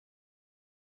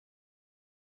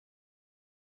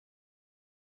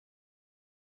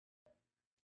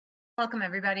Welcome,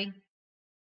 everybody.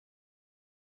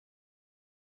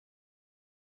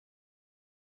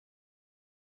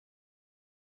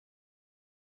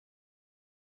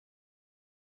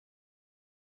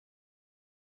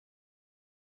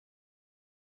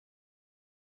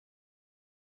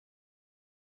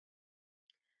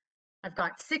 I've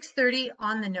got 6:30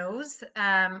 on the nose.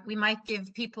 We might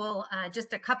give people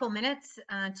just a couple minutes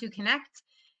to connect.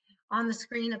 On the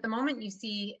screen at the moment, you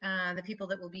see the people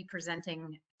that will be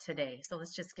presenting today. So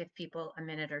let's just give people a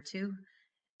minute or two.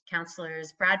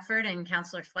 Councillors Bradford and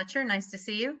Councillor Fletcher, nice to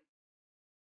see you.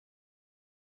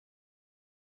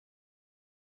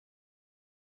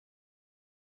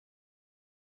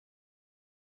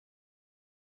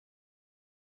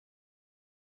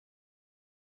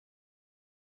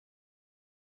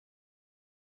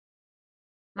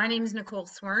 My name is Nicole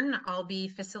Swern. I'll be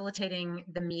facilitating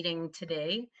the meeting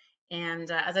today.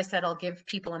 And as I said, I'll give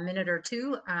people a minute or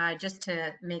two just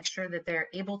to make sure that they're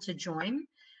able to join,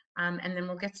 and then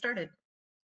we'll get started.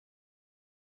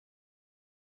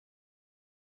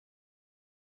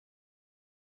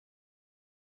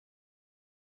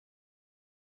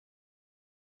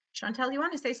 Chantel, you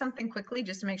want to say something quickly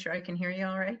just to make sure I can hear you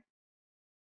all right?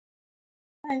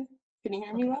 Hi, can you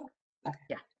hear me well? Okay.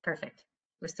 Yeah, perfect.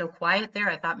 It was so quiet there.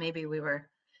 I thought maybe we were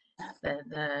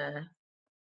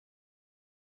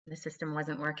the system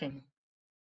wasn't working.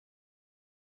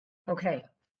 Okay.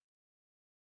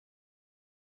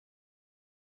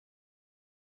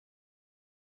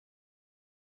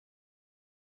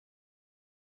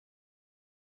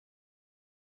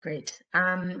 Great.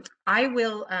 I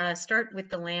will start with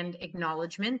the land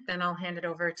acknowledgement, then I'll hand it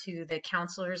over to the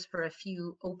councillors for a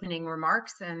few opening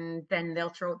remarks, and then they'll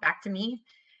throw it back to me,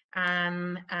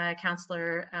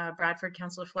 Councillor Bradford,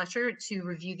 Councillor Fletcher, to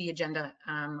review the agenda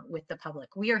with the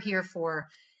public. We are here for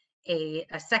a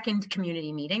second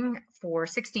community meeting for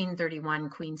 1631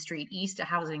 Queen Street East, a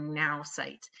Housing Now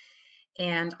site.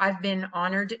 And I've been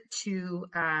honored to,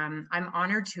 I'm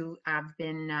honored to have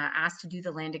been asked to do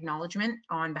the land acknowledgement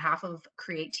on behalf of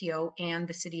CreateTO and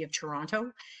the City of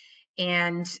Toronto.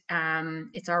 And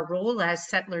it's our role as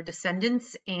settler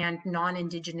descendants and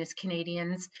non-Indigenous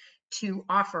Canadians to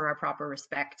offer a proper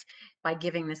respect by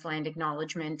giving this land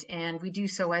acknowledgement. And we do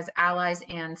so as allies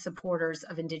and supporters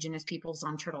of Indigenous peoples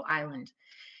on Turtle Island.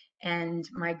 And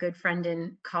my good friend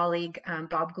and colleague,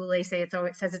 Bob Goulet,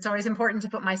 says it's always important to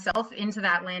put myself into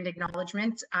that land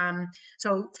acknowledgement.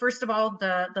 So first of all,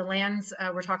 the lands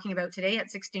we're talking about today at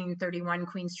 1631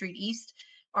 Queen Street East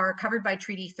are covered by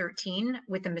Treaty 13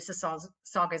 with the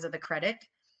Mississaugas of the Credit.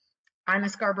 I'm a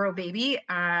Scarborough baby,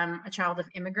 a child of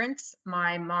immigrants.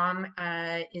 My mom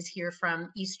is here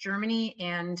from East Germany,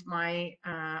 and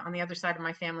on the other side of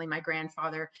my family, my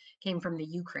grandfather came from the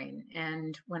Ukraine.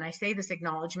 And when I say this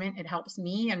acknowledgement, it helps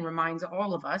me and reminds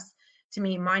all of us to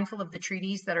be mindful of the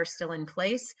treaties that are still in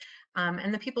place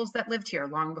and the peoples that lived here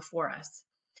long before us.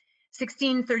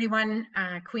 1631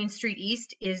 Queen Street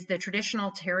East is the traditional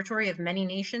territory of many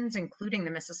nations, including the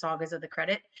Mississaugas of the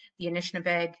Credit, the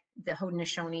Anishinaabe, the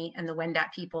Haudenosaunee, and the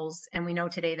Wendat peoples. And we know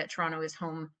today that Toronto is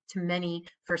home to many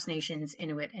First Nations,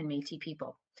 Inuit, and Métis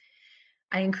people.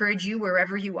 I encourage you,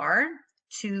 wherever you are,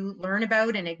 to learn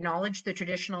about and acknowledge the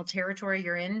traditional territory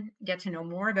you're in, get to know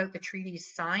more about the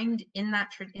treaties signed in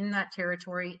that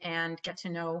territory, and get to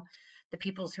know the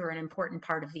peoples who are an important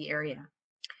part of the area.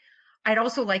 I'd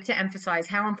also like to emphasize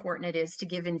how important it is to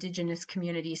give Indigenous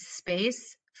communities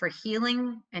space for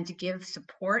healing and to give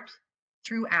support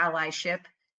through allyship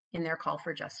in their call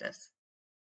for justice.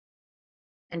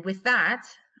 And with that,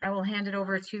 I will hand it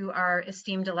over to our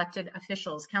esteemed elected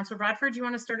officials. Councillor Bradford, do you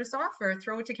want to start us off or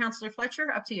throw it to Councillor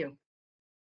Fletcher? Up to you.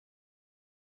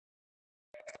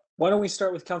 Why don't we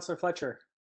start with Councillor Fletcher,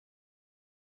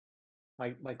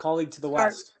 my colleague to the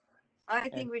west. I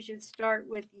think we should start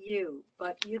with you,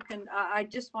 but you can, I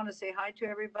just want to say hi to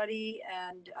everybody,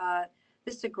 and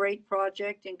this is a great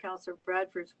project in Councillor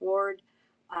Bradford's ward,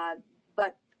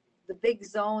 but the big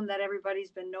zone that everybody's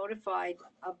been notified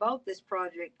about this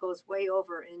project goes way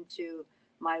over into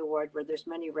my ward, where there's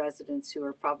many residents who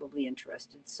are probably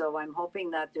interested. So I'm hoping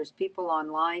that there's people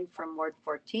online from Ward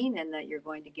 14 and that you're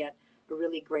going to get a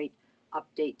really great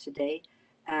update today.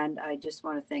 And I just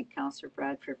want to thank Councillor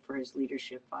Bradford for his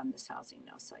leadership on this Housing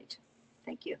Now site.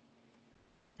 Thank you.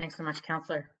 Thanks so much,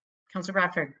 Councillor. Councillor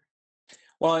Bradford.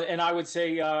 Well, and I would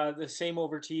say the same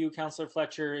over to you, Councillor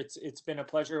Fletcher. It's been a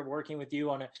pleasure working with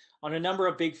you on a number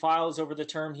of big files over the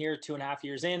term here, 2.5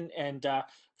 years in. And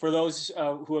for those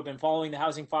who have been following the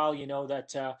housing file, you know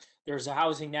that there's a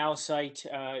Housing Now site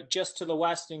just to the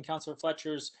west in Councillor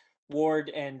Fletcher's ward,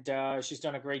 and she's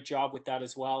done a great job with that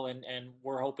as well, and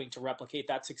we're hoping to replicate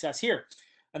that success here.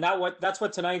 that's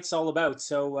what tonight's all about.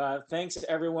 So thanks to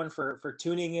everyone for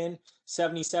tuning in.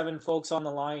 77 folks on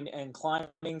the line and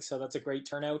climbing, so that's a great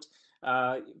turnout.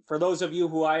 For those of you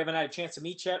who I haven't had a chance to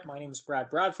meet yet, my name is Brad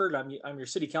Bradford. I'm your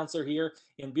city councilor here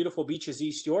in beautiful Beaches,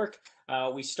 East York.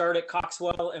 We start at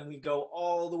Coxwell and we go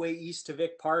all the way east to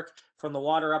Vic Park, from the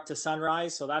water up to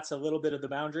Sunrise. So that's a little bit of the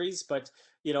boundaries, but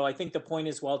I think the point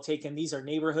is well taken. These are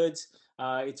neighborhoods.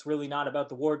 It's really not about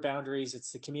the ward boundaries,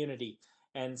 it's the community.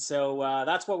 And so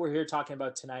that's what we're here talking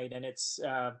about tonight. And it's,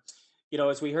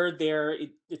 as we heard there,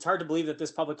 it's hard to believe that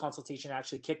this public consultation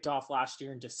actually kicked off last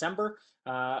year in December.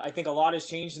 I think a lot has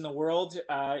changed in the world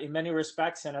in many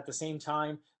respects, and at the same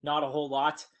time, not a whole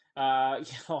lot. I'm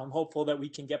hopeful that we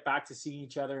can get back to seeing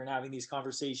each other and having these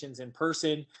conversations in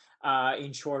person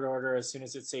in short order as soon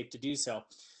as it's safe to do so.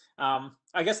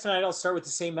 I guess tonight I'll start with the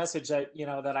same message that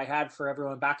that I had for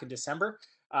everyone back in December.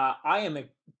 I am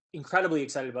incredibly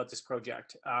excited about this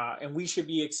project, and we should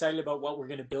be excited about what we're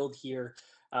going to build here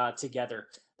together.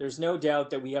 There's no doubt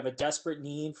that we have a desperate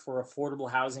need for affordable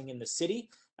housing in the city,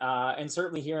 and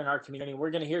certainly here in our community.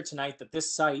 We're going to hear tonight that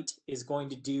this site is going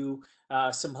to do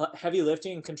some heavy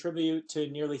lifting and contribute to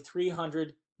nearly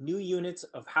 300 new units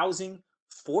of housing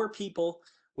for people,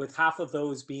 with half of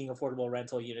those being affordable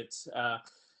rental units.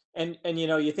 And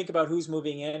you think about who's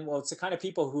moving in. Well, it's the kind of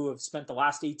people who have spent the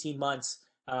last 18 months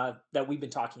that we've been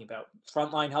talking about.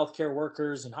 Frontline healthcare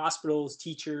workers in hospitals,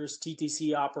 teachers,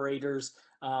 TTC operators,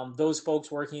 those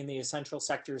folks working in the essential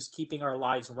sectors, keeping our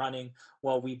lives running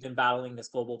while we've been battling this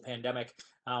global pandemic.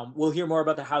 We'll hear more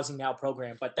about the Housing Now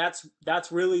program, but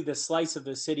that's really the slice of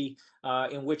the city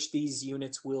in which these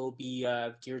units will be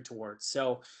geared towards.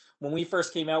 So when we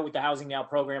first came out with the Housing Now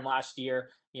program last year,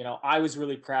 I was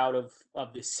really proud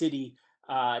of the city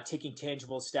taking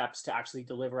tangible steps to actually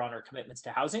deliver on our commitments to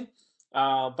housing.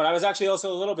 But I was actually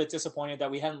also a little bit disappointed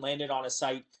that we hadn't landed on a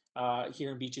site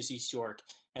here in Beaches, East York.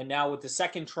 And now with the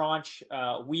second tranche,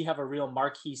 we have a real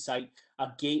marquee site, a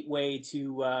gateway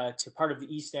to part of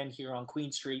the East End here on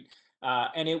Queen Street,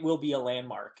 and it will be a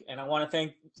landmark. And I want to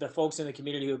thank the folks in the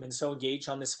community who have been so engaged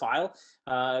on this file,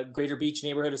 Greater Beach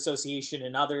Neighborhood Association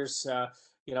and others.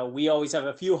 We always have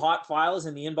a few hot files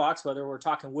in the inbox, whether we're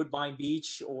talking Woodbine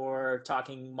Beach or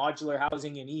talking modular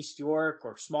housing in East York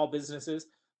or small businesses.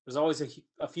 There's always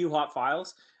a few hot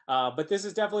files, but this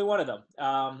is definitely one of them.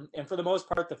 And for the most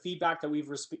part, the feedback that we've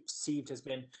received has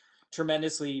been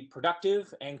tremendously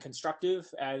productive and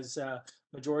constructive, as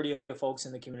majority of the folks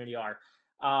in the community are.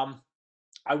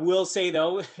 I will say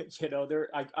though,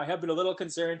 I have been a little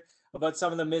concerned about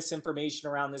some of the misinformation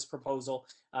around this proposal,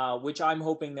 which I'm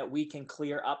hoping that we can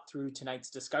clear up through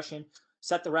tonight's discussion,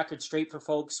 set the record straight for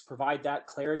folks, provide that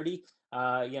clarity.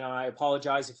 I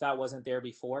apologize if that wasn't there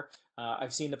before.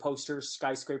 I've seen the posters,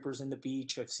 skyscrapers in the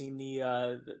beach. I've seen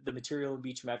the material in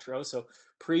Beach Metro. So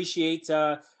appreciate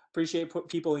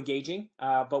people engaging.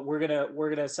 But we're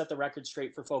gonna set the record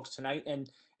straight for folks tonight. And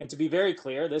to be very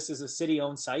clear, this is a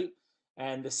city-owned site,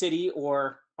 and the city,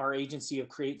 or our agency of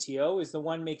CreateTO, is the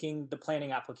one making the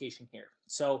planning application here.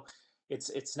 So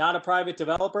it's not a private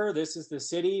developer. This is the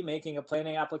city making a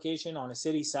planning application on a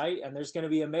city site, and there's going to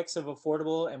be a mix of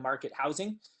affordable and market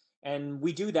housing. And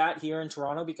we do that here in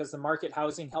Toronto because the market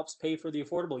housing helps pay for the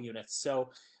affordable units. So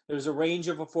there's a range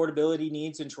of affordability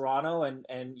needs in Toronto, and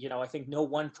I think no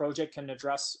one project can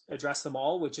address them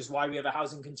all, which is why we have a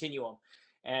housing continuum.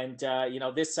 And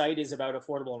this site is about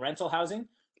affordable rental housing,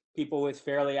 people with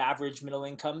fairly average middle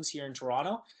incomes here in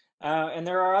Toronto. And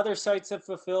there are other sites that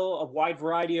fulfill a wide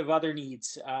variety of other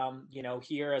needs.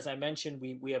 Here, as I mentioned,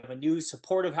 we have a new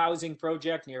supportive housing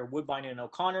project near Woodbine and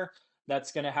O'Connor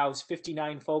that's going to house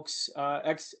 59 folks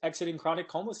exiting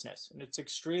chronic homelessness. And it's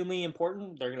extremely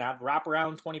important. They're going to have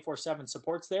wraparound 24/7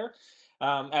 supports there.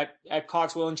 At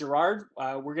Coxwell and Gerrard,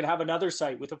 we're going to have another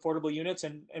site with affordable units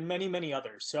and many, many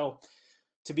others. So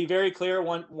to be very clear,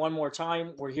 one more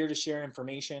time, we're here to share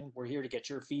information. We're here to get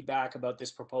your feedback about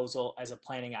this proposal as a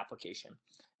planning application.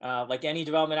 Like any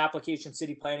development application,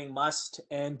 city planning must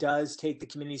and does take the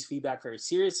community's feedback very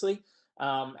seriously.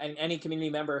 And any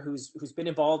community member who's been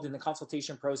involved in the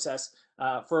consultation process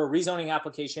for a rezoning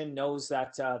application knows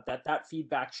that that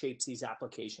feedback shapes these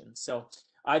applications. So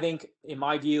I think, in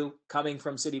my view, coming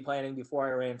from city planning before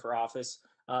I ran for office,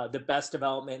 the best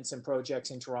developments and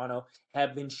projects in Toronto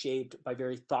have been shaped by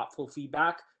very thoughtful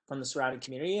feedback from the surrounding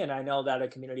community. And I know that a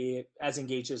community as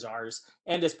engaged as ours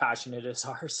and as passionate as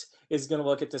ours is going to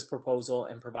look at this proposal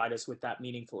and provide us with that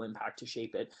meaningful impact to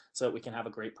shape it so that we can have a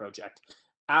great project.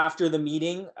 After the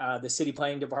meeting, the city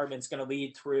planning department is going to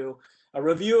lead through a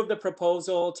review of the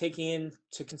proposal, taking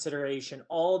into consideration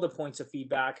all the points of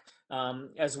feedback,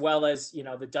 as well as, you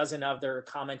know, the dozen other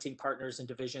commenting partners and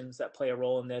divisions that play a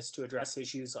role in this to address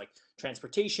issues like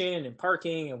transportation and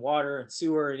parking and water and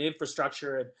sewer and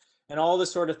infrastructure and all the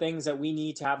sort of things that we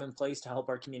need to have in place to help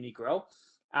our community grow.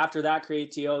 After that,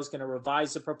 CreateTO is going to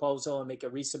revise the proposal and make a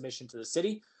resubmission to the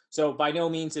city. So by no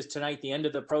means is tonight the end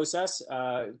of the process,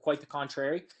 quite the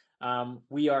contrary.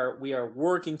 We are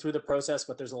working through the process,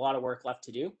 but there's a lot of work left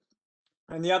to do.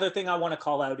 And the other thing I want to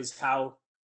call out is how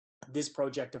this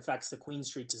project affects the Queen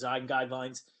Street design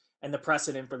guidelines and the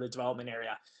precedent for the development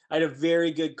area. I had a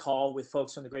very good call with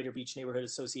folks from the Greater Beach Neighborhood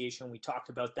Association. We talked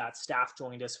about that. Staff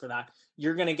joined us for that.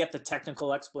 You're going to get the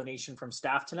technical explanation from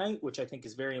staff tonight, which I think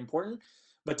is very important.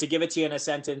 But to give it to you in a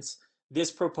sentence,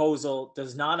 this proposal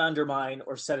does not undermine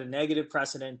or set a negative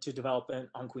precedent to development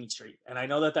on Queen Street. And I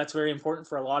know that that's very important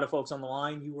for a lot of folks on the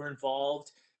line. You were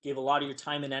involved, gave a lot of your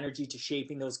time and energy to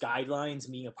shaping those guidelines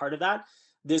and being a part of that.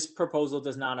 This proposal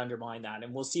does not undermine that.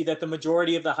 And we'll see that the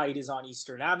majority of the height is on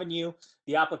Eastern Avenue.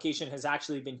 The application has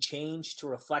actually been changed to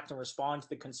reflect and respond to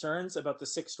the concerns about the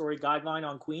 6-story guideline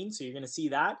on Queen. So you're going to see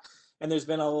that. And there's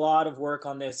been a lot of work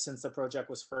on this since the project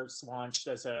was first launched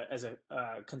as a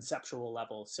conceptual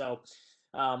level. So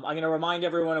I'm going to remind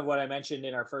everyone of what I mentioned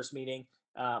in our first meeting.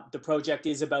 The project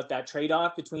is about that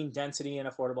trade-off between density and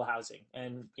affordable housing.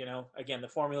 And, you know, again, the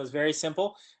formula is very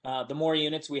simple. The more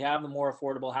units we have, the more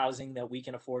affordable housing that we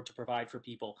can afford to provide for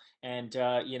people. And,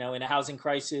 you know, in a housing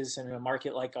crisis and in a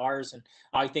market like ours, and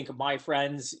I think of my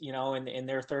friends, you know, in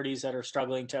their 30s that are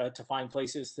struggling to find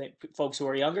places, that folks who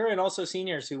are younger and also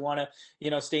seniors who want to, you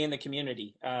know, stay in the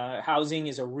community. Housing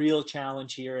is a real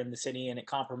challenge here in the city, and it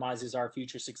compromises our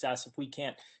future success. If we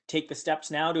can't take the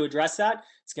steps now to address that,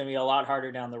 it's going to be a lot harder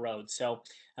down the road. So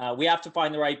we have to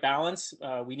find the right balance.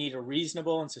 We need a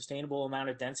reasonable and sustainable amount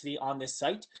of density on this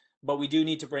site, but we do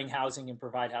need to bring housing and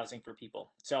provide housing for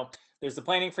people. So there's the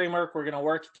planning framework we're going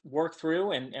to work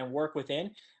through and work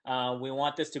within. We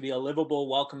want this to be a livable,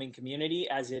 welcoming community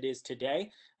as it is today,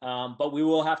 but we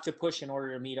will have to push in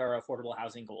order to meet our affordable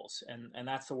housing goals. And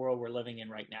that's the world we're living in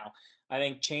right now. I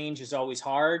think change is always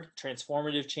hard.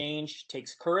 Transformative change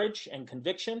takes courage and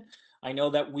conviction. I know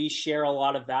that we share a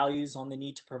lot of values on the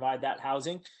need to provide that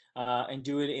housing and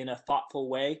do it in a thoughtful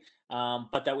way,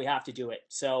 but that we have to do it.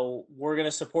 So we're going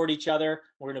to support each other.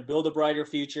 We're going to build a brighter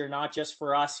future, not just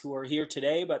for us who are here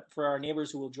today, but for our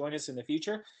neighbors who will join us in the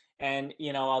future. And,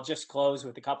 you know, I'll just close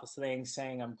with a couple of things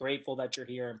saying I'm grateful that you're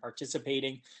here and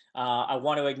participating. I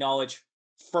want to acknowledge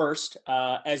first,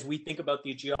 as we think about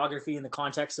the geography and the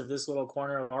context of this little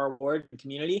corner of our ward and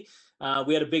community,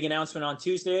 we had a big announcement on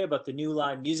Tuesday about the new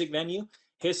live music venue,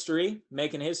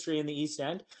 making history in the East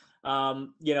End.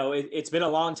 You know, it's been a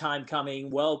long time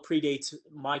coming, well predates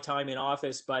my time in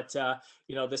office, but,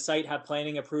 you know, the site had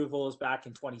planning approvals back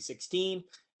in 2016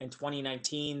 and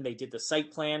 2019. They did the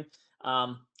site plan.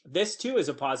 This too is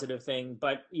a positive thing,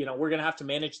 but you know, we're going to have to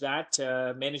manage that,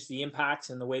 manage the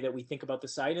impacts and the way that we think about the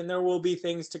site. And there will be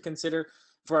things to consider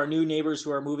for our new neighbors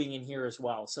who are moving in here as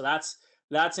well. So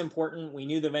that's important. We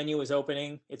knew the venue was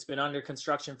opening. It's been under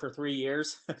construction for 3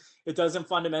 years. It doesn't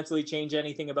fundamentally change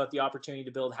anything about the opportunity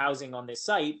to build housing on this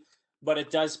site, but it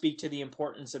does speak to the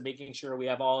importance of making sure we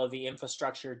have all of the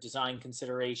infrastructure, design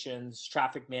considerations,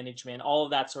 traffic management, all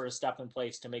of that sort of stuff in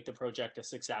place to make the project a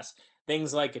success.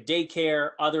 Things like a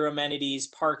daycare, other amenities,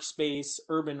 park space,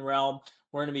 urban realm.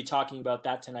 We're going to be talking about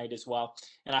that tonight as well.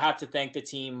 And I have to thank the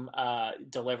team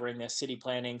delivering this: city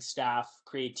planning, staff,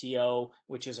 CreateTO,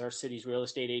 which is our city's real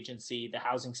estate agency, the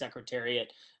housing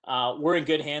secretariat. We're in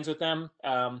good hands with them.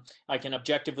 I can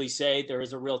objectively say there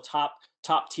is a real top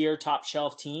tier, top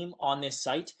shelf team on this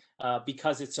site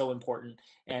because it's so important.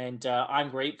 And I'm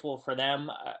grateful for them,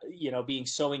 you know, being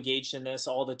so engaged in this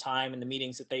all the time, and the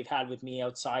meetings that they've had with me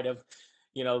outside of,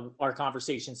 you know, our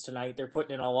conversations tonight. They're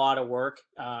putting in a lot of work.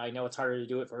 I know it's harder to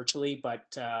do it virtually, but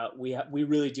we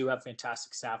really do have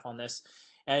fantastic staff on this.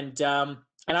 And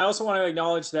I also want to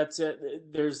acknowledge that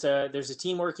there's a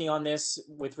team working on this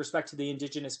with respect to the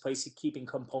Indigenous placekeeping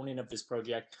component of this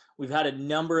project. We've had a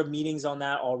number of meetings on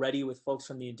that already with folks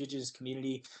from the Indigenous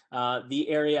community. The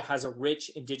area has a rich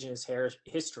Indigenous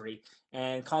history,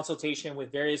 and consultation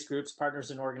with various groups,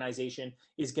 partners, and organization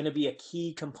is going to be a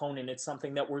key component. It's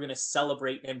something that we're going to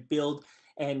celebrate and build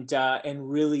and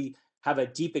really have a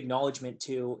deep acknowledgement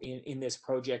to in this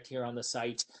project here on the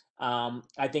site.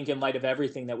 I think in light of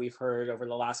everything that we've heard over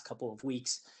the last couple of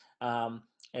weeks, and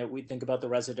we think about the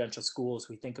residential schools,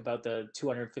 we think about the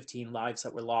 215 lives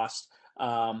that were lost.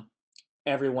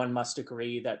 everyone must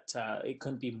agree that it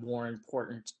couldn't be more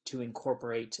important to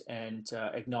incorporate and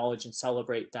acknowledge and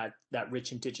celebrate that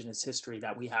rich Indigenous history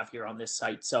that we have here on this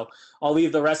site. So I'll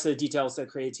leave the rest of the details to the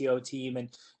CreateTO team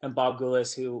and Bob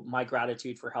Goulis, who my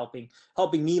gratitude for helping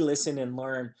me listen and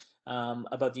learn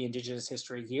about the Indigenous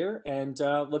history here, and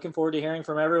looking forward to hearing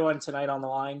from everyone tonight on the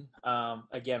line.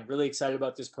 Again, really excited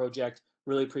about this project.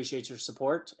 Really appreciate your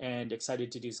support and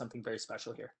excited to do something very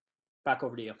special here. Back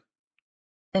over to you.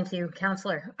 Thank you,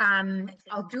 Councillor.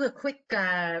 I'll do a quick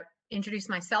introduce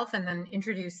myself and then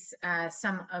introduce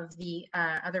some of the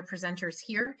other presenters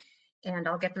here, and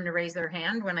I'll get them to raise their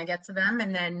hand when I get to them.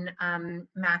 And then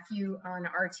Matthew on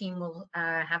our team will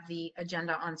have the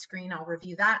agenda on screen. I'll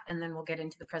review that, and then we'll get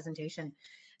into the presentation.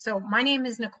 So my name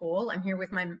is Nicole. I'm here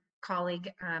with my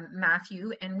colleague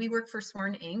Matthew, and we work for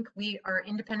Sworn Inc. We are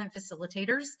independent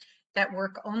facilitators that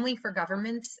work only for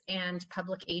governments and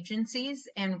public agencies,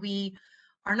 and we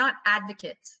are not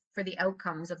advocates for the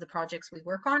outcomes of the projects we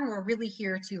work on. We're really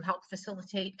here to help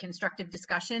facilitate constructive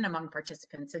discussion among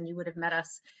participants. And you would have met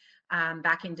us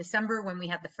back in December when we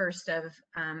had the first of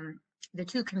the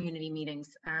 2 community meetings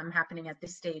happening at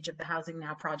this stage of the Housing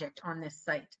Now project on this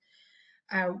site.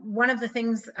 One of the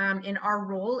things in our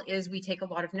role is we take a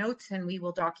lot of notes, and we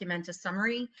will document a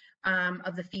summary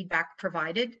of the feedback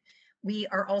provided. We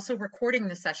are also recording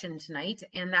the session tonight,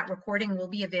 and that recording will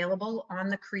be available on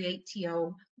the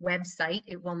CreateTO website.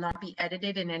 It will not be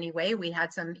edited in any way. We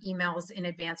had some emails in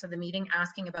advance of the meeting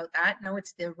asking about that. No,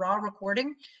 it's the raw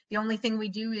recording. The only thing we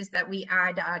do is that we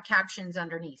add captions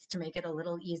underneath to make it a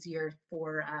little easier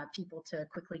for people to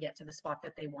quickly get to the spot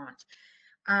that they want.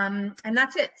 And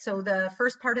that's it. So the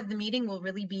first part of the meeting will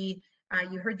really be,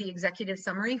 you heard the executive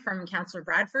summary from Councillor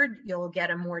Bradford. You'll get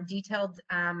a more detailed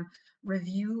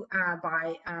review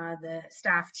by the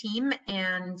staff team,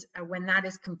 and when that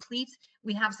is complete,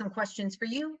 we have some questions for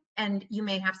you, and you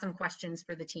may have some questions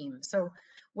for the team. So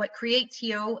what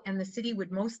CreateTO and the city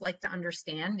would most like to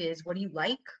understand is, what do you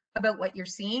like about what you're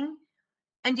seeing,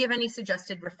 and do you have any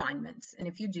suggested refinements? And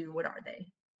if you do, what are they?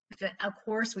 Of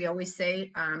course, we always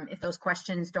say, if those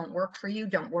questions don't work for you,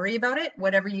 don't worry about it.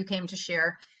 Whatever you came to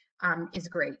share is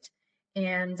great.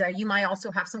 And you might also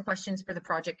have some questions for the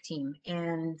project team,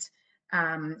 and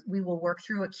we will work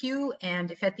through a queue.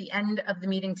 And if at the end of the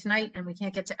meeting tonight and we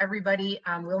can't get to everybody,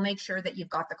 we'll make sure that you've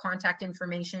got the contact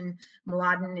information.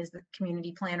 Mladen is the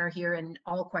community planner here, and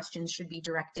all questions should be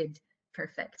directed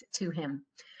to him.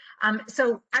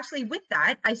 So actually with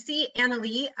that, I see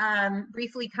Annalie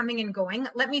briefly coming and going.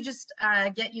 Let me just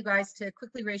get you guys to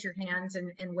quickly raise your hands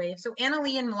and wave. So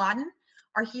Annalie and Mladen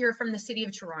are here from the City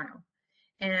of Toronto,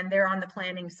 and they're on the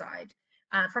planning side.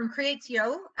 From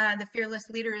CreateTO, the fearless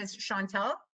leader is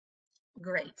Chantal.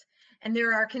 Great. And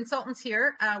there are consultants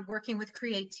here working with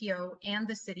CreateTO and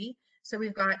the city. So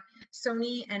we've got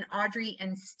Sony and Audrey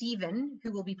and Stephen,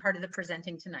 who will be part of the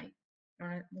presenting tonight. You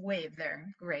want to wave there?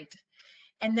 Great.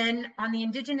 And then on the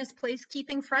Indigenous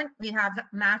placekeeping front, we have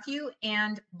Matthew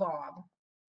and Bob.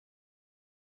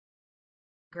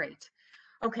 Great.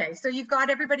 Okay, so you've got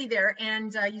everybody there,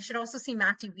 and you should also see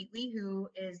Matthew Wheatley, who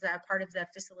is part of the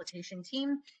facilitation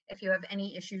team. If you have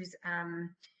any issues,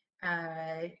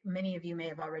 many of you may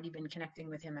have already been connecting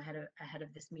with him ahead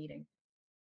of this meeting.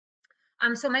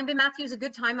 So maybe Matthew's a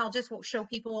good time. I'll just show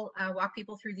people, walk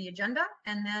people through the agenda,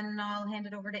 and then I'll hand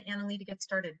it over to Annalie to get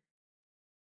started.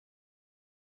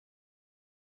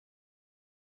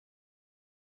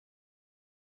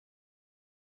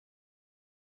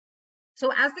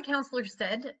 So as the councillor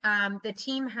said, the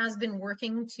team has been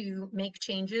working to make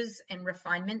changes and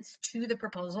refinements to the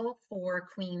proposal for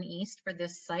Queen East for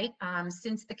this site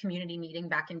since the community meeting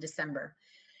back in December.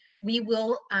 We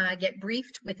will get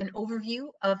briefed with an overview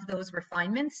of those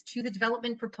refinements to the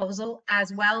development proposal,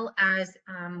 as well as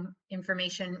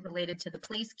information related to the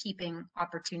placekeeping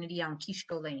opportunity on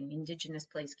Kishko Lane, Indigenous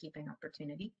placekeeping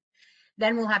opportunity.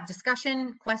 Then we'll have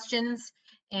discussion, questions,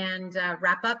 and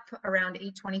wrap up around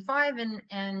 8:25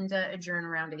 and adjourn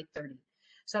around 8:30.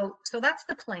 So that's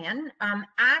the plan.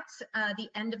 At the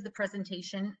end of the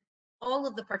presentation, all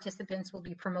of the participants will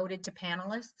be promoted to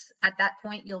panelists. At that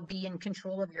point, you'll be in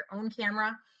control of your own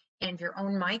camera and your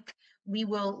own mic. We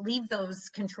will leave those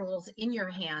controls in your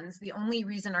hands. The only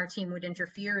reason our team would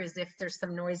interfere is if there's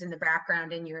some noise in the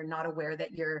background and you're not aware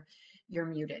that you're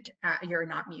muted. You're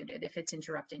not muted if it's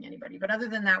interrupting anybody. But other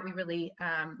than that, we really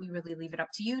leave it up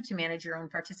to you to manage your own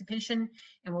participation,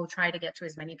 and we'll try to get to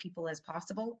as many people as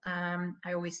possible.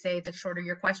 I always say the shorter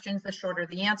your questions, the shorter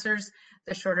the answers,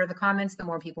 the shorter the comments, the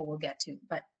more people we'll get to.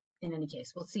 But in any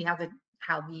case, we'll see how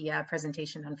the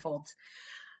presentation unfolds.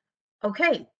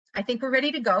 Okay, I think we're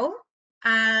ready to go.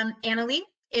 Annalie,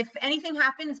 If anything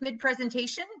happens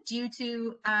mid-presentation due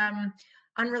to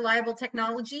unreliable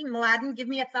technology, Mladen, give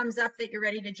me a thumbs up that you're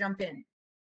ready to jump in.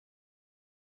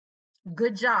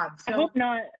 Good job. I hope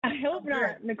not. I hope good.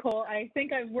 not, Nicole. I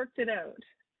think I've worked it out.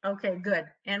 Okay, good.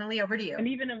 Annalie, over to you. And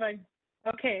even if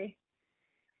okay.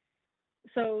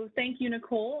 So thank you,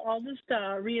 Nicole. I'll just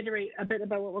reiterate a bit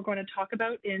about what we're going to talk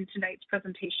about in tonight's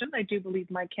presentation. I do believe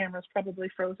my camera's probably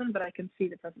frozen, but I can see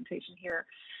the presentation here.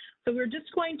 So we're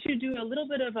just going to do a little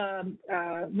bit of a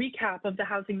recap of the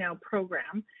Housing Now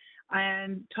program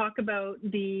and talk about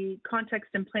the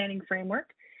context and planning framework.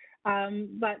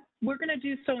 But we're going to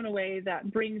do so in a way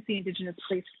that brings the Indigenous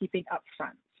placekeeping up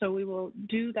front. So we will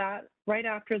do that right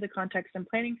after the context and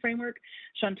planning framework.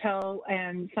 Chantel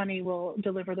and Sunny will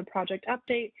deliver the project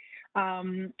update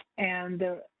and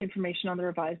the information on the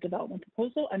revised development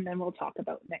proposal, and then we'll talk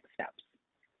about next steps.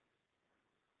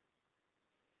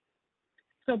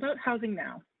 So about Housing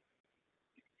Now.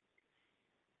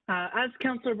 As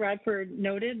Councillor Bradford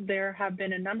noted, there have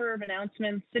been a number of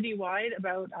announcements citywide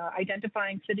about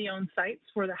identifying city-owned sites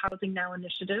for the Housing Now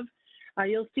initiative.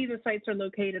 You'll see the sites are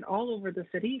located all over the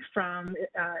city, from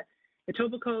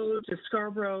Etobicoke to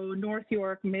Scarborough, North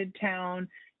York, Midtown,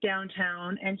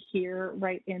 downtown, and here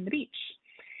right in the beach.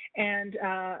 And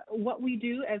what we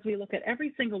do as we look at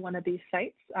every single one of these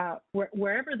sites,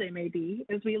 wherever they may be,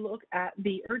 is we look at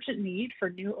the urgent need for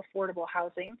new affordable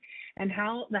housing and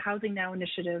how the Housing Now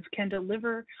initiative can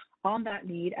deliver on that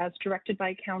need as directed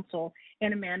by council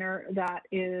in a manner that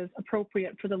is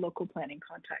appropriate for the local planning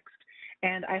context.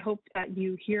 And I hope that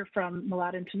you hear from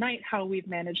Mladen tonight how we've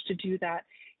managed to do that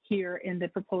here in the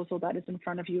proposal that is in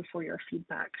front of you for your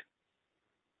feedback.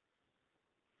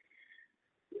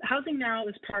 Housing Now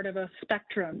is part of a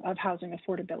spectrum of housing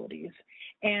affordabilities,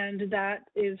 and that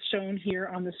is shown here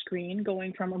on the screen,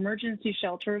 going from emergency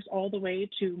shelters all the way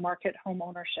to market home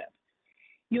ownership.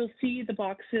 You'll see the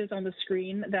boxes on the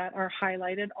screen that are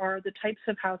highlighted are the types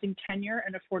of housing tenure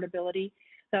and affordability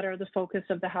that are the focus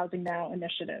of the Housing Now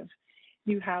initiative.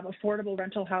 You have affordable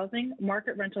rental housing,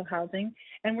 market rental housing,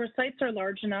 and where sites are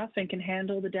large enough and can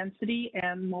handle the density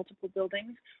and multiple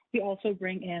buildings, we also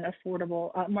bring in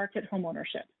affordable market home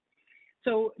ownership.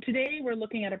 So today we're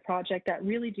looking at a project that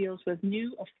really deals with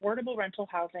new affordable rental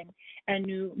housing and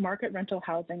new market rental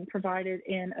housing provided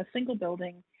in a single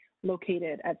building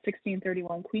located at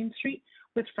 1631 Queen Street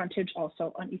with frontage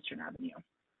also on Eastern Avenue.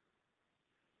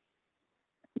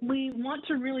 We want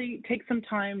to really take some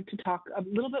time to talk a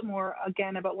little bit more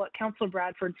again about what Councillor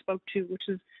Bradford spoke to, which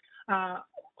is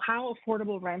how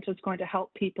affordable rent is going to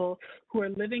help people who are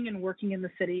living and working in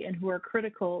the city and who are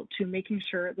critical to making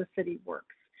sure the city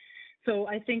works. So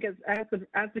I think as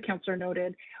the councillor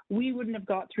noted, we wouldn't have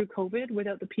got through COVID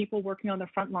without the people working on the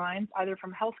front lines, either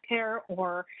from healthcare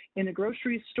or in the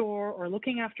grocery store or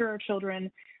looking after our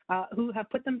children, who have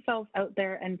put themselves out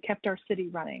there and kept our city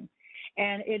running.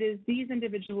 And it is these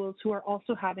individuals who are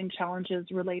also having challenges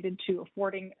related to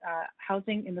affording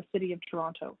housing in the city of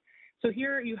Toronto. So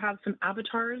here you have some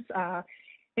avatars,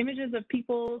 images of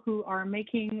people who are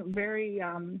making very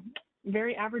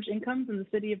average incomes in the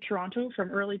city of Toronto, from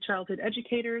early childhood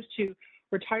educators to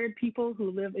retired people who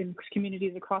live in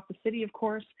communities across the city, of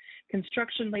course,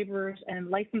 construction laborers, and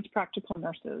licensed practical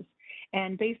nurses.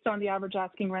 And based on the average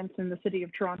asking rents in the city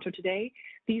of Toronto today,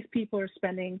 these people are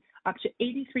spending up to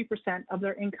 83% of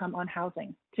their income on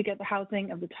housing to get the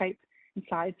housing of the type and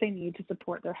size they need to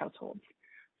support their households.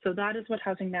 So that is what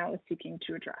Housing Now is seeking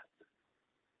to address.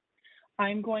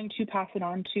 I'm going to pass it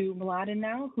on to Mladen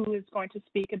now, who is going to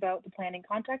speak about the planning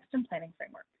context and planning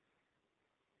framework.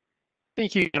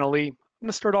 Thank you, Annalie. I'm going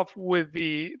to start off with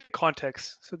the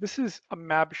context. So this is a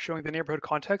map showing the neighborhood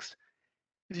context.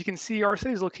 As you can see, our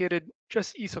city is located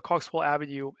just east of Coxwell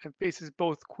Avenue and faces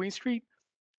both Queen Street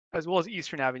as well as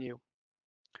Eastern Avenue.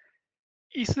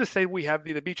 East of the site, we have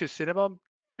the Beaches Cinema,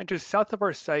 and just south of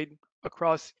our site,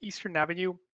 across Eastern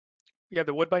Avenue, we have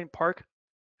the Woodbine Park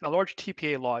and a large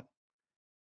TPA lot.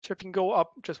 So if you can go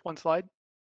up just one slide.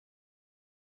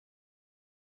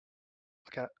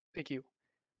 Okay, thank you.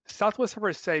 Southwest of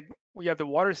our site, we have the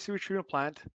water sewage treatment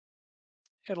plant,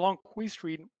 and along Queen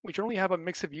Street, we generally have a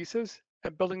mix of uses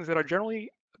and buildings that are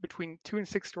generally between 2 and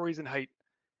 6 stories in height.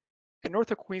 And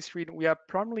north of Queen Street, we have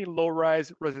predominantly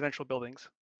low-rise residential buildings.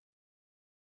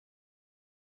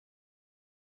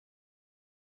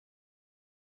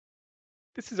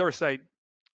 This is our site.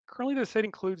 Currently, the site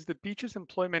includes the Beaches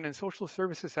Employment and Social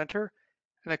Services Center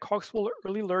and the Coxwell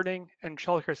Early Learning and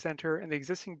Childcare Center in the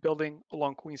existing building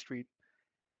along Queen Street.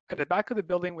 At the back of the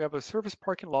building, we have a surface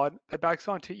parking lot that backs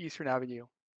onto Eastern Avenue.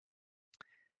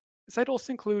 The site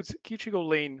also includes Kichigo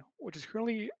Lane, which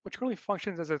currently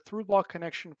functions as a through block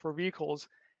connection for vehicles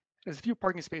and has a few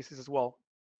parking spaces as well.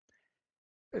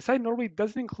 The site notably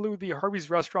doesn't include the Harvey's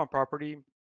restaurant property,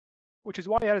 which is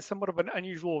why it has somewhat of an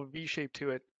unusual V shape to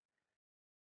it.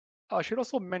 I should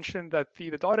also mention that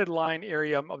the dotted line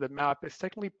area of the map is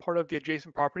technically part of the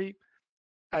adjacent property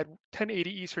at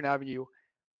 1080 Eastern Avenue,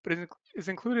 but is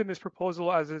included in this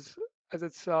proposal as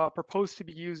it's proposed to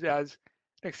be used as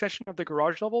an extension of the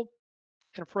garage level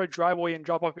and for a driveway and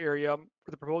drop-off area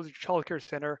for the proposed childcare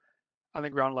center on the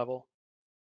ground level.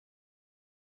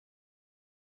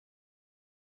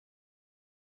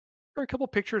 Here are a couple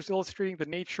pictures illustrating the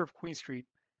nature of Queen Street.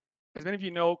 As many of you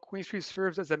know, Queen Street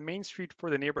serves as a main street for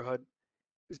the neighborhood.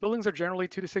 These buildings are generally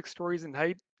 2 to 6 stories in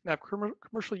height and have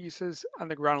commercial uses on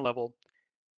the ground level.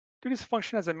 Due to its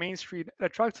function as a main street, it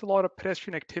attracts a lot of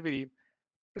pedestrian activity.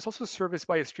 It's also serviced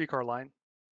by a streetcar line.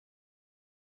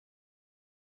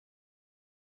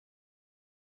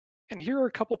 And here are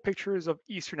a couple pictures of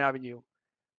Eastern Avenue.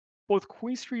 Both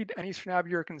Queen Street and Eastern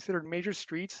Avenue are considered major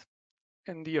streets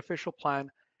in the official plan,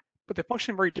 but they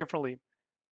function very differently.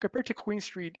 Compared to Queen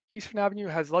Street, Eastern Avenue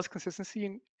has less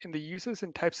consistency in the uses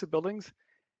and types of buildings.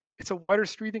 It's a wider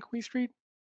street than Queen Street,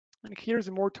 and it caters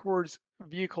more towards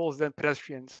vehicles than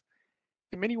pedestrians.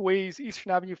 In many ways,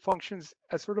 Eastern Avenue functions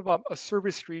as sort of a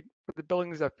service street for the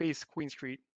buildings that face Queen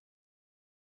Street.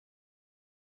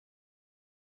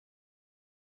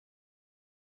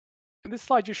 And this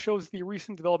slide just shows the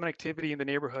recent development activity in the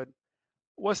neighborhood.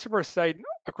 West of our site,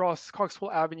 across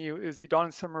Coxwell Avenue, is the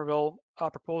Don Somerville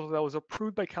proposal that was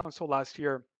approved by council last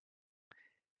year.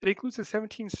 It includes a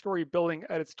 17-story building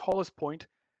at its tallest point,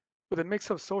 with a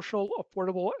mix of social,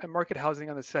 affordable, and market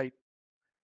housing on the site.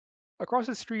 Across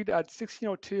the street at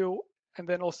 1602 and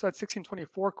then also at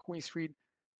 1624 Queen Street,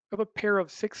 we have a pair of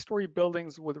 6-story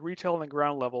buildings with retail on the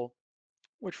ground level,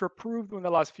 which were approved in the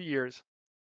last few years.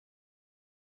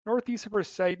 Northeast of our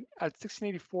site at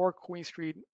 1684 Queen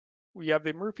Street, we have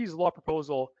the Murphy's Law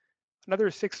proposal, another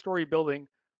 6-story building,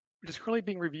 which is currently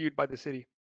being reviewed by the city.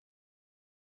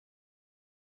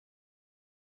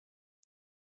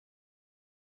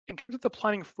 In terms of the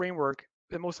planning framework,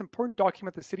 the most important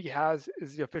document the city has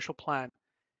is the official plan.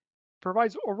 It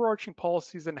provides overarching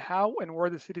policies on how and where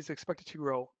the city is expected to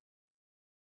grow.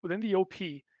 Within the OP,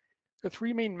 there are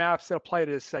 3 main maps that apply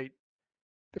to this site.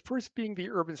 The first being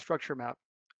the urban structure map.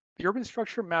 The urban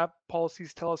structure map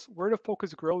policies tell us where to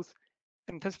focus growth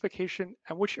and intensification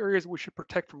and which areas we should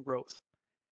protect from growth.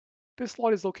 This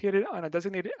lot is located on a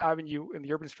designated avenue in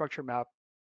the urban structure map,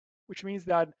 which means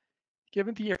that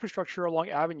given the infrastructure along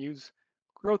avenues,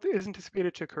 growth is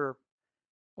anticipated to occur.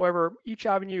 However, each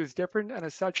avenue is different, and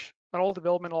as such, not all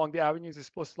development along the avenues is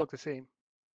supposed to look the same.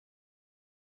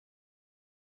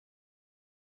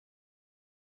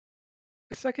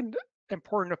 The second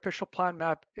important official plan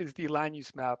map is the land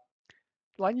use map.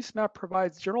 The land use map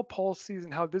provides general policies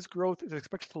on how this growth is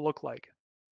expected to look like.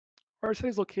 Our site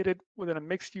is located within a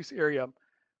mixed-use area,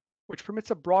 which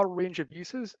permits a broad range of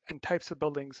uses and types of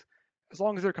buildings, as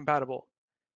long as they're compatible.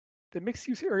 The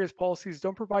mixed-use areas policies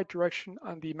don't provide direction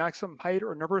on the maximum height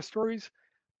or number of stories,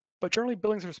 but generally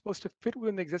buildings are supposed to fit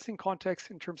within the existing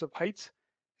context in terms of heights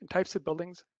and types of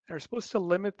buildings, and are supposed to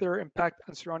limit their impact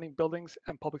on surrounding buildings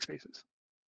and public spaces.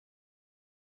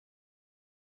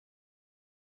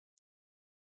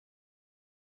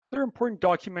 Another important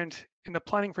document in the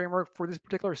planning framework for this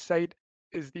particular site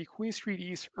is the Queen Street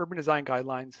East Urban Design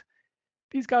Guidelines.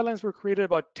 These guidelines were created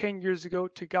about 10 years ago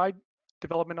to guide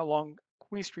development along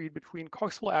Queen Street between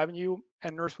Coxwell Avenue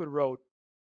and Nursewood Road.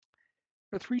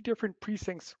 There are 3 different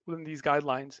precincts within these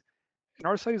guidelines, and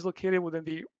our site is located within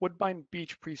the Woodbine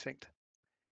Beach precinct.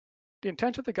 The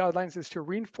intent of the guidelines is to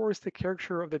reinforce the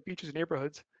character of the beach's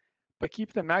neighborhoods by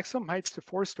keeping the maximum heights to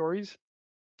 4 stories,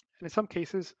 and in some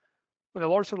cases, when the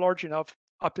lots are large enough,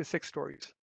 up to 6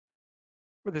 stories.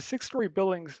 For the 6-story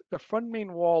buildings, the front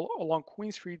main wall along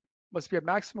Queen Street must be a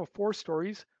maximum of 4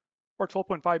 stories, or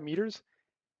 12.5 meters.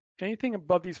 Anything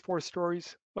above these 4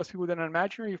 stories must be within an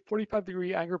imaginary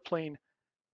 45-degree angle plane,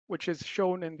 which is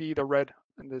shown in the red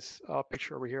in this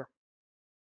picture over here.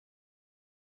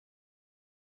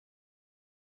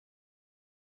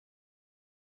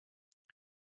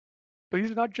 But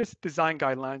these are not just design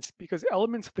guidelines, because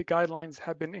elements of the guidelines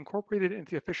have been incorporated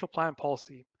into the official plan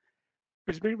policy,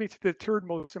 which brings me to the third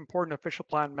most important official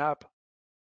plan map,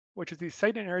 which is the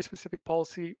Site and Area Specific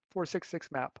Policy 466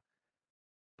 map.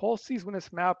 Policies within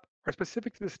this map are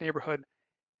specific to this neighborhood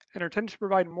and are intended to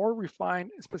provide more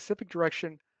refined and specific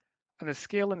direction on the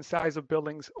scale and size of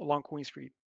buildings along Queen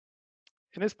Street.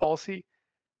 In this policy,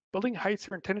 building heights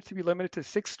are intended to be limited to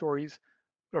 6 stories,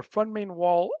 with a front main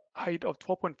wall height of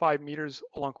 12.5 meters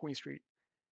along Queen Street.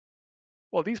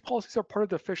 While these policies are part of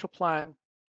the official plan and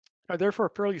are therefore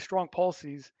fairly strong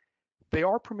policies, they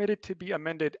are permitted to be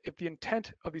amended if the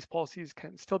intent of these policies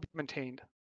can still be maintained.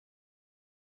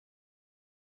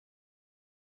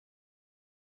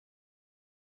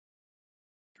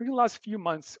 During the last few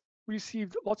months, we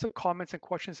received lots of comments and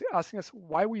questions asking us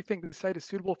why we think the site is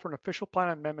suitable for an official plan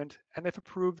amendment, and if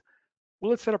approved,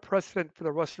 will it set a precedent for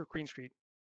the rest of Queen Street?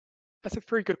 That's a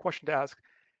very good question to ask,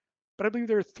 but I believe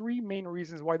there are three main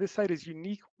reasons why this site is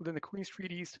unique within the Queen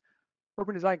Street East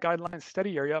Urban Design Guidelines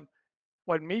study area,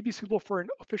 why it may be suitable for an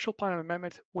official plan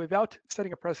amendment without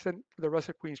setting a precedent for the rest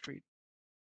of Queen Street.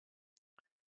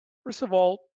 First of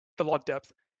all, the lot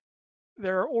depth.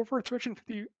 There are over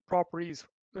 350 properties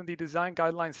in the Design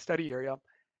Guidelines study area,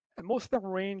 and most of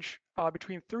them range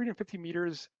between 30 and 50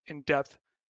 meters in depth,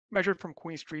 measured from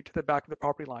Queen Street to the back of the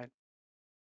property line.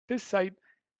 This site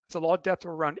has a lot depth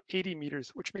of around 80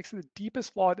 meters, which makes it the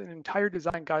deepest lot in the entire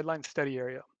Design Guidelines study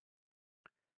area.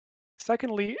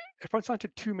 Secondly, it fronts onto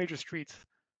two major streets,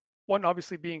 one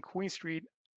obviously being Queen Street,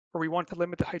 where we want to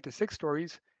limit the height to 6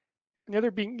 stories, and the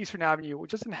other being Eastern Avenue,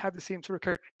 which doesn't have the same sort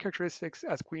of characteristics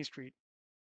as Queen Street.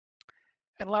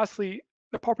 And lastly,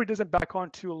 the property doesn't back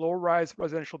onto low-rise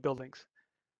residential buildings.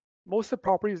 Most of the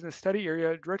properties in the study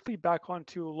area directly back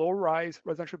onto low-rise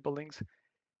residential buildings,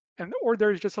 or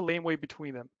there's just a laneway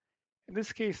between them. In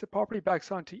this case, the property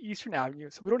backs onto Eastern Avenue,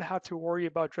 so we don't have to worry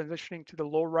about transitioning to the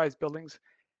low-rise buildings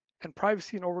and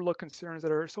privacy and overlook concerns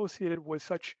that are associated with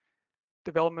such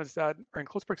developments that are in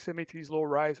close proximity to these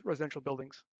low-rise residential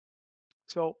buildings.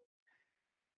 So,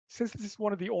 since this is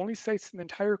one of the only sites in the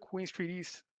entire Queen Street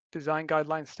East Design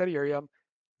Guidelines study area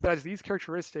that has these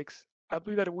characteristics, I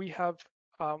believe that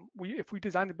if we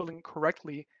design the building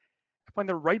correctly, find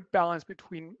the right balance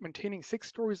between maintaining 6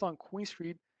 stories along Queen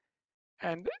Street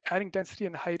and adding density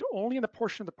and height only in the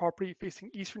portion of the property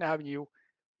facing Eastern Avenue,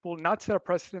 will not set a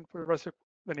precedent for the rest of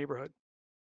the neighborhood.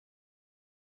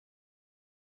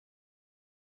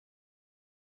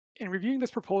 In reviewing this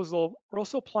proposal, we're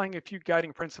also applying a few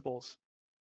guiding principles.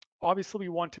 Obviously, we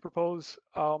want the proposal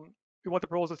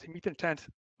to meet the intent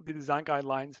of the design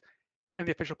guidelines and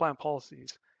the official plan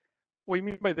policies. What we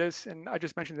mean by this, and I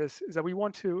just mentioned this, is that we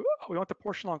want the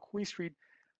portion along Queen Street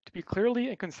to be clearly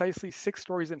and concisely 6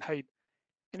 stories in height.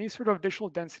 Any sort of additional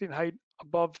density and height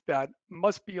above that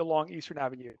must be along Eastern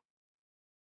Avenue.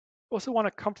 We also want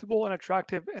a comfortable and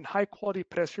attractive and high quality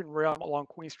pedestrian rail along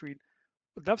Queen Street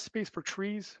with enough space for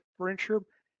trees, furniture,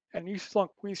 and uses along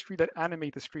Queen Street that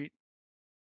animate the street.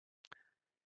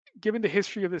 Given the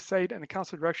history of this site and the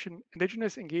council direction,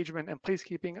 Indigenous engagement and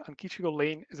placekeeping on Kichigo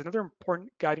Lane is another important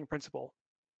guiding principle.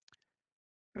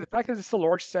 And the fact that it's a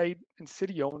large site and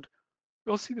city-owned,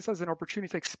 we also see this as an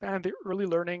opportunity to expand the early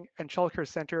learning and childcare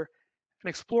center and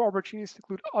explore opportunities to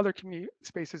include other community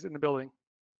spaces in the building.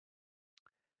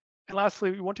 And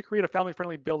lastly, we want to create a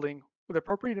family-friendly building with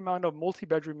appropriate amount of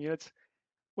multi-bedroom units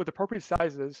with appropriate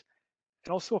sizes,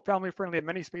 and also family-friendly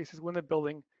amenity spaces within the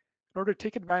building in order to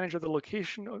take advantage of the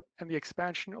location and the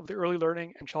expansion of the early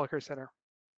learning and childcare center.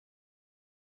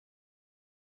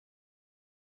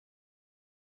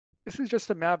 This is just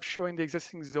a map showing the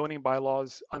existing zoning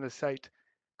bylaws on the site.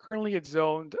 Currently it's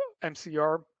zoned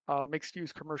MCR, mixed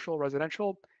use commercial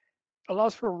residential. It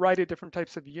allows for a variety of different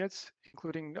types of units,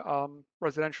 including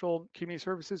residential, community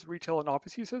services, retail, and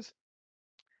office uses.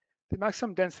 The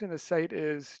maximum density in the site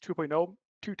is 2.0,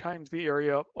 2 times the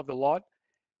area of the lot,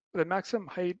 with a maximum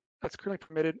height that's currently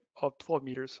permitted of 12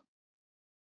 meters.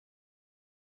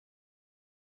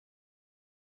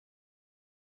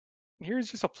 And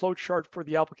here's just a flow chart for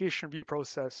the application review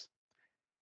process.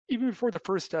 Even before the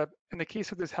first step, in the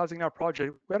case of this Housing Now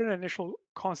project, we had an initial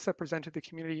concept presented to the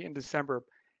community in December.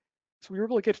 So we were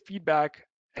able to get feedback,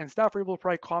 and staff were able to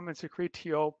provide comments to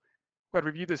CreateTO, who had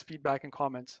reviewed this feedback and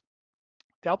comments.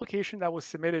 The application that was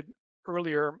submitted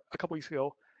earlier, a couple weeks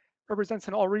ago, represents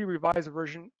an already revised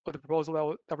version of the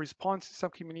proposal that responds to some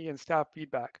community and staff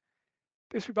feedback.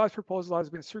 This revised proposal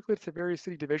has been circulated to various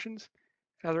city divisions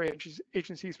and other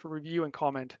agencies for review and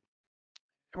comment.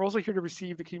 And we're also here to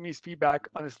receive the community's feedback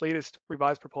on this latest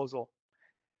revised proposal.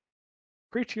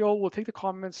 CreateTO will take the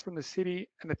comments from the city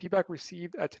and the feedback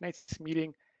received at tonight's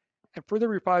meeting and further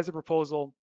revise the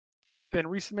proposal, then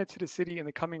resubmit to the city in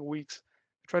the coming weeks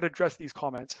to try to address these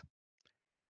comments.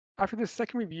 After this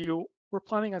second review, we're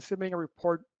planning on submitting a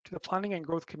report to the Planning and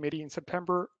Growth Committee in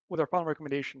September with our final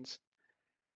recommendations.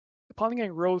 The Planning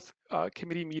and Growth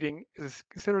Committee meeting is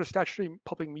considered a statutory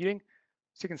public meeting,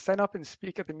 so you can sign up and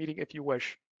speak at the meeting if you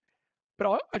wish.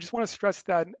 But I just want to stress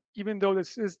that even though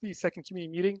this is the second committee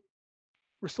meeting,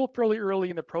 we're still fairly early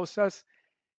in the process.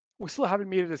 We still haven't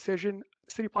made a decision.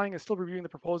 City Planning is still reviewing the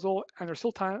proposal, and there's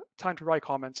still time to write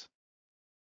comments.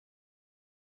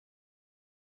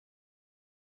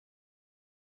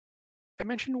 I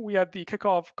mentioned we had the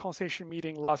kickoff consultation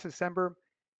meeting last December.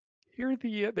 Here are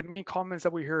the main comments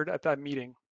that we heard at that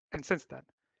meeting, and since then.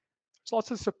 There's lots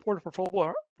of support for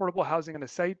affordable housing on the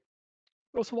site.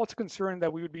 Also lots of concern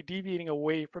that we would be deviating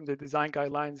away from the design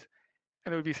guidelines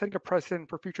and it would be setting a precedent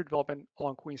for future development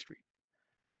along Queen Street.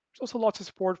 There's also lots of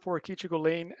support for CreateTO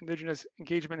Lane, Indigenous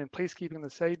engagement and placekeeping on the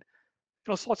site, and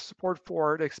also lots of support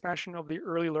for the expansion of the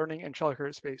early learning and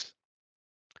childcare space.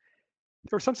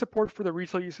 There was some support for the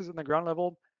retail uses on the ground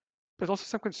level, but there's also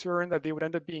some concern that they would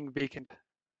end up being vacant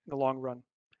in the long run.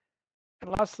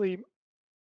 And lastly,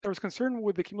 there was concern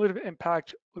with the cumulative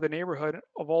impact of the neighborhood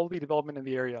of all the development in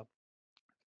the area,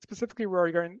 specifically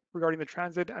regarding the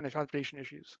transit and the transportation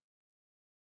issues.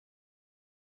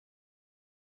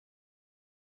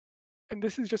 And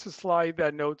this is just a slide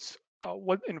that notes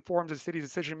what informs the city's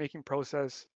decision-making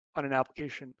process on an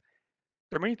application.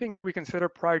 There are many things we consider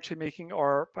prior to making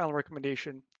our final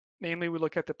recommendation. Namely, we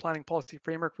look at the planning policy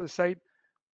framework for the site.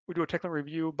 We do a technical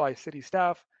review by city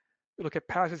staff. We look at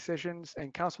past decisions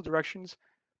and council directions.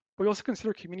 But we also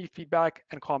consider community feedback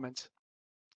and comments.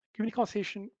 Community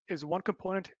consultation is one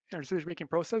component in our decision-making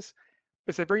process,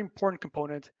 but it's a very important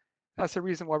component. That's the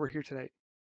reason why we're here tonight.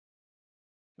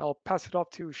 I'll pass it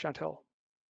off to Chantel.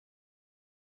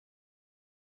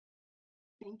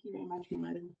 Thank you very much,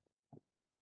 Madam.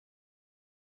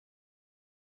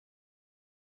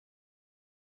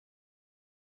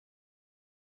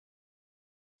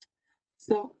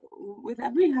 So with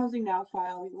every Housing Now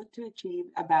file, we look to achieve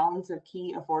a balance of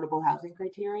key affordable housing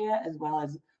criteria as well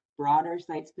as broader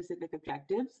site-specific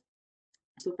objectives.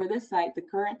 So for this site, the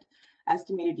current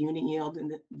estimated unit yield in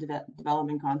the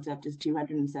development concept is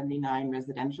 279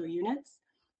 residential units.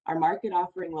 Our market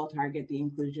offering will target the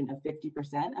inclusion of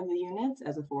 50% of the units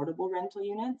as affordable rental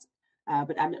units,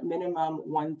 but at a minimum,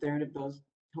 1/3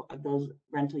 of those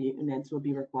rental units will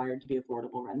be required to be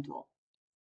affordable rental.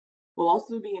 We'll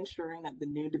also be ensuring that the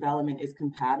new development is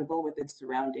compatible with its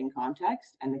surrounding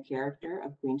context and the character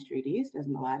of Queen Street East, as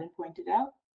Mladen pointed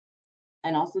out,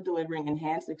 and also delivering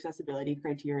enhanced accessibility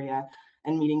criteria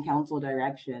and meeting council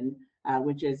direction,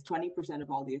 which is 20%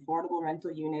 of all the affordable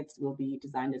rental units will be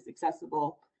designed as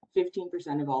accessible,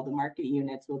 15% of all the market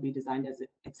units will be designed as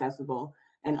accessible,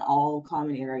 and all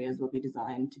common areas will be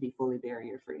designed to be fully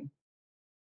barrier-free.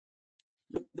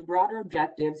 The broader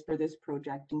objectives for this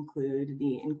project include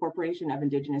the incorporation of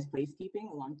Indigenous placekeeping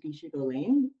along Kishigo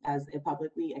Lane as a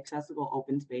publicly accessible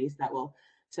open space that will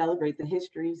celebrate the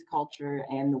histories, culture,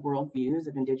 and the worldviews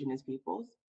of Indigenous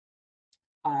peoples.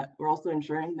 We're also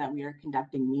ensuring that we are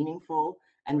conducting meaningful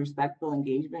and respectful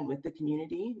engagement with the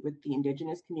community, with the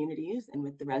Indigenous communities, and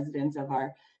with the residents of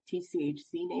our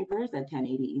TCHC neighbors at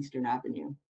 1080 Eastern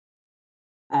Avenue.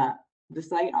 The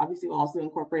site obviously will also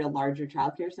incorporate a larger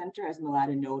childcare center, as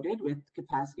Mladen noted, with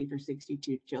capacity for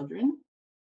 62 children.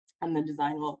 And the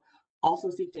design will also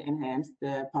seek to enhance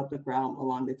the public realm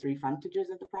along the 3 frontages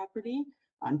of the property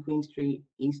on Queen Street,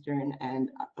 Eastern, and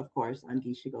of course on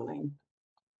Gishigo Lane.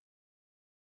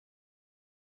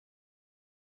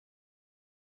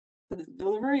 So the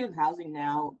delivery of Housing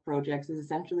Now projects is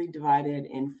essentially divided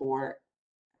in 4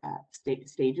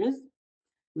 stages.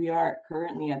 We are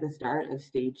currently at the start of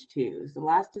stage 2. So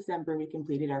last December, we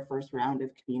completed our first round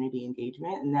of community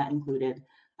engagement, and that included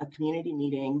a community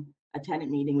meeting, a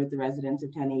tenant meeting with the residents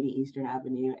of 1080 Eastern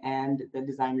Avenue, and the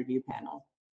design review panel.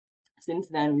 Since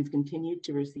then, we've continued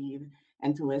to receive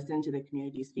and to listen to the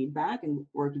community's feedback and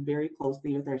worked very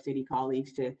closely with our city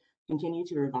colleagues to continue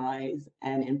to revise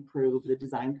and improve the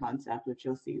design concept, which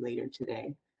you'll see later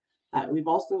today. We've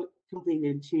also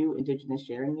completed 2 Indigenous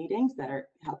sharing meetings that are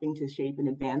helping to shape and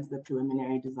advance the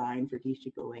preliminary design for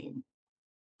Gishigo Lane.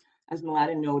 As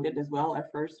Mladen noted as well, our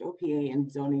first OPA and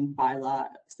zoning bylaw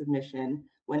submission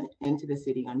went into the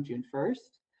city on June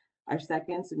 1st. Our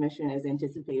second submission is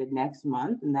anticipated next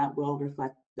month, and that will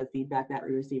reflect the feedback that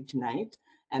we received tonight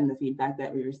and the feedback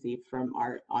that we received from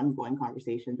our ongoing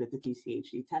conversations with the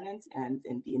TCHC tenants and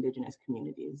in the Indigenous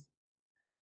communities.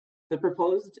 The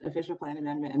proposed official plan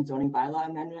amendment and zoning bylaw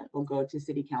amendment will go to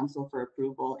City Council for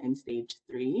approval in stage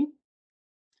 3,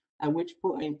 at which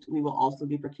point we will also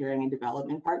be procuring a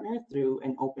development partner through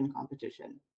an open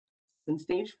competition. In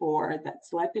stage 4, that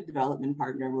selected development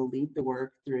partner will lead the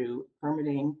work through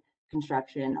permitting,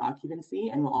 construction, occupancy,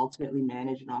 and will ultimately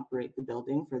manage and operate the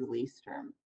building for the lease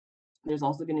term. There's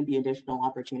also going to be additional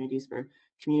opportunities for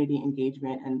community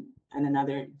engagement and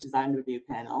another design review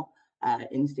panel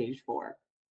in stage 4.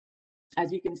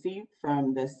 As you can see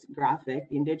from this graphic,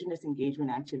 the Indigenous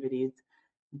engagement activities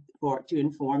to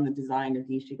inform the design of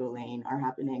Gishigo Lane are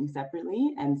happening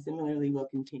separately and similarly will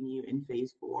continue in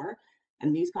phase 4.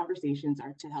 And these conversations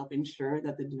are to help ensure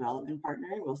that the development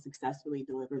partner will successfully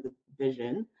deliver the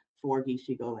vision for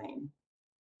Gishigo Lane.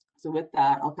 So with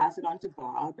that, I'll pass it on to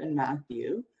Bob and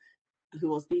Matthew, who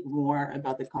will speak more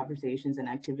about the conversations and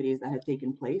activities that have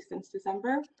taken place since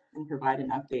December and provide an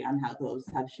update on how those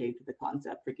have shaped the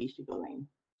concept for Gishigo Lane.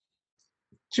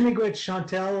 Chimigwet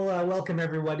Chantel, welcome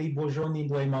everybody. Bonjour,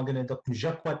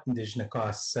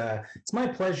 it's my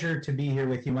pleasure to be here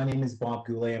with you. My name is Bob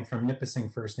Goulet. I'm from Nipissing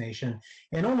First Nation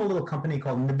and own a little company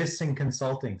called Nipissing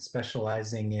Consulting,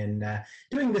 specializing in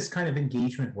doing this kind of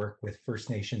engagement work with First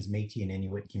Nations, Métis, and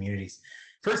Inuit communities.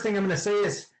 First thing I'm going to say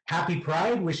is Happy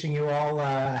Pride, wishing you all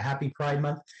a happy Pride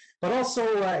Month, but also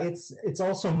it's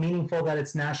also meaningful that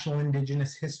it's National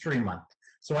Indigenous History Month.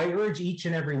 So I urge each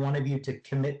and every one of you to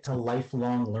commit to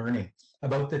lifelong learning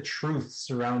about the truths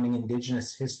surrounding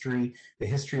Indigenous history, the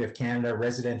history of Canada,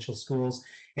 residential schools,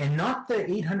 and not the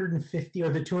 850 or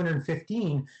the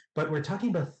 215, but we're talking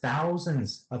about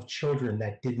thousands of children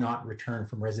that did not return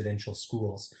from residential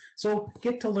schools. So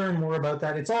get to learn more about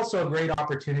that. It's also a great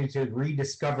opportunity to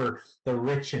rediscover the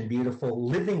rich and beautiful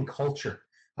living culture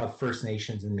of First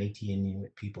Nations and Métis and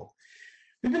Inuit people.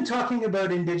 We've been talking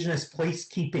about Indigenous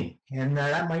placekeeping, and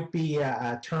that might be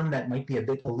a term that might be a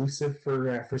bit elusive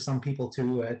for some people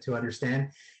to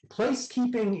understand.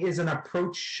 Placekeeping is an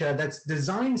approach that's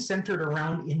designed centered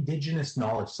around Indigenous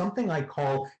knowledge, something I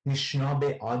call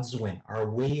Anishinaabe Odswin, our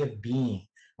way of being,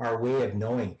 our way of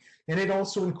knowing. And it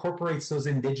also incorporates those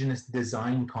Indigenous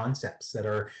design concepts that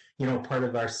are, part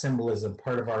of our symbolism,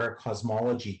 part of our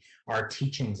cosmology, our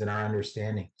teachings, and our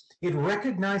understanding. It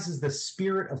recognizes the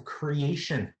spirit of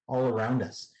creation all around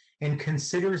us and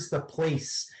considers the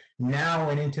place now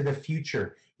and into the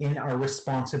future in our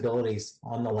responsibilities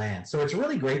on the land. So it's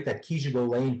really great that Gishigo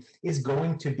Lane is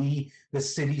going to be the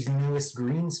city's newest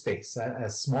green space, a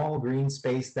small green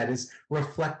space that is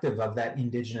reflective of that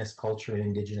Indigenous culture and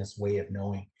Indigenous way of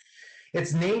knowing.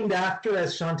 It's named after,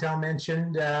 as Chantal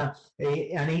mentioned, an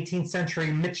 18th century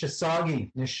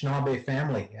Mississauga Anishinaabe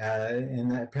family.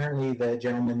 And apparently the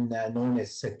gentleman known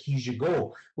as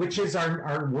Gishigo, which is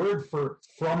our word for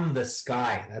from the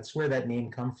sky. That's where that name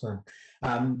comes from.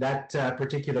 That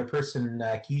particular person,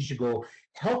 Gishigo,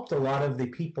 helped a lot of the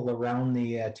people around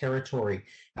the territory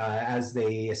as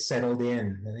they settled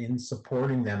in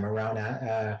supporting them around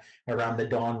the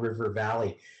Don River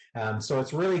Valley. So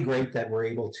it's really great that we're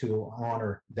able to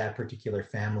honor that particular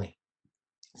family.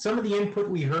 Some of the input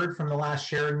we heard from the last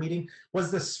sharing meeting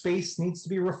was the space needs to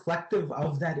be reflective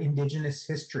of that Indigenous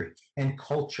history and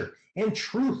culture and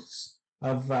truths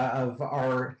of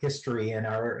our history and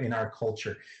in our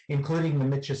culture, including the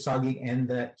Mississauga and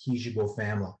the Gishigo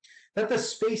family. That the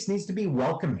space needs to be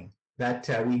welcoming, that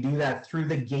we do that through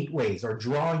the gateways or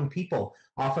drawing people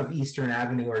off of Eastern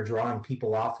Avenue or drawing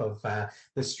people off of the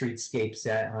streetscapes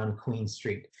on Queen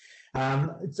Street.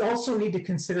 It's also need to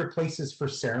consider places for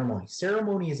ceremony.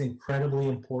 Ceremony is incredibly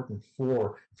important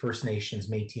for First Nations,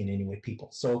 Métis, and Inuit people.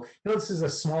 So, this is a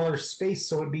smaller space,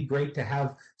 so it'd be great to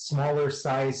have smaller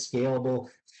size, scalable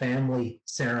family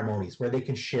ceremonies where they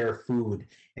can share food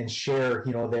and share,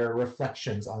 their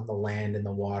reflections on the land and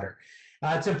the water.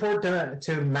 It's important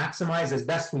to maximize as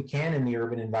best we can in the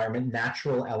urban environment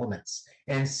natural elements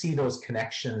and see those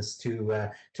connections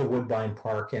to Woodbine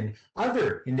Park and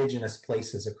other Indigenous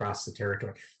places across the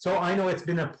territory. So I know it's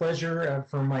been a pleasure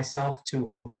for myself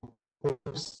to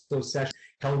host those sessions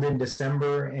held in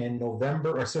December and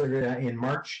November, in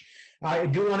March. I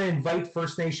do want to invite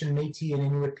First Nation, Métis, and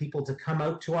Inuit people to come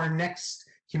out to our next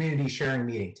community sharing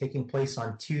meeting taking place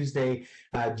on Tuesday,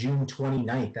 June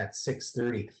 29th at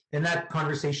 6:30. And that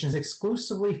conversation is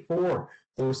exclusively for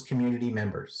those community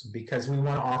members because we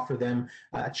want to offer them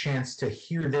a chance to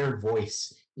hear their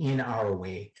voice in our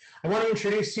way. I want to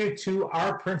introduce you to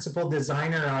our principal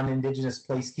designer on Indigenous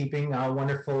placekeeping, a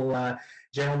wonderful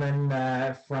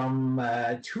gentleman from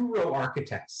Two Row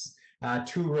Architects.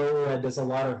 Two Row does a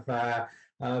lot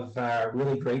of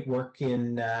really great work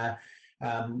in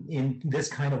this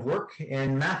kind of work.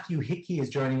 And Matthew Hickey is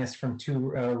joining us from Two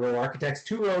Row Architects.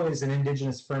 Two Row is an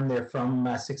Indigenous firm. They're from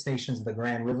Six Nations of the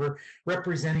Grand River,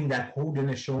 representing that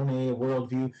Haudenosaunee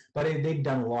worldview, but they've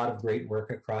done a lot of great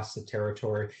work across the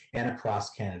territory and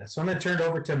across Canada. So I'm going to turn it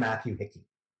over to Matthew Hickey.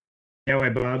 Yeah,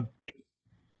 Bob.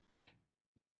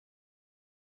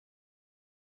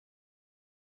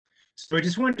 So I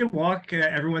just wanted to walk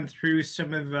everyone through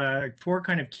some of 4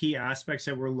 kind of key aspects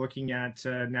that we're looking at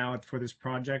now for this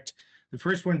project. The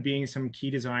first one being some key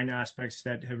design aspects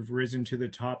that have risen to the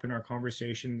top in our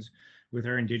conversations with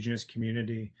our Indigenous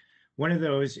community. One of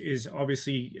those is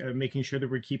obviously making sure that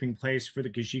we're keeping place for the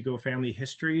Kashigo family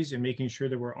histories and making sure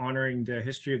that we're honoring the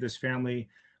history of this family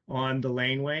on the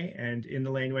laneway and in the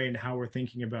laneway and how we're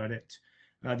thinking about it.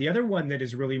 The other one that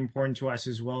is really important to us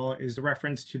as well is the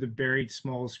reference to the buried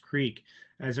Smalls Creek.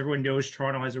 As everyone knows,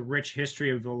 Toronto has a rich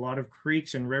history of a lot of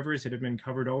creeks and rivers that have been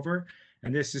covered over,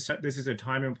 and this is a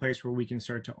time and place where we can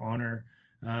start to honor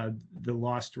the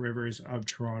lost rivers of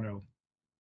Toronto.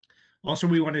 Also,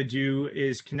 we want to do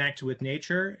is connect with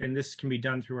nature, and this can be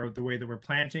done throughout the way that we're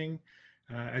planting.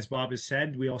 As Bob has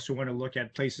said, we also want to look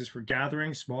at places for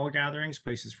gatherings, small gatherings,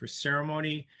 places for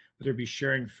ceremony, whether it be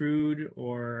sharing food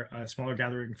or a smaller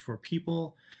gathering for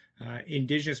people.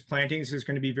 Indigenous plantings is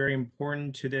going to be very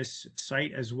important to this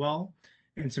site as well.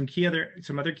 And some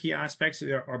other key aspects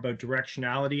are about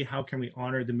directionality. How can we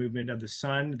honor the movement of the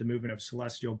sun, the movement of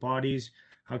celestial bodies?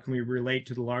 How can we relate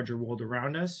to the larger world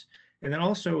around us? And then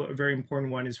also a very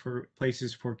important one is for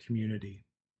places for community.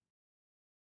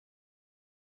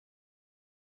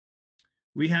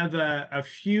 We have a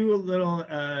few little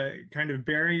kind of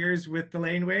barriers with the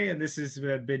laneway, and this has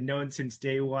been known since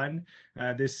day one.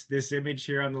 This image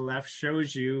here on the left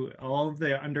shows you all of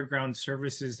the underground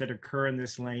services that occur in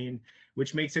this lane,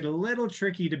 which makes it a little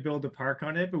tricky to build a park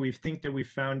on it, but we think that we've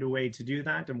found a way to do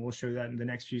that, and we'll show that in the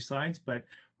next few slides. But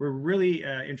we're really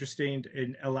interested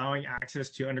in allowing access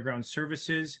to underground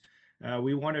services.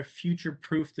 We want to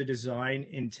future-proof the design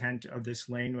intent of this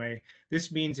laneway.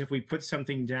 This means if we put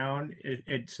something down,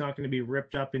 it's not going to be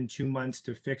ripped up in 2 months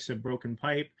to fix a broken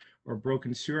pipe or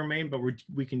broken sewer main, but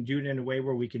we can do it in a way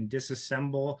where we can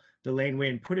disassemble the laneway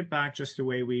and put it back just the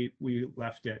way we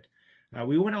left it.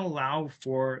 We want to allow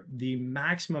for the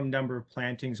maximum number of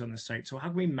plantings on the site. So how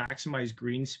can we maximize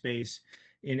green space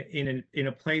in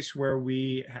a place where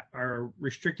we are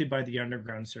restricted by the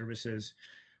underground services?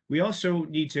 We also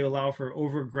need to allow for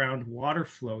overground water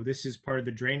flow. This is part of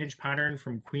the drainage pattern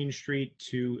from Queen Street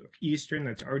to Eastern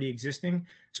that's already existing.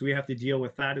 So we have to deal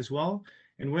with that as well.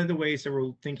 And one of the ways that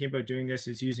we're thinking about doing this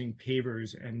is using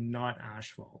pavers and not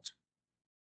asphalt.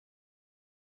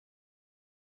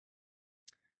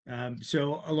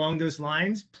 So along those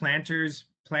lines, plantings,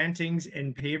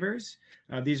 and pavers.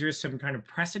 These are some kind of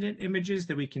precedent images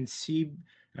that we can see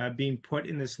being put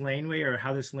in this laneway, or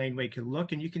how this laneway could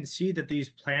look. And you can see that these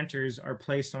planters are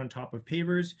placed on top of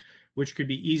pavers, which could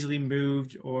be easily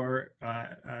moved or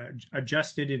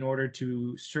adjusted in order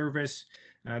to service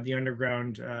the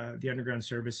underground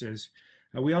services.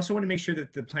 We also want to make sure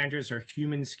that the planters are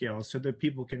human scale so that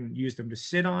people can use them to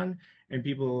sit on, and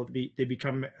they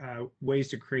become ways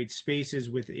to create spaces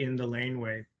within the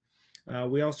laneway.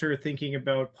 We also are thinking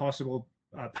about possible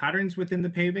patterns within the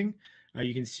paving.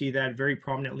 You can see that very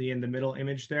prominently in the middle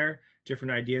image there,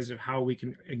 different ideas of how we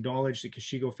can acknowledge the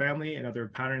Kashigo family and other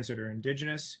patterns that are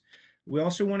indigenous. We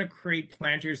also want to create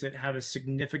planters that have a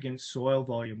significant soil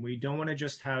volume. We don't want to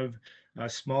just have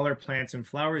smaller plants and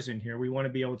flowers in here. We want to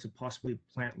be able to possibly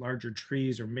plant larger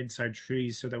trees or mid-sized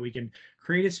trees so that we can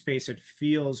create a space that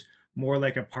feels more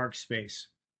like a park space.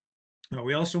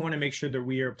 We also want to make sure that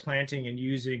we are planting and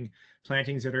using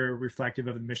plantings that are reflective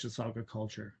of the Mississauga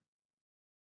culture.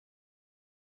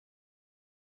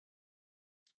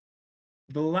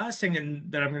 The last thing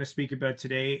that I'm going to speak about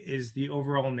today is the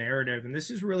overall narrative, and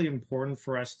this is really important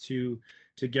for us to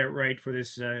get right for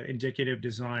this indicative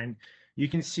design. You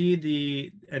can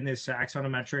see in this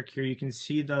axonometric here, you can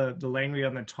see the laneway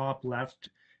on the top left,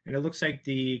 and it looks like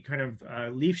the kind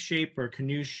of leaf shape or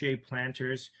canoe shape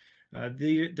planters.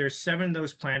 There's 7 of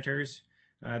those planters.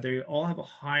 They all have a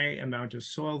high amount of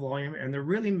soil volume, and they're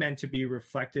really meant to be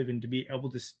reflective and to be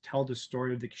able to tell the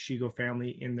story of the Kashigo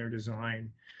family in their design.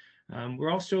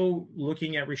 We're also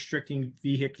looking at restricting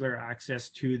vehicular access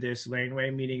to this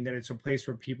laneway, meaning that it's a place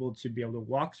for people to be able to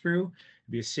walk through,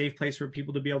 be a safe place for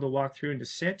people to be able to walk through and to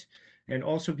sit. And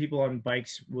also people on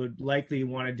bikes would likely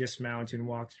want to dismount and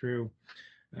walk through.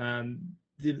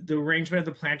 The arrangement of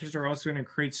the planters are also going to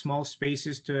create small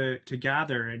spaces to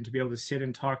gather and to be able to sit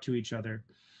and talk to each other.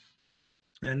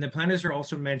 And the planters are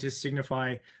also meant to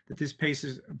signify that this space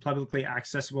is publicly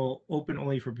accessible, open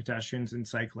only for pedestrians and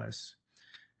cyclists.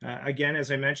 Again,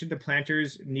 as I mentioned, the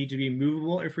planters need to be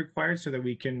movable if required so that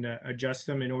we can adjust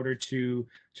them in order to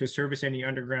service any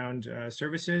underground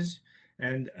services.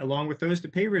 And along with those, the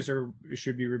pavers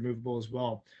should be removable as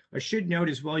well. I should note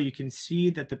as well, you can see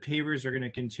that the pavers are going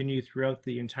to continue throughout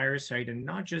the entire site and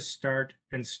not just start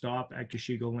and stop at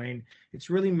Kashigo Lane. It's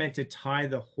really meant to tie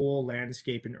the whole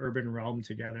landscape and urban realm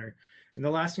together. And the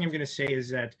last thing I'm going to say is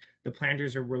that the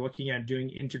planters we're looking at doing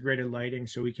integrated lighting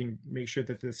so we can make sure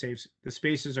that the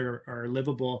spaces are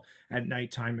livable at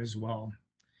nighttime as well.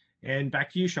 And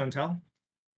back to you, Chantal.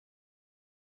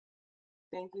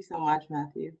 Thank you so much,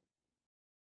 Matthew.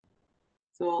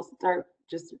 So I'll start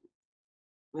just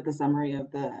with a summary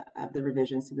of the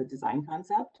revisions to the design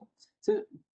concept. So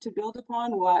to build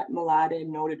upon what Milada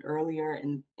noted earlier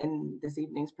in this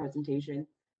evening's presentation,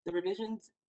 the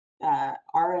revisions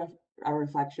are a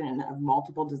reflection of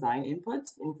multiple design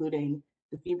inputs, including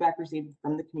the feedback received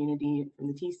from the community, from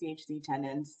the TCHC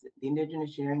tenants, the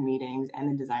Indigenous sharing meetings, and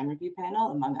the design review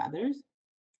panel, among others.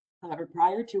 However,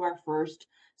 prior to our first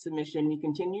submission, we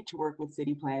continued to work with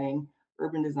city planning,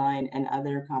 urban design, and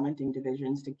other commenting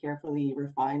divisions to carefully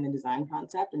refine the design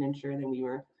concept and ensure that we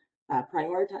were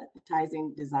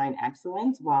prioritizing design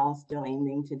excellence while still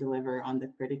aiming to deliver on the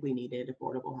critically needed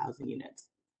affordable housing units.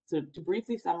 So to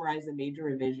briefly summarize the major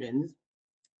revisions,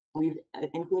 we've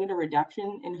included a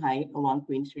reduction in height along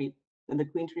Queen Street, the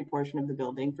Queen Street portion of the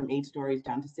building, from 8 stories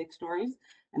down to 6 stories.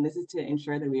 And this is to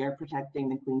ensure that we are protecting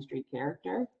the Queen Street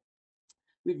character.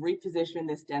 We've repositioned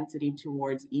this density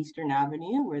towards Eastern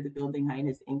Avenue, where the building height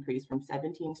has increased from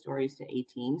 17 stories to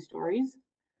 18 stories.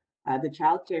 The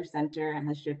Child Care Center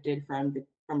has shifted from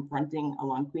fronting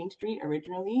along Queen Street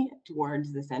originally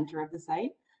towards the center of the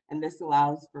site. And this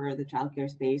allows for the childcare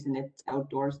space and its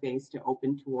outdoor space to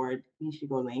open toward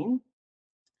Ishigo Lane.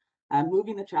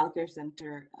 Moving the childcare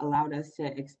center allowed us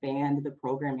to expand the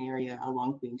program area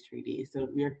along Queen Street East. So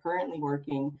we are currently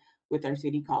working with our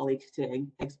city colleagues to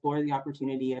explore the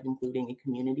opportunity of including a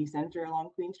community center along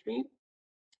Queen Street.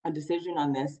 A decision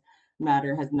on this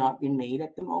matter has not been made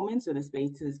at the moment, so the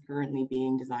space is currently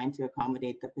being designed to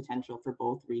accommodate the potential for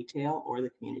both retail or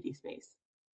the community space.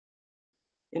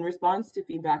 In response to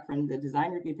feedback from the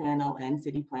design review panel and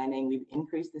city planning, we've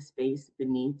increased the space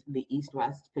beneath the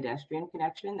east-west pedestrian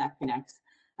connection that connects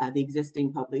the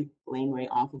existing public laneway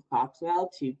off of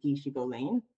Coxwell to Kishigo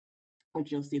Lane,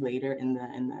 which you'll see later in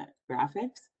the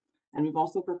graphics. And we've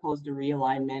also proposed a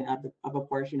realignment of a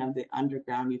portion of the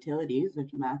underground utilities,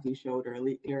 which Matthew showed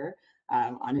earlier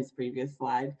on his previous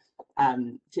slide,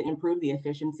 to improve the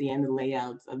efficiency and the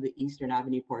layouts of the Eastern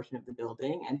Avenue portion of the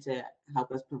building and to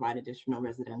help us provide additional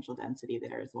residential density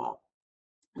there as well.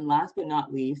 And last but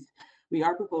not least, we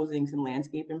are proposing some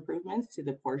landscape improvements to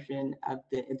the portion of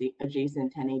the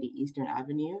adjacent 1080 Eastern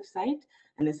Avenue site.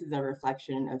 And this is a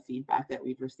reflection of feedback that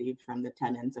we've received from the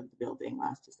tenants of the building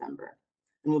last December.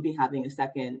 And we'll be having a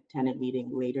second tenant meeting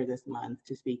later this month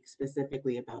to speak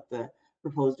specifically about the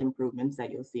proposed improvements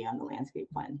that you'll see on the landscape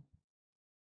plan.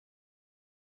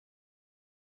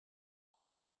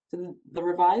 So the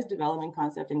revised development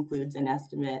concept includes an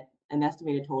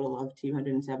estimated total of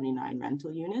 279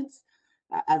 rental units.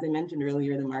 As I mentioned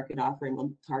earlier, the market offering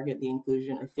will target the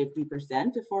inclusion of 50%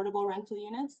 affordable rental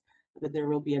units, but there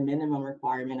will be a minimum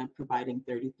requirement of providing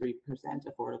 33%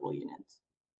 affordable units.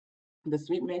 The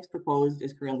suite mix proposed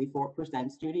is currently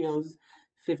 4% studios,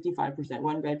 55%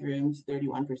 one bedrooms,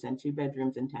 31% two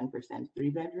bedrooms, and 10% three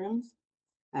bedrooms.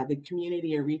 The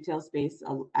community or retail space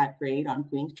at grade on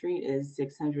Queen Street is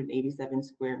 687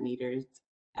 square meters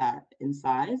in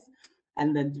size.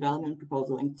 And the development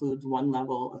proposal includes one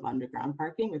level of underground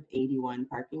parking with 81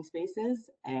 parking spaces,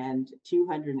 and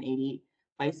 280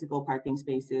 bicycle parking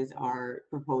spaces are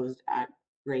proposed at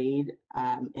grade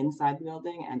inside the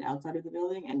building and outside of the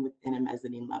building and within a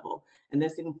mezzanine level. And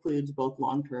this includes both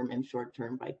long-term and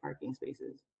short-term bike parking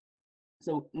spaces.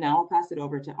 So now I'll pass it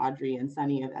over to Audrey and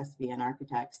Sunny of SVN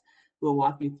Architects, who will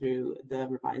walk you through the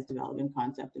revised development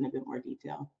concept in a bit more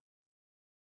detail.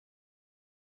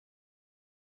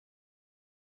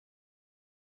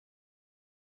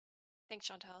 Thanks,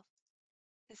 Chantal.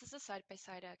 This is a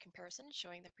side-by-side comparison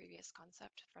showing the previous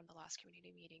concept from the last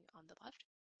community meeting on the left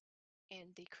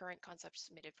and the current concept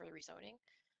submitted for the rezoning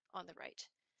on the right.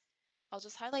 I'll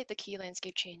just highlight the key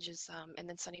landscape changes and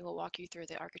then Sunny will walk you through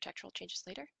the architectural changes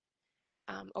later.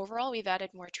 Overall, we've added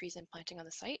more trees and planting on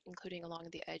the site, including along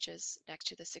the edges next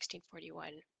to the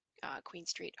 1641 Queen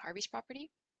Street Harvey's property.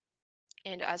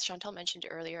 And as Chantal mentioned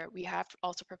earlier, we have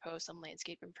also proposed some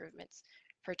landscape improvements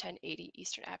for 1080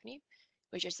 Eastern Avenue,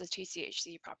 which is the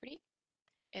TCHC property.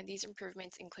 And these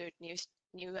improvements include new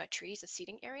trees, a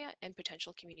seating area, and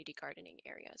potential community gardening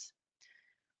areas.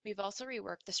 We've also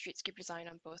reworked the streetscape design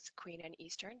on both Queen and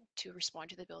Eastern to respond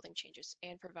to the building changes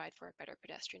and provide for a better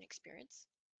pedestrian experience.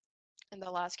 And the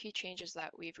last key change is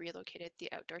that we've relocated the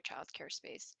outdoor childcare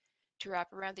space to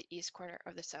wrap around the east corner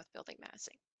of the south building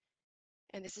massing.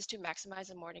 And this is to maximize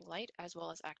the morning light as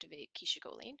well as activate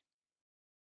Kishigo Lane.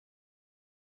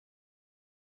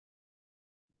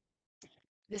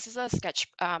 This is a sketch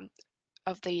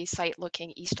of the site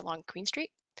looking east along Queen Street.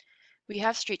 We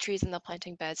have street trees in the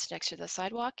planting beds next to the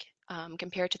sidewalk.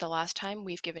 Compared to the last time,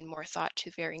 we've given more thought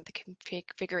to varying the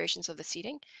configurations of the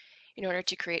seating in order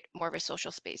to create more of a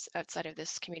social space outside of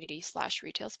this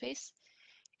community/retail space.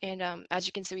 And as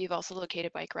you can see, we've also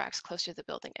located bike racks close to the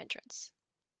building entrance.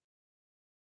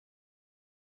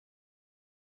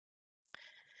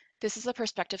 This is a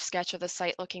perspective sketch of the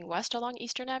site looking west along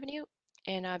Eastern Avenue.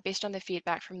 And based on the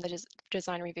feedback from the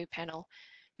design review panel,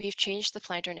 we've changed the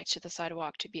planter next to the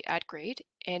sidewalk to be at grade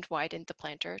and widened the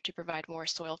planter to provide more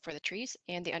soil for the trees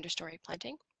and the understory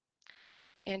planting.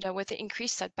 And with the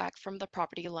increased setback from the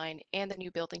property line and the new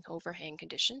building overhang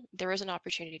condition, there is an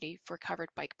opportunity for covered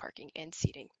bike parking and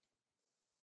seating.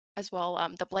 As well,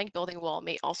 the blank building wall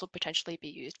may also potentially be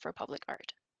used for public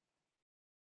art.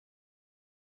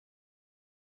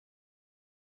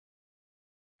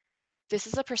 This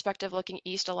is a perspective looking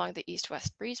east along the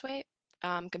east-west breezeway.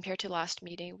 Compared to last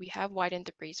meeting, we have widened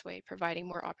the breezeway, providing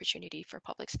more opportunity for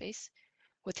public space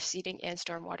with seating and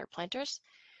stormwater planters.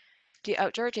 The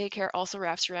outdoor daycare also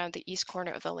wraps around the east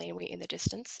corner of the laneway in the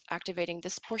distance, activating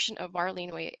this portion of our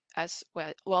laneway as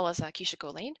well as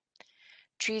Kishigo Lane.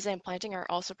 Trees and planting are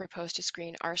also proposed to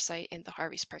screen our site in the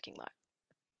Harvey's parking lot.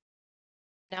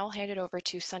 Now I'll hand it over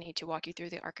to Sunny to walk you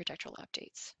through the architectural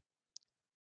updates.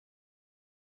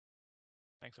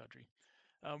 Thanks, Audrey.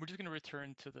 We're just going to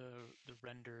return to the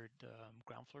rendered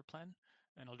ground floor plan,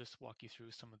 and I'll just walk you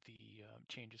through some of the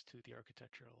changes to the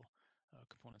architectural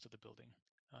components of the building.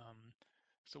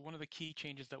 So one of the key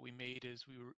changes that we made is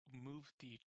we moved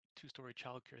the two-story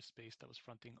childcare space that was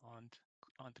fronting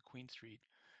onto Queen Street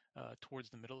towards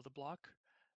the middle of the block,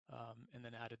 and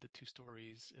then added the 2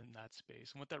 stories in that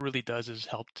space. And what that really does is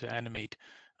help to animate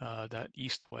that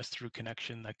east-west through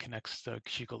connection that connects the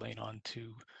Kishigo Lane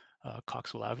onto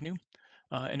Coxwell Avenue.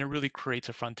 And it really creates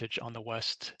a frontage on the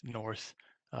west, north,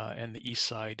 and the east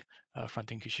side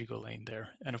fronting Kishigo Lane there.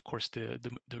 And of course, the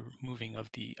moving of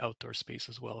the outdoor space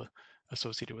as well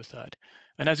associated with that.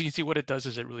 And as you can see, what it does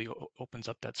is it really opens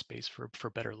up that space for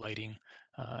better lighting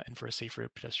and for a safer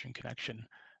pedestrian connection.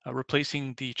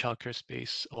 Replacing the childcare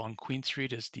space along Queen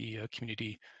Street is the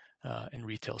community and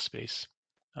retail space.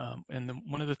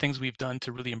 One of the things we've done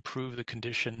to really improve the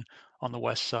condition on the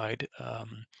west side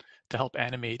to help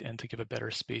animate and to give a better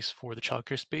space for the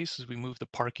childcare space is we move the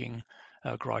parking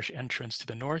garage entrance to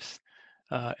the north,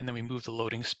 and then we move the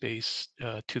loading space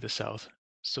to the south.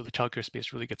 So the childcare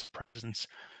space really gets presence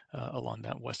along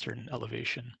that western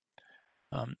elevation.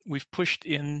 We've pushed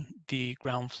in the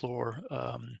ground floor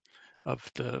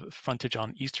of the frontage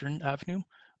on Eastern Avenue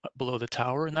below the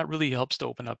tower, and that really helps to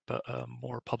open up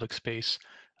more public space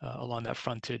along that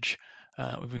frontage.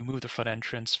 We move the front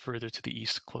entrance further to the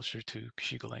east, closer to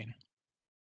Kishigo Lane.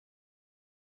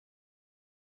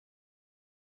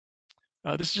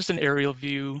 This is just an aerial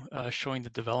view showing the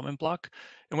development block.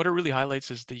 And what it really highlights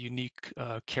is the unique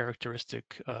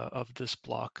characteristic of this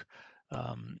block.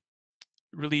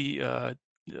 Really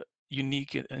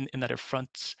unique in that it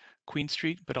fronts Queen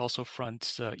Street, but also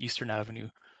fronts Eastern Avenue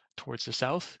towards the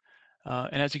south.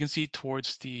 And as you can see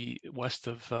towards the west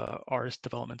of our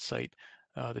development site,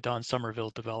 the Don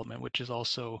Somerville development, which is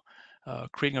also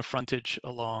creating a frontage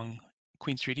along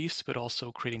Queen Street East, but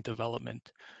also creating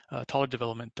development, taller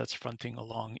development that's fronting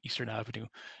along Eastern Avenue.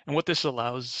 And what this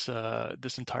allows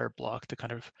this entire block to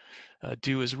kind of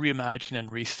do is reimagine and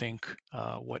rethink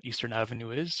what Eastern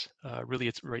Avenue is. Really,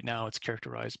 it's right now it's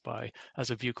characterized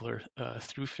as a vehicular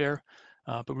thoroughfare,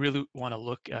 but we really want to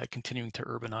look at continuing to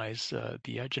urbanize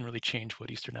the edge and really change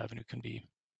what Eastern Avenue can be.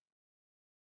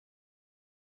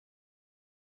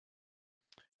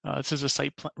 This is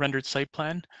a rendered site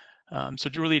plan. So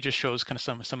it really just shows kind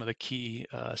of some of the key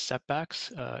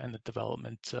setbacks and the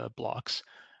development blocks.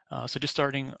 So just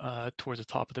starting towards the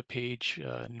top of the page,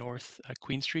 north at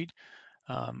Queen Street,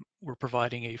 we're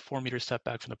providing a 4-meter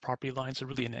setback from the property line, so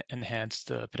really an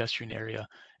enhanced pedestrian area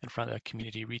in front of that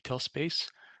community retail space.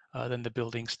 Then the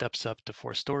building steps up to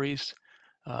 4 stories,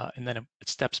 and then it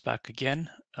steps back again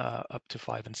up to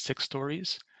 5 and 6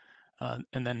 stories.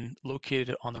 And then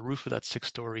located on the roof of that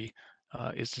 6-story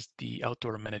is just the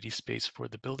outdoor amenity space for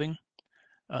the building.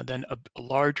 Then a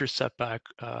larger setback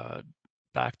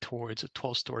back towards a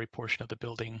 12-story portion of the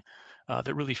building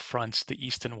that really fronts the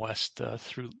east and west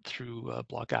through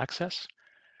block access.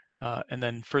 And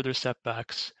then further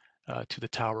setbacks to the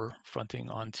tower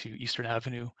fronting onto Eastern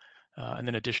Avenue, and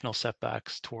then additional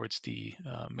setbacks towards the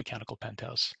mechanical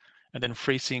penthouse. And then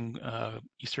facing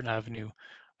Eastern Avenue,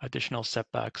 additional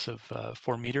setbacks of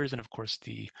 4 meters, and of course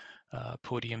the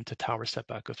podium to tower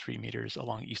setback of 3 meters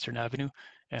along Eastern Avenue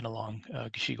and along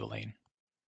Kishigo Lane.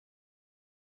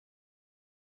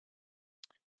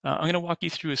 I'm going to walk you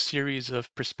through a series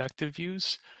of perspective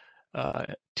views.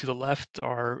 To the left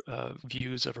are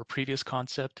views of our previous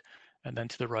concept, and then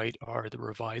to the right are the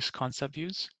revised concept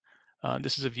views.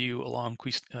 This is a view along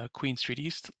Queen Street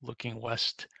East, looking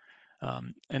west.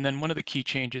 And then one of the key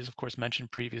changes, of course,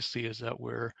 mentioned previously is that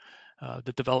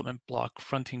the development block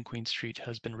fronting Queen Street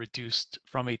has been reduced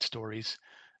from 8 stories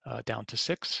down to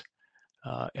 6.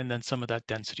 And then some of that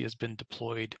density has been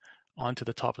deployed onto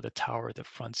the top of the tower that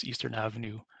fronts Eastern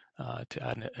Avenue to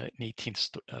add an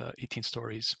 18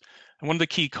 stories. And one of the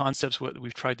key concepts what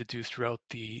we've tried to do throughout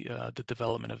the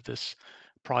development of this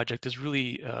project is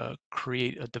really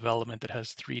create a development that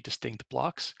has 3 distinct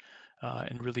blocks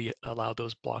and really allow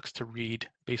those blocks to read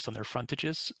based on their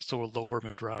frontages. So a lower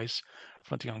mid-rise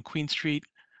fronting on Queen Street,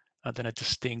 then a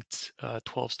distinct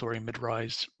 12-story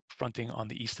mid-rise fronting on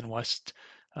the east and west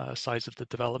sides of the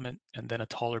development, and then a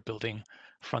taller building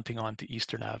fronting onto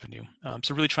Eastern Avenue.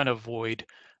 So really trying to avoid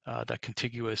that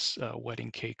contiguous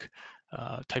wedding cake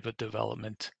type of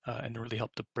development and really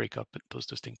help to break up those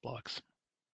distinct blocks.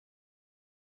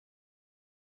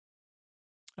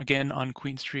 Again, on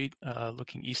Queen Street,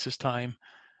 looking east this time,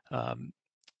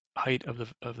 height of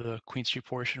the Queen Street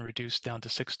portion reduced down to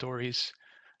 6 stories.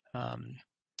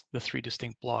 The 3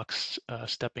 distinct blocks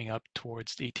stepping up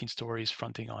towards 18 stories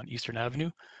fronting on Eastern Avenue.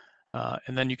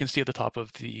 And then you can see at the top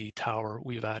of the tower,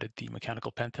 we've added the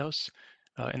mechanical penthouse.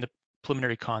 In the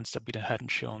preliminary concept, we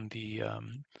hadn't shown the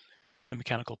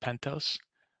mechanical penthouse,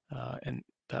 and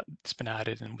that's been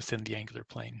added and within the angular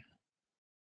plane.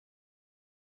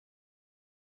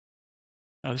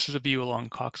 Now, this is a view along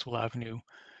Coxwell Avenue,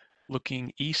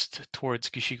 looking east towards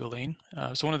Geshigo Lane.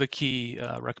 So one of the key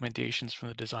recommendations from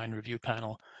the design review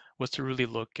panel was to really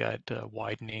look at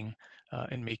widening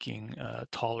and making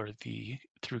taller the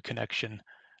through connection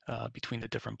between the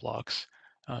different blocks.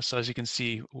 So as you can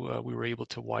see, we were able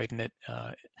to widen it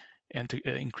and to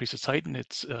increase its height, and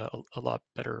it's a lot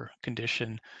better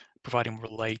condition, providing more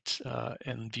light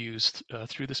and views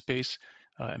through the space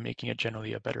and making it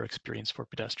generally a better experience for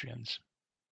pedestrians.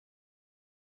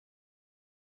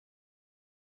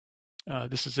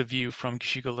 This is a view from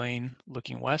Geshigo Lane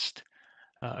looking west.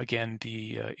 Again,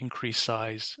 the increased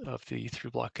size of the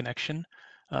through block connection.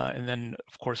 And then,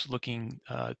 of course, looking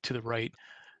to the right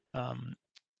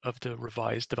of the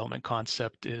revised development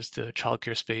concept is the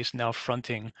childcare space now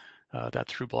fronting that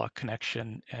through block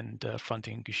connection and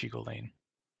fronting Geshigo Lane.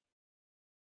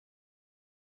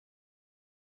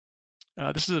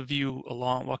 This is a view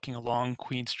walking along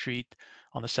Queen Street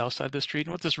on the south side of the street.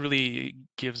 And what this really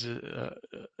gives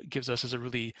us is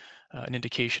an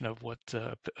indication of what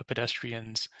a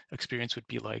pedestrian's experience would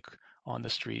be like on the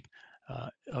street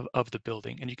of the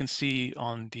building. And you can see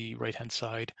on the right-hand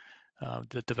side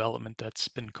the development that's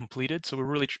been completed. So we're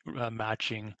really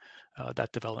matching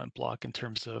that development block in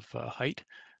terms of height.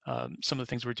 Some of the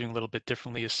things we're doing a little bit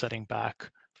differently is setting back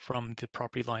from the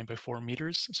property line by 4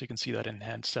 meters. So you can see that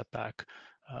enhanced setback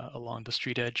along the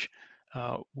street edge.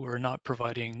 We're not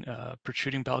providing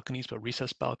protruding balconies, but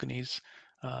recessed balconies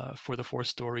for the 4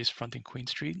 stories fronting Queen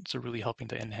Street. So really helping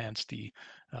to enhance the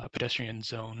pedestrian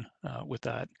zone with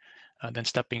that, then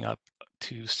stepping up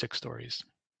to 6 stories.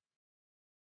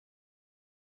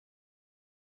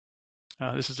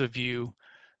 This is a view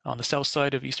on the south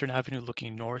side of Eastern Avenue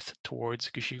looking north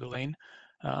towards Geshigo Lane.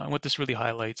 And what this really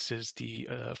highlights is the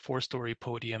 4-story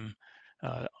podium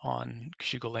on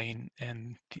Geshigo Lane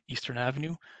and Eastern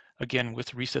Avenue, again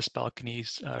with recessed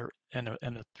balconies and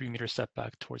a 3-meter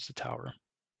setback towards the tower.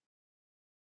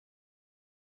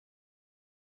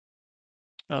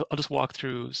 I'll just walk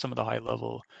through some of the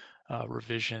high-level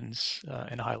revisions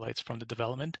and highlights from the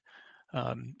development.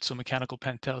 So mechanical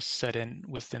penthouse set in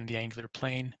within the angular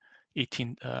plane,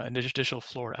 an additional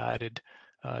floor added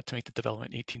to make the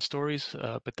development 18 stories,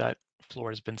 but that floor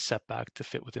has been set back to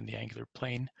fit within the angular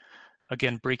plane.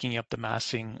 Again, breaking up the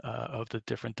massing of the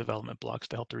different development blocks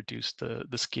to help to reduce the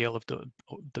scale of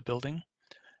the building.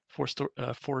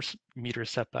 4-meter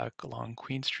setback along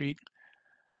Queen Street,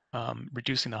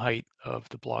 reducing the height of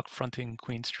the block fronting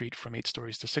Queen Street from 8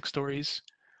 stories to 6 stories.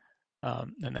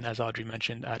 And then, as Audrey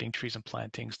mentioned, adding trees and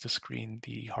plantings to screen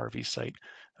the Harvey site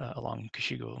along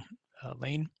Geshigo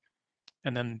Lane.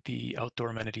 And then the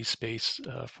outdoor amenity space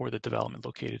for the development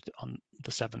located on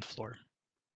the 7th floor.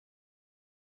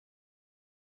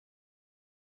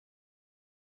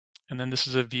 And then this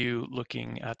is a view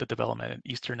looking at the development at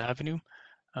Eastern Avenue.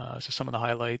 So some of the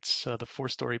highlights, the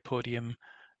 4-story podium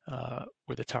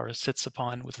where the tower sits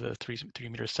upon with a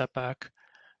 3-meter setback.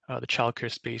 The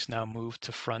childcare space now moved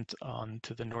to front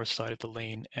onto the north side of the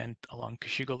lane and along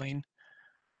Geshigo Lane.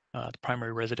 The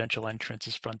primary residential entrance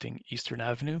is fronting Eastern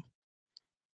Avenue.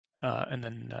 And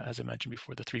then, as I mentioned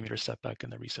before, the 3-meter setback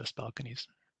and the recessed balconies.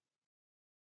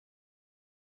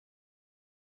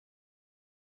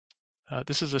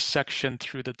 This is a section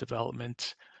through the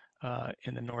development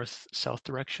in the north-south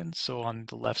direction. So on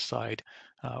the left side,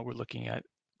 we're looking at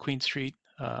Queen Street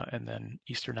and then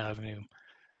Eastern Avenue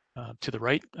to the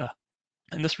right.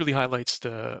 And this really highlights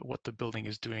what the building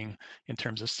is doing in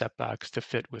terms of setbacks to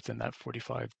fit within that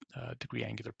 45-degree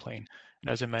angular plane. And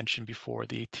as I mentioned before,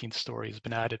 the 18th story has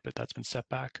been added, but that's been set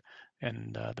back,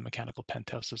 and the mechanical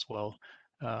penthouse as well,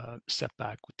 set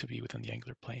back to be within the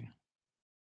angular plane.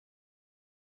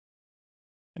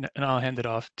 And I'll hand it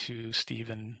off to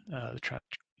Stephen, the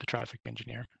traffic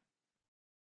engineer.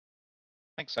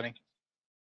 Thanks, Sunny.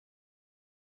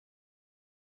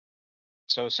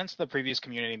 So since the previous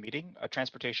community meeting, a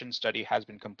transportation study has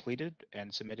been completed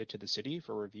and submitted to the city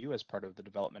for review as part of the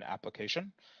development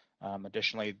application.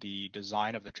 Additionally, the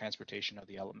design of the transportation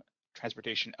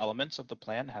elements of the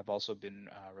plan have also been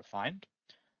refined.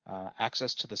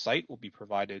 Access to the site will be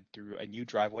provided through a new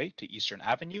driveway to Eastern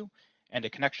Avenue and a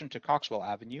connection to Coxwell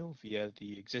Avenue via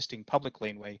the existing public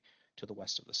laneway to the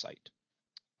west of the site.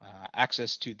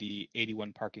 Access to the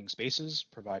 81 parking spaces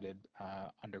provided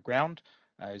underground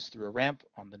is through a ramp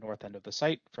on the north end of the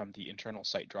site from the internal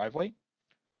site driveway.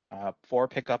 4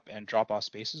 pickup and drop-off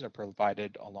spaces are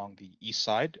provided along the east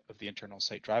side of the internal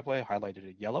site driveway, highlighted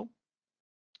in yellow.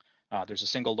 There's a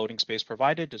single loading space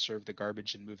provided to serve the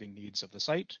garbage and moving needs of the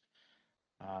site.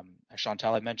 As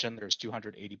Chantal had mentioned, there's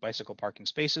 280 bicycle parking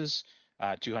spaces,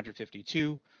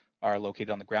 252 are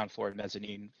located on the ground floor and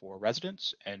mezzanine for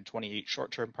residents, and 28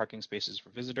 short-term parking spaces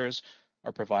for visitors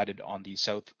are provided on the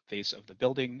south face of the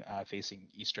building, facing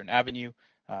Eastern Avenue,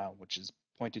 which is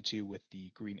pointed to with the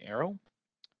green arrow.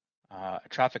 A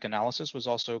traffic analysis was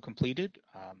also completed.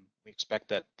 We expect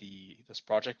that this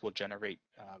project will generate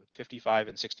 55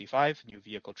 and 65 new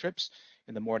vehicle trips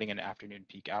in the morning and afternoon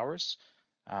peak hours.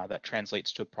 That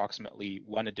translates to approximately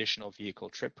 1 additional vehicle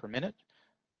trip per minute.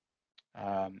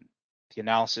 The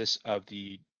analysis of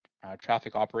the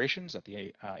traffic operations at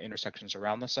the intersections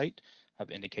around the site have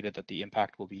indicated that the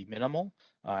impact will be minimal,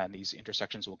 and these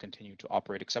intersections will continue to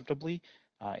operate acceptably,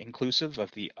 inclusive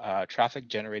of the traffic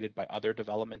generated by other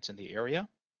developments in the area.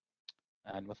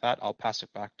 And with that, I'll pass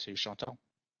it back to Chantal.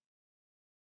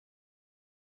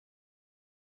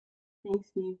 Thanks,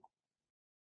 Steve.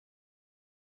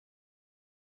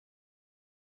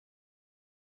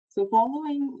 So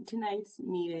following tonight's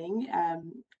meeting,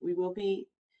 we will be,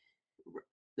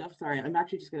 sorry, I'm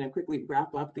actually just going to quickly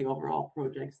wrap up the overall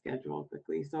project schedule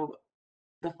quickly. So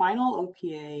the final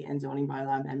OPA and zoning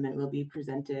bylaw amendment will be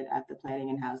presented at the Planning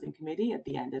and Housing Committee at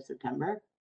the end of September,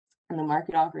 and the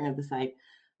market offering of the site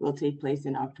will take place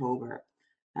in October.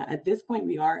 At this point,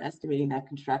 we are estimating that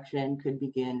construction could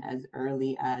begin as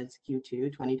early as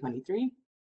Q2 2023,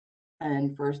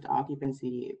 and first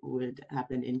occupancy would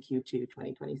happen in Q2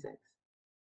 2026.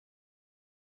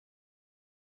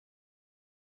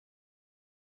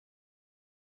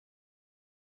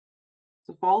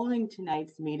 So following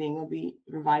tonight's meeting, we'll be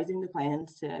revising the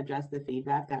plans to address the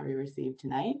feedback that we received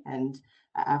tonight. And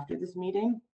after this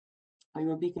meeting, we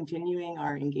will be continuing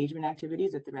our engagement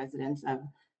activities at the residents of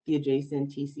the adjacent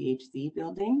TCHC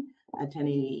building at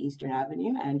 1080 Eastern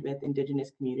Avenue and with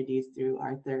Indigenous communities through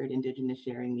our 3rd Indigenous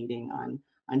sharing meeting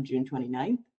on June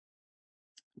 29th.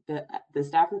 The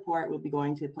staff report will be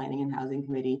going to Planning and Housing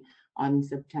Committee on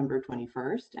September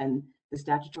 21st, and the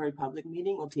statutory public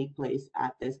meeting will take place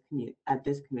at this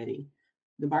committee.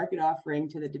 The market offering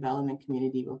to the development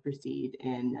community will proceed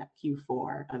in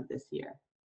Q4 of this year.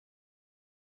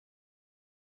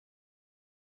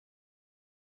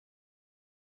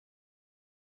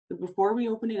 So before we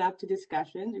open it up to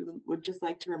discussion, we would just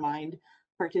like to remind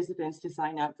participants to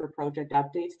sign up for project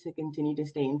updates to continue to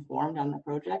stay informed on the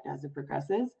project as it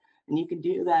progresses. And you can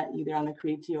do that either on the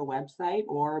CreateTO website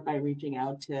or by reaching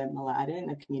out to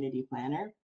Mladen, a community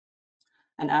planner.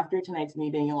 And after tonight's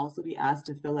meeting, you'll also be asked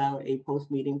to fill out a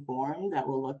post-meeting form that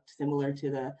will look similar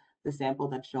to the sample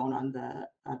that's shown on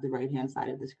the right-hand side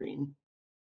of the screen.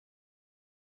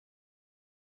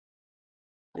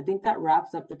 I think that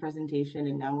wraps up the presentation,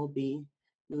 and now we'll be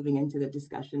moving into the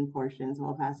discussion portion. So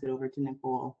I'll pass it over to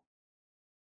Nicole.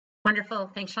 Wonderful.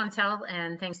 Thanks, Chantal,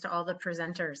 and thanks to all the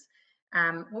presenters.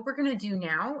 What we're going to do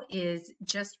now is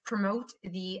just promote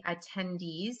the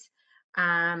attendees,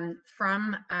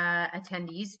 from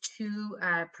attendees to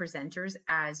presenters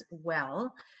as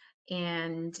well.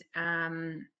 And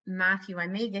Matthew, I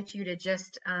may get you to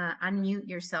just unmute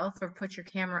yourself or put your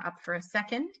camera up for a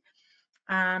second,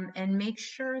 and make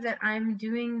sure that I'm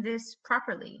doing this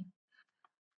properly.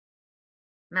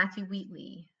 Matthew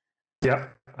Wheatley. Yeah,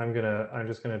 I'm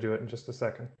just gonna do it in just a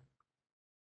second.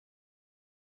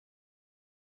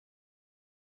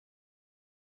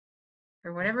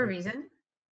 For whatever reason.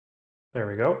 There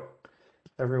we go.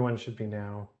 Everyone should be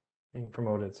now being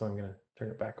promoted, so I'm going to turn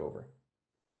it back over.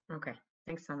 Okay,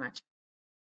 thanks so much.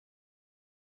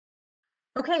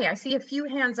 Okay, I see a few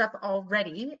hands up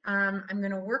already. I'm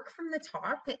going to work from the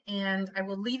top, and I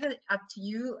will leave it up to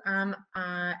you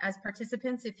as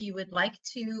participants if you would like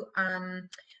to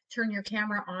turn your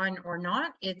camera on or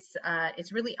not.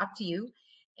 It's really up to you.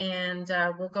 And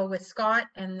we'll go with Scott,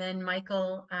 and then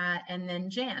Michael, and then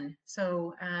Jan.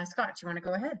 So Scott, do you want to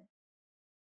go ahead?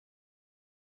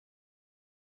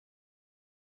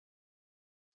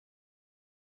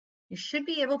 You should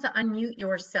be able to unmute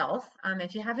yourself.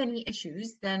 If you have any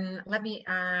issues, then let me,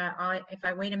 if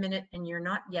I wait a minute and you're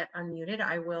not yet unmuted,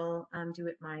 I will I'll do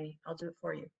it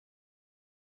for you.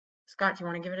 Scott, do you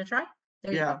want to give it a try?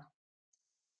 There you go.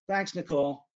 Thanks,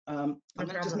 Nicole. I'm going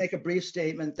to just make a brief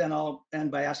statement, then I'll end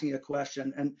by asking you a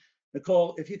question. And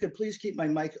Nicole, if you could please keep my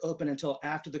mic open until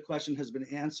after the question has been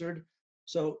answered.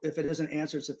 So if it isn't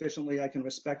answered sufficiently, I can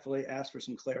respectfully ask for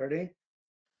some clarity.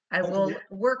 I will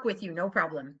work with you, no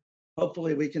problem.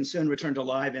 Hopefully we can soon return to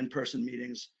live in-person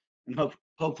meetings, and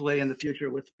hopefully in the future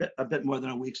with a bit more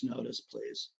than a week's notice,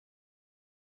 please.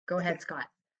 Go ahead, Scott.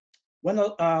 When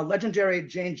the legendary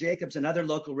Jane Jacobs and other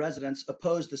local residents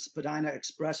opposed the Spadina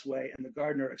Expressway and the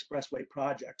Gardner Expressway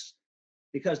projects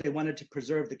because they wanted to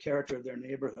preserve the character of their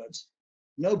neighborhoods,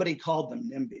 nobody called them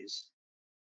NIMBYs.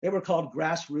 They were called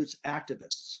grassroots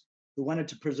activists who wanted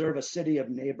to preserve a city of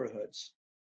neighborhoods.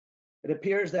 It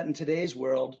appears that in today's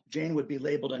world, Jane would be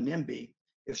labeled a NIMBY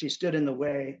if she stood in the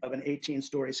way of an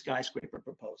 18-story skyscraper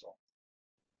proposal.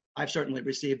 I've certainly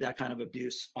received that kind of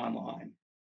abuse online.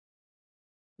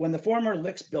 When the former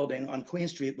Licks building on Queen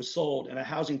Street was sold and a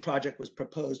housing project was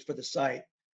proposed for the site,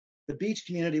 the beach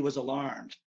community was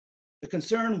alarmed. The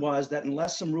concern was that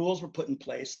unless some rules were put in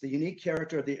place, the unique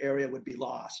character of the area would be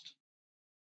lost.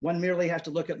 One merely has to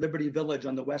look at Liberty Village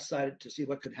on the west side to see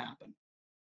what could happen.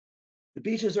 The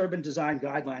beach's urban design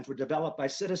guidelines were developed by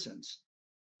citizens,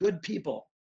 good people,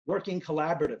 working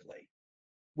collaboratively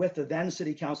with the then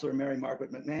city councilor, Mary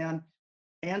Margaret McMahon,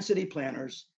 and city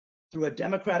planners through a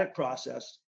democratic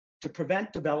process to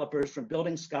prevent developers from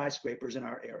building skyscrapers in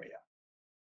our area.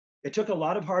 It took a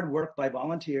lot of hard work by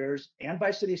volunteers and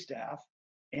by city staff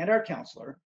and our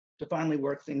councilor to finally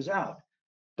work things out.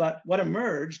 But what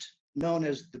emerged, known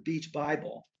as the Beach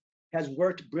Bible, has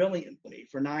worked brilliantly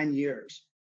for 9 years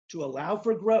to allow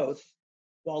for growth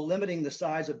while limiting the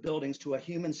size of buildings to a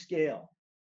human scale,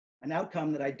 an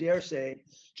outcome that I dare say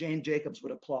Jane Jacobs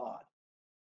would applaud.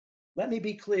 Let me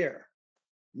be clear.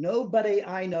 Nobody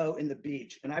I know in the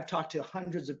beach, and I've talked to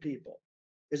hundreds of people,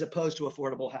 is opposed to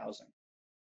affordable housing.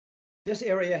 This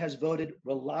area has voted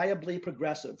reliably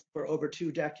progressive for over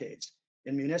 2 decades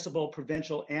in municipal,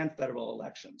 provincial, and federal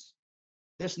elections.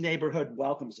 This neighborhood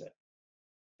welcomes it,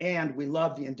 and we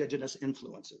love the Indigenous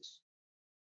influences.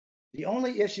 The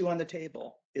only issue on the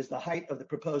table is the height of the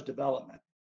proposed development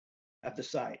at the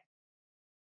site.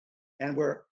 And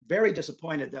we're very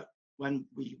disappointed that when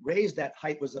we raised that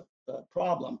height was a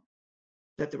problem,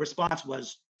 that the response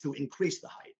was to increase the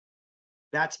height.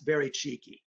 That's very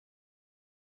cheeky.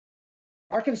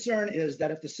 Our concern is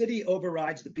that if the city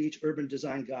overrides the beach urban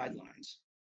design guidelines,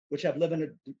 which have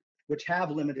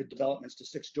limited developments to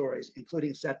 6 stories,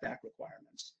 including setback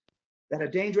requirements, that a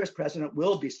dangerous precedent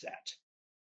will be set.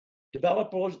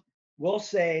 Developers will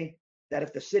say that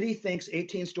if the city thinks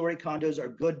 18-story condos are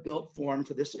good built form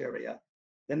for this area,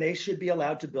 then they should be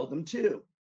allowed to build them too.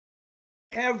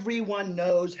 Everyone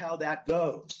knows how that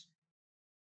goes.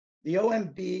 The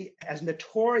OMB has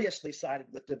notoriously sided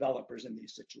with developers in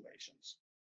these situations.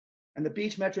 And the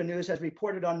Beach Metro News has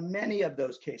reported on many of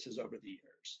those cases over the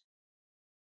years.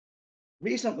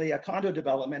 Recently, a condo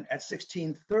development at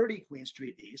 1630 Queen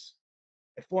Street East,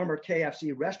 a former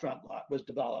KFC restaurant lot, was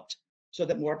developed so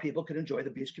that more people could enjoy the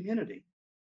beach community.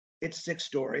 It's 6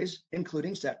 stories,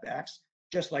 including setbacks,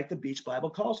 just like the Beach Bible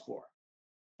calls for.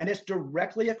 And it's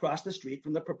directly across the street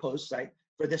from the proposed site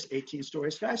for this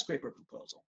 18-story skyscraper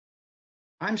proposal.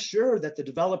 I'm sure that the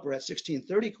developer at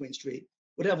 1630 Queen Street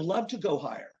would have loved to go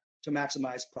higher to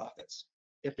maximize profits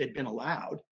if they'd been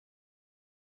allowed.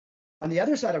 On the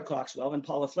other side of Coxwell, in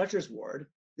Paula Fletcher's ward,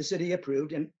 the city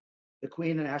approved the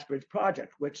Queen and Ashbridge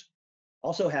project, which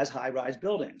also has high-rise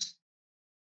buildings.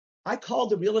 I called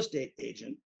the real estate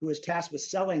agent who is tasked with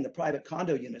selling the private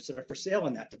condo units that are for sale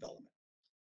in that development.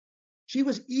 She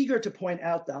was eager to point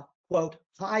out the, quote,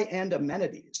 high-end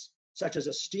amenities, such as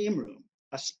a steam room,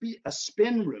 a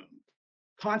spin room,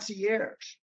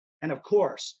 concierge, and of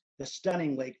course, the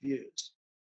stunning lake views.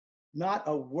 Not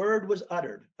a word was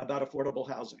uttered about affordable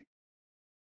housing.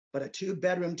 But a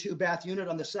 2-bedroom, 2-bath unit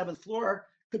on the 7th floor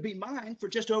could be mine for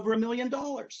just over $1 million.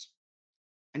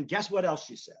 And guess what else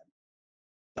she said?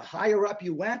 The higher up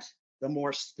you went, the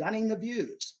more stunning the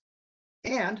views,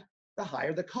 and the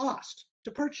higher the cost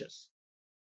to purchase.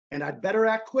 And I'd better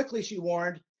act quickly, she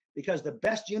warned, because the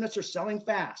best units are selling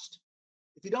fast.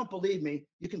 If you don't believe me,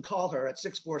 you can call her at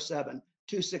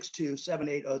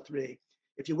 647-262-7803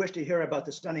 if you wish to hear about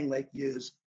the stunning lake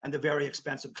views and the very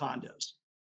expensive condos.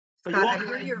 But Scott, I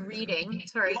hear you're reading.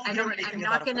 Sorry, I'm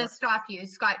not going to stop you.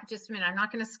 Scott, just a minute. I'm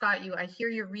not going to stop you. I hear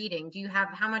you're reading. Do you have,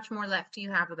 how much more left do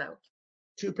you have about?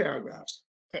 2 paragraphs.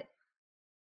 Okay.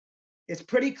 It's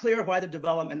pretty clear why the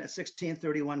development at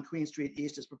 1631 Queen Street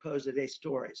East is proposed at 8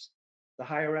 stories. The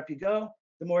higher up you go,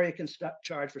 the more you can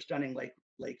charge for stunning lake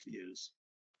views.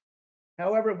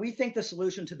 However, we think the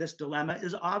solution to this dilemma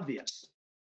is obvious.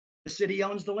 The city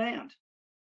owns the land.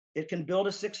 It can build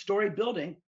a 6-story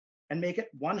building and make it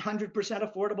 100%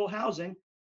 affordable housing,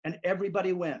 and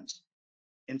everybody wins.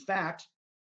 In fact,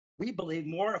 we believe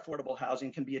more affordable housing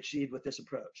can be achieved with this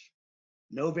approach.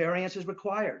 No variance is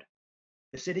required.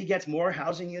 The city gets more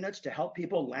housing units to help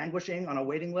people languishing on a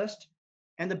waiting list,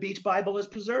 and the Beach Bible is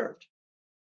preserved.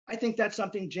 I think that's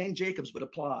something Jane Jacobs would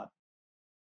applaud.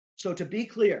 So to be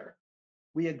clear,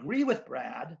 we agree with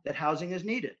Brad that housing is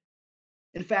needed.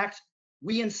 In fact,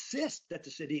 we insist that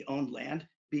the city-owned land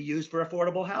be used for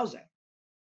affordable housing.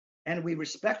 And we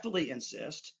respectfully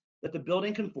insist that the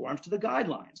building conforms to the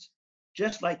guidelines,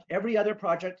 just like every other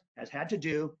project has had to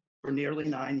do for nearly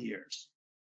 9 years.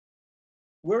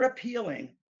 We're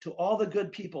appealing to all the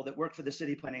good people that work for the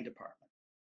city planning department,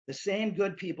 the same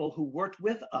good people who worked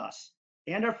with us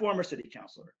and our former city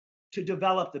councilor to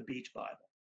develop the Beach Bible,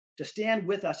 to stand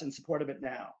with us in support of it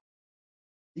now.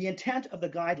 The intent of the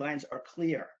guidelines are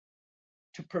clear: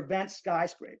 to prevent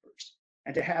skyscrapers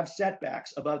and to have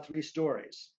setbacks above 3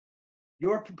 stories.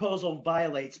 Your proposal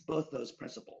violates both those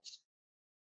principles.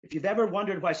 If you've ever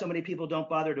wondered why so many people don't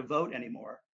bother to vote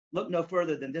anymore, look no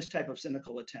further than this type of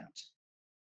cynical attempt.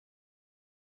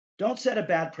 Don't set a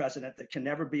bad precedent that can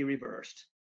never be reversed.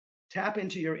 Tap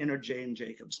into your inner Jane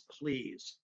Jacobs,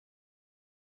 please.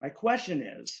 My question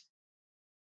is,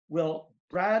 will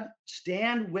Brad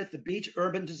stand with the beach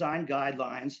urban design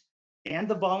guidelines and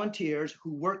the volunteers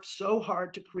who worked so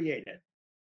hard to create it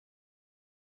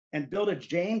and build a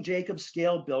Jane Jacobs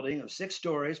scale building of 6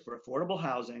 stories for affordable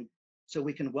housing so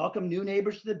we can welcome new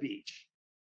neighbors to the beach?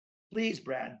 Please,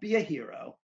 Brad, be a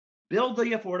hero. Build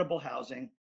the affordable housing,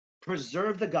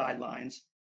 preserve the guidelines.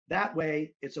 That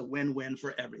way, it's a win-win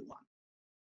for everyone.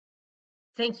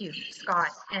 Thank you,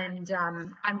 Scott. And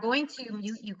I'm going to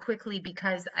mute you quickly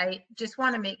because I just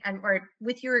want to make, or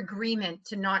with your agreement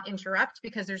to not interrupt,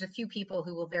 because there's a few people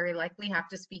who will very likely have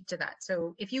to speak to that.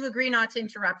 So if you agree not to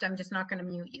interrupt, I'm just not going to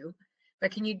mute you.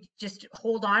 But can you just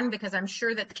hold on, because I'm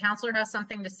sure that the counselor has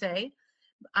something to say,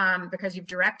 because you've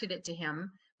directed it to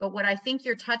him. But what I think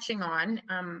you're touching on,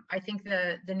 I think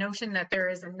the notion that there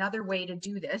is another way to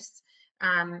do this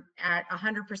at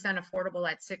 100% affordable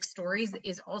at 6 stories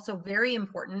is also very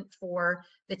important for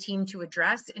the team to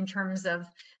address in terms of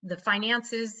the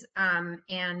finances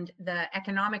and the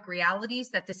economic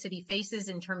realities that the city faces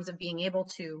in terms of being able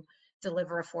to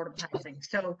deliver affordable housing.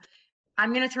 So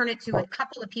I'm going to turn it to a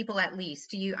couple of people at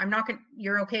least.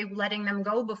 You're okay letting them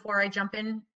go before I jump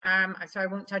in? So I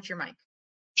won't touch your mic.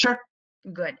 Sure.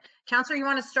 Good. Counselor, you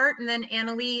want to start, and then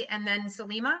Annalee, and then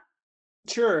Salima?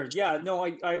 Sure. Yeah, no,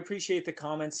 I appreciate the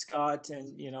comments, Scott.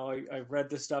 And, you know, I've read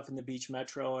the stuff in the Beach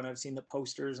Metro, and I've seen the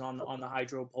posters on the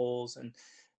hydro poles, and,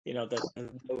 you know, the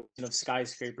notion of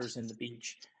skyscrapers in the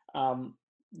beach.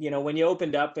 You know, when you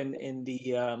opened up in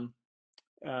the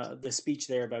speech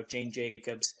there about Jane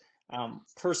Jacobs,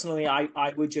 personally,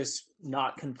 I would just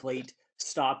not conflate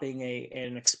stopping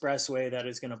an expressway that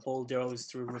is going to bulldoze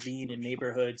through ravine and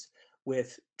neighborhoods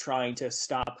with trying to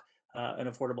stop an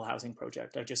affordable housing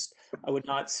project. I would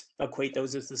not equate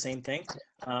those as the same thing.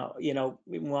 You know,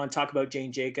 we want to talk about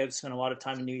Jane Jacobs, spent a lot of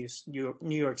time in New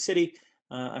York City.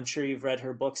 I'm sure you've read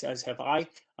her books, as have I.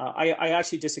 I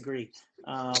actually disagree.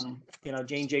 You know,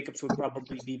 Jane Jacobs would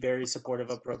probably be very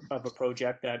supportive of a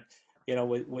project that, you know,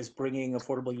 was bringing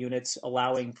affordable units,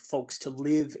 allowing folks to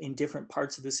live in different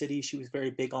parts of the city. She was very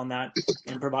big on that,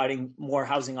 and providing more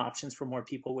housing options for more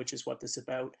people, which is what this is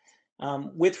about.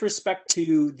 With respect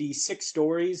to the 6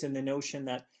 stories and the notion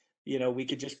that, you know, we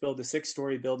could just build a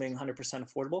 6-story building 100%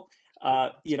 affordable,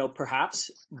 you know,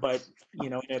 perhaps, but, you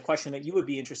know, in a question that you would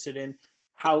be interested in,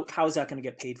 how is that going to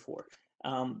get paid for?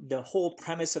 The whole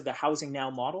premise of the Housing Now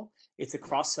model, it's a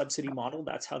cross-subsidy model.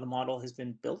 That's how the model has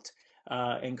been built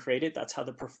and created. That's how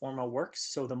the pro forma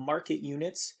works. So the market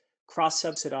units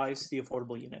cross-subsidize the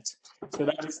affordable units. So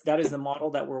that is the model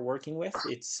that we're working with.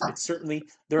 It's certainly,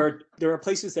 there are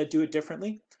places that do it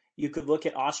differently. You could look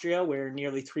at Austria, where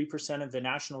nearly 3% of the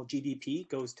national GDP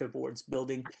goes towards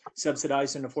building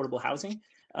subsidized and affordable housing.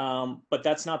 But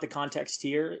that's not the context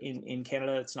here in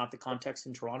Canada. It's not the context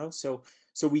in Toronto. So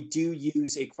we do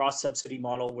use a cross-subsidy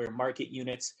model where market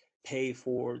units pay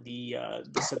for the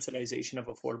subsidization of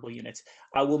affordable units.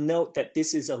 I will note that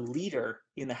this is a leader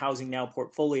in the Housing Now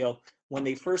portfolio. When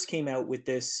they first came out with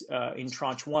this in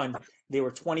tranche 1, they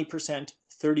were 20%,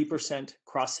 30%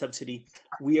 cross-subsidy.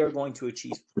 We are going to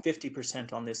achieve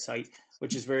 50% on this site,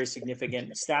 which is very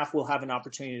significant. Staff will have an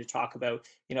opportunity to talk about,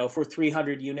 for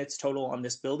 300 units total on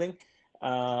this building,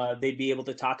 they'd be able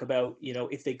to talk about,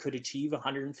 if they could achieve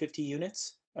 150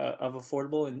 units of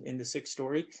affordable in the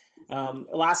 6-story.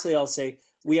 Lastly, I'll say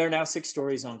we are now 6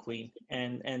 stories on Queen,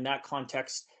 and that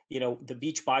context, the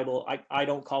Beach Bible, I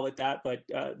don't call it that, but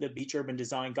the Beach Urban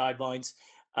Design Guidelines,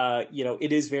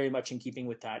 it is very much in keeping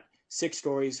with that. 6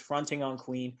 stories fronting on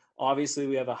Queen. Obviously,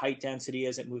 we have a height density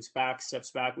as it moves back,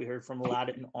 steps back. We heard from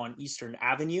Aladdin on Eastern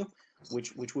Avenue,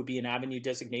 which would be an avenue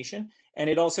designation. And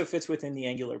it also fits within the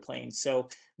angular plane. So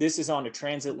this is on a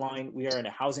transit line. We are in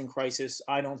a housing crisis.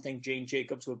 I don't think Jane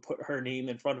Jacobs would put her name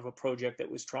in front of a project that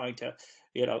was trying to,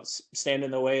 stand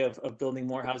in the way of building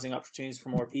more housing opportunities for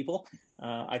more people.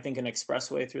 I think an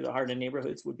expressway through the heart of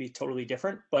neighborhoods would be totally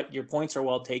different. But your points are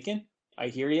well taken. I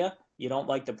hear you. You don't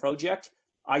like the project.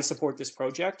 I support this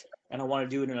project, and I want to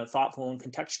do it in a thoughtful and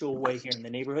contextual way here in the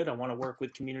neighborhood. I want to work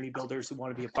with community builders who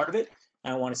want to be a part of it,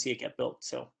 and I want to see it get built.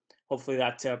 So hopefully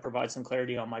that provides some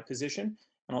clarity on my position,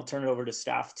 and I'll turn it over to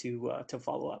staff to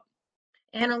follow up.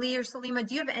 Annalee or Salima,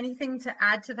 do you have anything to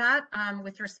add to that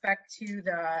with respect to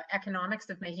the economics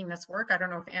of making this work? I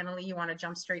don't know if Annalee, you want to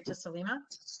jump straight to Salima?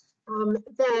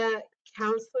 The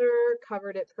counselor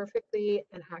covered it perfectly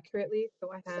and accurately,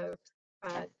 so I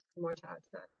have more to add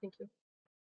to that. Thank you.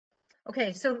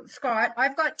 Okay, so Scott,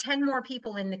 I've got 10 more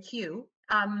people in the queue.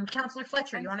 Councillor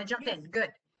Fletcher, you want to jump in? Good.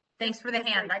 Thanks for the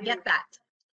hand. I get that.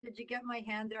 Did you get my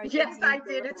hand there? Yes, I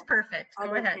did. It's perfect.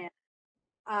 Go ahead.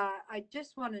 I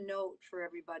just want to note for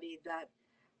everybody that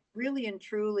really and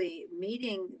truly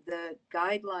meeting the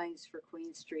guidelines for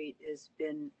Queen Street has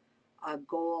been a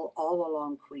goal all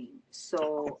along Queen.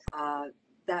 So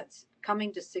that's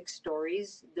coming to 6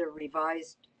 stories. The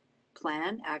revised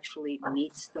plan actually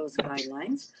meets those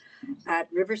guidelines. At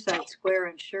Riverside Square,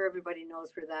 I'm sure everybody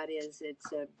knows where that is.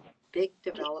 It's a big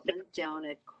development down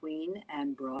at Queen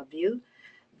and Broadview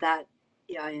that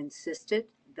I insisted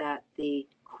that the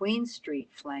Queen Street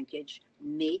flankage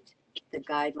meet the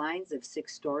guidelines of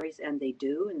 6 stories, and they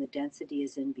do, and the density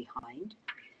is in behind.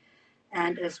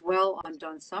 And as well on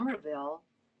Don Somerville,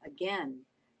 again,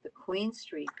 the Queen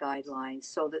Street guidelines,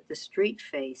 so that the street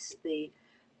face,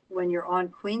 when you're on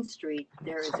Queen Street,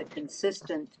 there is a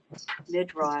consistent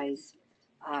mid-rise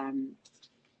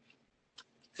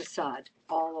facade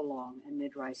all along in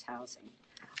mid-rise housing.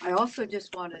 I also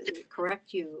just want to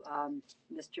correct you,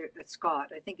 Mr.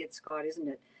 Scott, I think it's Scott, isn't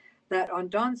it? That on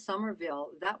Don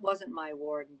Somerville, that wasn't my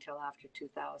ward until after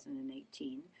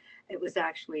 2018. It was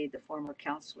actually the former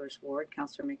councillor's ward,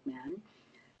 Councillor McMahon.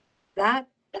 That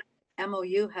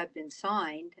MOU had been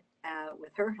signed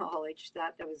with her knowledge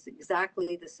that was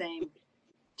exactly the same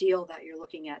deal that you're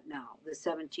looking at now, the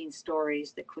 17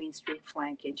 stories, the Queen Street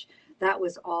flankage, that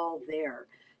was all there.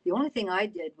 The only thing I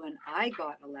did when I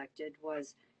got elected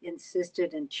was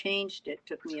insisted and changed it.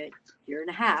 Took me a year and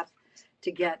a half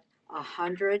to get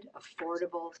 100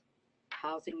 affordable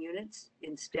housing units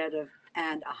and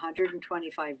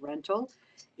 125 rental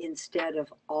instead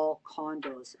of all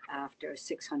condos after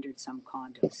 600 some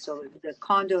condos. So the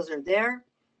condos are there,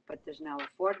 but there's now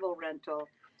affordable rental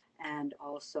and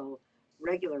also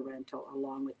regular rental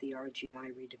along with the RGI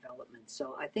redevelopment.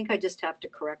 So I think I just have to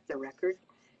correct the record.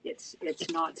 It's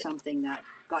not something that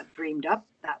got dreamed up.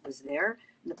 That was there,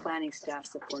 and the planning staff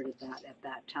supported that at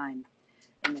that time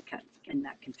in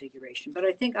that configuration. But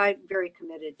I think I'm very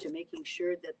committed to making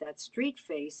sure that that street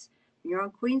face, when you're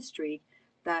on Queen Street,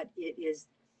 that it is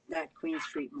that Queen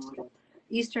Street model.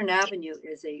 Eastern Avenue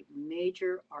is a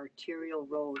major arterial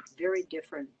road, very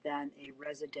different than a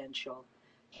residential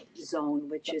zone,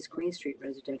 which is Queen Street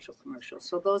residential commercial.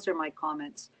 So those are my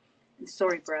comments.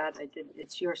 Sorry, Brad,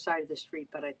 it's your side of the street,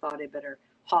 but I thought I better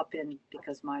hop in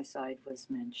because my side was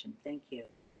mentioned. Thank you.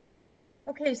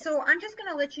 Okay, so I'm just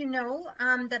going to let you know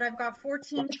that I've got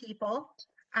 14 people.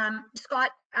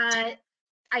 Scott,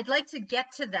 I'd like to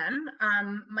get to them.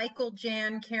 Michael,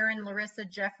 Jan, Karen, Larissa,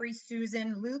 Jeffrey,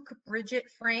 Susan, Luke, Bridget,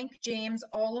 Frank, James,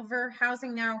 Oliver,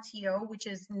 Housing Now TO, which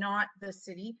is not the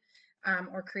city,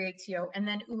 or CreateTO, and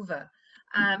then Uva.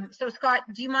 So Scott,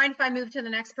 do you mind if I move to the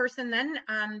next person then?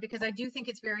 Because I do think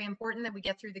it's very important that we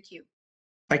get through the queue.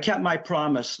 I kept my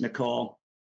promise, Nicole.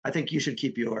 I think you should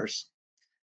keep yours.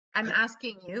 I'm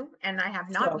asking you, and I have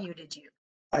not So- muted you.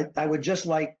 I would just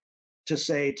like to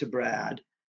say to Brad,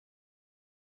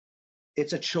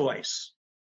 it's a choice.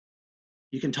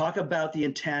 You can talk about the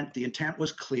intent. The intent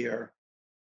was clear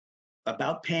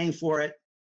about paying for it.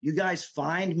 You guys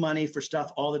find money for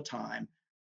stuff all the time.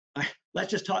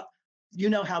 Let's just talk. You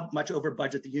know how much over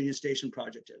budget the Union Station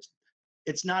project is.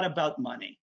 It's not about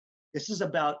money. This is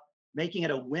about making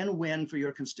it a win-win for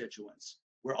your constituents.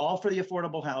 We're all for the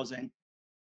affordable housing.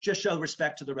 Just show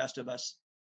respect to the rest of us.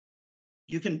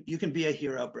 You can be a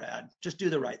hero, Brad. Just do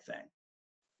the right thing.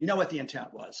 You know what the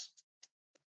intent was.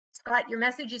 Scott, your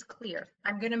message is clear.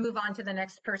 I'm going to move on to the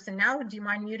next person now. Do you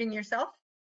mind muting yourself?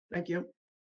 Thank you.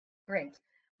 Great.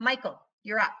 Michael,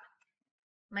 you're up.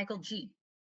 Michael G.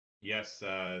 Yes,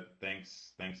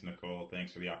 thanks, Nicole.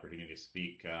 Thanks for the opportunity to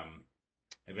speak.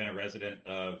 I've been a resident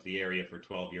of the area for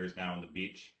 12 years now on the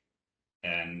beach,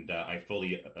 and I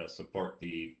fully support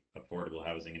the affordable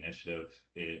housing initiative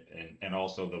and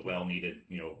also the well-needed,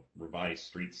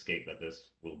 revised streetscape that this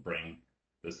will bring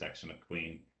this section of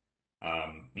Queen.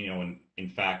 In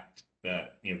fact,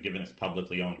 that given it's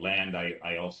publicly owned land,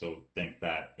 I also think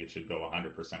that it should go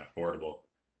 100% affordable.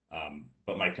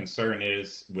 But my concern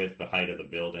is with the height of the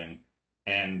building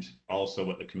and also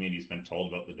what the community's been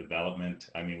told about the development.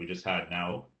 I mean, we just had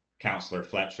now Councillor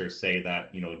Fletcher say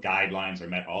that, the guidelines are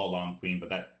met all along Queen, but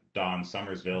that Don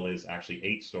Summersville is actually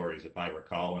 8 stories, if I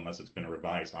recall, unless it's been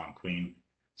revised on Queen.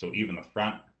 So even the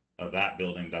front of that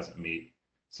building doesn't meet.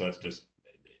 So it's just,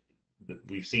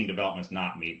 we've seen developments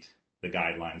not meet the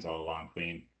guidelines all along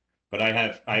Queen. But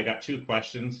I got 2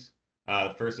 questions.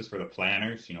 The first is for the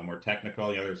planners, more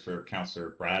technical. The other is for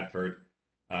Councillor Bradford.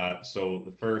 So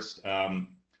the first,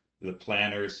 the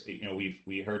planners,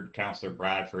 we heard Councillor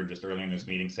Bradford just earlier in this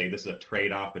meeting say this is a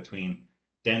trade-off between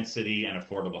density and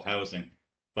affordable housing.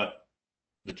 But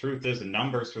the truth is the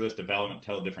numbers for this development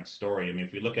tell a different story. I mean,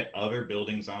 if we look at other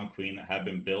buildings on Queen that have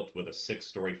been built with a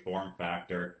 6-story form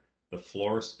factor, the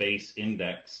floor space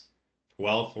index,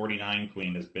 1249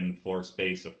 Queen has been floor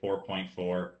space of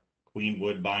 4.4. Queen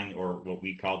Woodbine, or what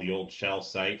we call the old Shell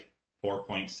site,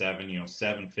 4.7,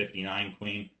 759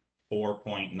 Queen,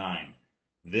 4.9.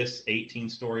 This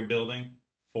 18-story building,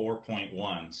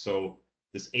 4.1. So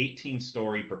this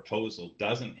 18-story proposal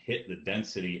doesn't hit the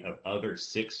density of other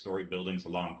 6-story buildings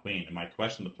along Queen. And my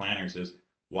question to the planners is,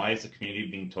 why is the community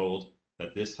being told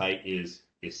that this height is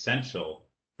essential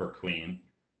for Queen?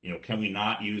 Can we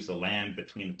not use the land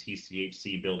between the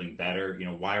TCHC building better?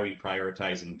 Why are we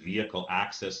prioritizing vehicle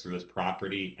access through this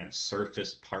property and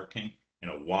surface parking in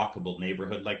a walkable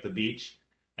neighborhood like the beach?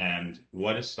 And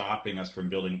what is stopping us from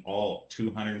building all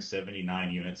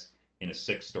 279 units in a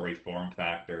 6-story form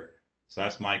factor? So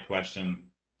that's my question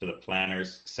to the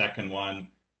planners. Second one,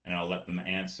 and I'll let them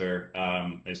answer,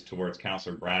 is towards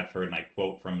Councillor Bradford, and I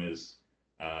quote from his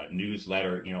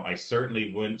newsletter, I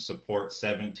certainly wouldn't support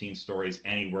 17 stories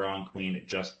anywhere on Queen. It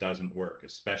just doesn't work,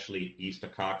 especially east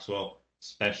of Coxwell,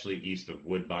 especially east of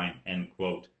Woodbine, end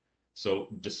quote. So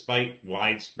despite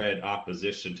widespread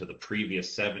opposition to the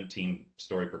previous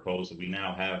 17-story proposal, we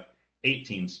now have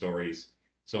 18 stories.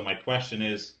 So my question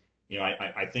is,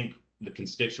 I think the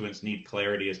constituents need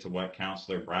clarity as to what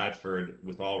Councillor Bradford,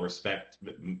 with all respect,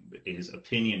 his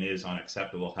opinion is on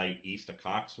acceptable height east of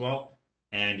Coxwell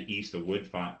and east of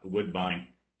Woodbine.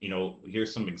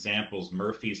 Here's some examples.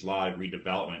 Murphy's Law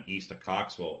redevelopment east of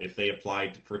Coxwell. If they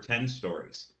applied for 10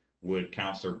 stories, would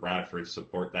Councillor Bradford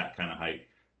support that kind of height?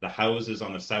 The houses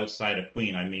on the south side of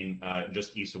Queen,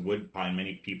 just east of Woodbine,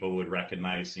 many people would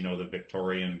recognize, the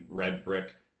Victorian red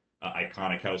brick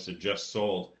iconic house that just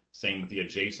sold. Same with the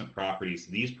adjacent properties.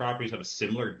 These properties have a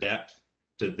similar depth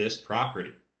to this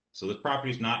property. So this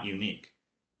property is not unique.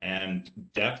 And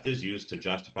depth is used to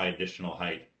justify additional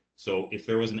height. So if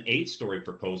there was an 8-story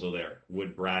proposal there,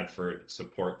 would Bradford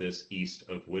support this east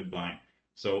of Woodbine?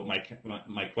 So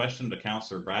my question to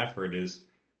Councillor Bradford is,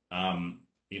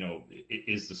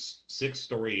 is the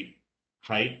 6-story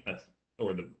height,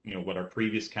 or what our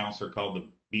previous councillor called the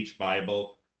Beach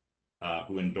Bible,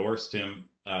 who endorsed him,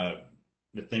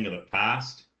 the thing of the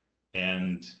past,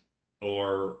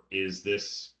 or is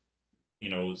this,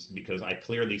 because I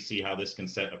clearly see how this can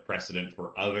set a precedent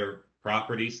for other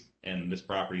properties, and this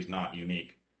property is not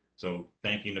unique. So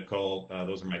thank you, Nicole.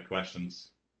 Those are my questions.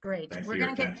 Great. Thanks We're for your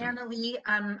going to get attention. Annalee.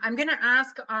 I'm going to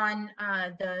ask on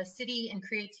the city and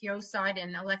CreateTO side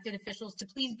and elected officials to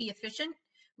please be efficient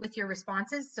with your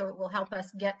responses, so it will help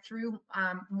us get through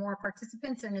more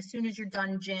participants. And as soon as you're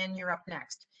done, Jan, you're up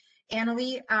next.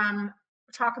 Annalee,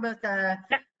 talk about the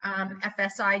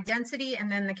FSI density,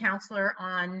 and then the councillor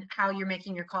on how you're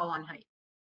making your call on height.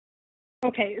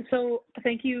 Okay, so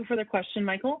thank you for the question,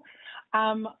 Michael.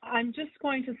 I'm just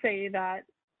going to say that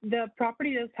the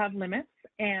property does have limits,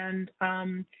 and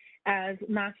as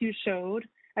Matthew showed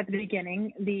at the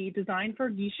beginning, the design for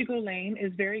Gishigo Lane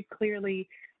is very clearly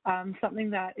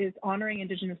something that is honoring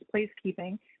Indigenous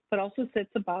placekeeping, but also sits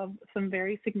above some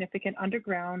very significant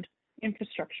underground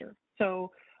infrastructure.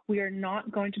 So we are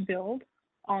not going to build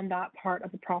on that part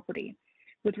of the property.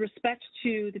 With respect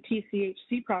to the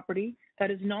TCHC property, that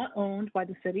is not owned by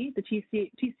the city. The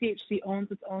TCHC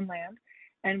owns its own land,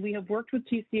 and we have worked with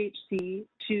TCHC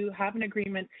to have an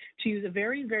agreement to use a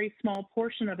very, very small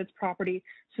portion of its property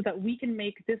so that we can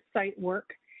make this site work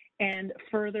and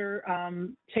further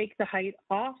take the height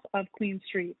off of Queen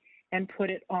Street and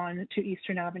put it on to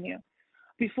Eastern Avenue.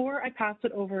 Before I pass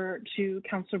it over to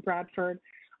Councillor Bradford,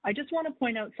 I just want to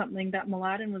point out something that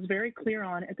Mladen was very clear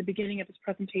on at the beginning of his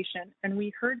presentation, and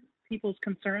we heard people's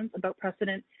concerns about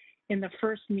precedent in the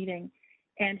first meeting.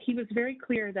 And he was very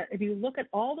clear that if you look at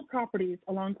all the properties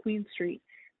along Queen Street,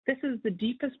 this is the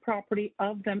deepest property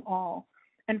of them all.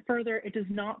 And further, it does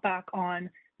not back on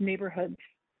neighborhoods.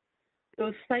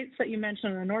 Those sites that you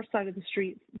mentioned on the north side of the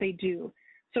street, they do.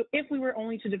 So if we were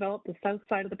only to develop the south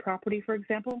side of the property, for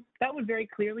example, that would very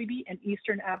clearly be an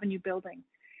Eastern Avenue building.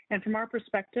 And from our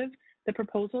perspective, the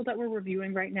proposal that we're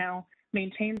reviewing right now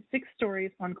maintains 6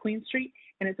 stories on Queen Street,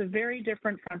 and it's a very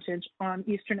different frontage on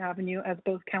Eastern Avenue, as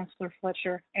both Councillor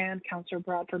Fletcher and Councillor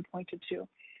Bradford pointed to.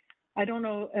 I don't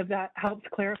know if that helps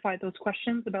clarify those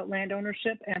questions about land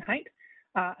ownership and height.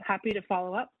 Happy to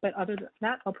follow up, but other than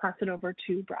that, I'll pass it over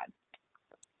to Brad.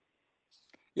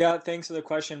 Yeah, thanks for the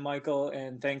question, Michael,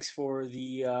 and thanks for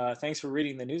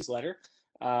reading the newsletter.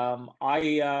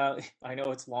 I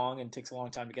know it's long and takes a long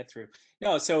time to get through.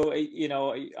 No, so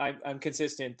I'm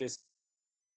consistent.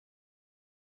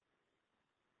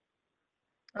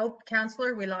 Oh,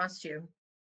 Councillor, we lost you.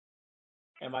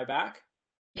 Am I back?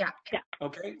 Yeah.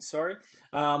 Okay, sorry.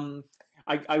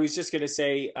 I was just going to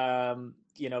say,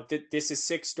 this is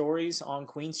 6 stories on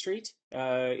Queen Street.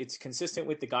 It's consistent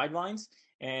with the guidelines,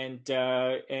 and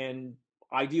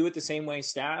I view it the same way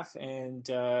staff and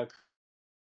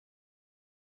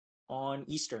on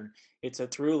Eastern. It's a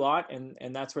through lot,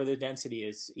 and that's where the density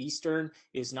is. Eastern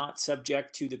is not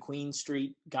subject to the Queen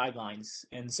Street guidelines,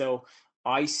 and so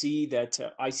I see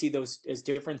those as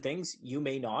different things. You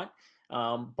may not,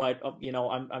 but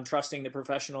I'm trusting the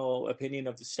professional opinion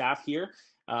of the staff here,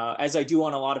 as I do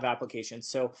on a lot of applications.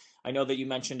 So I know that you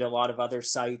mentioned a lot of other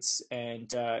sites, and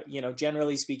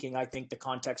generally speaking, I think the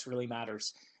context really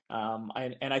matters.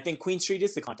 And I think Queen Street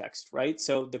is the context, right?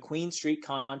 So the Queen Street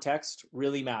context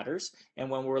really matters. And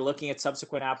when we're looking at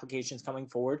subsequent applications coming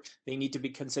forward, they need to be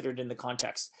considered in the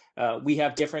context. We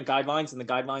have different guidelines, and the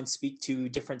guidelines speak to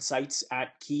different sites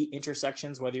at key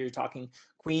intersections, whether you're talking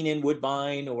Queen and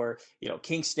Woodbine, or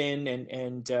Kingston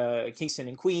and Kingston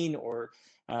and Queen, or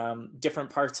different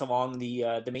parts along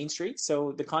the main street.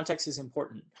 So the context is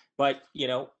important, but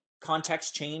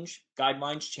context change,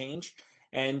 guidelines change.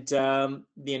 And,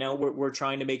 we're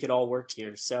trying to make it all work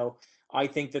here. So I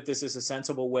think that this is a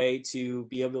sensible way to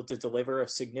be able to deliver a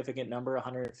significant number,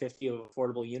 150 of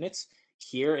affordable units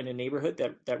here in a neighborhood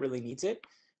that really needs it.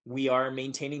 We are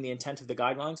maintaining the intent of the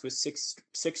guidelines with six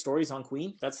stories on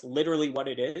Queen. That's literally what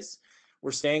it is.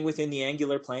 We're staying within the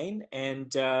angular plane,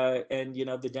 and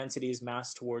the density is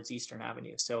massed towards Eastern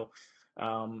Avenue. So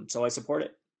I support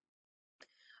it.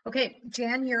 Okay,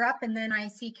 Jan, you're up, and then I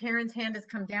see Karen's hand has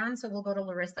come down, so we'll go to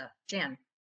Larissa. Jan.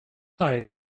 Hi,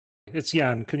 it's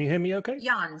Jan. Can you hear me okay?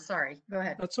 Jan, sorry. Go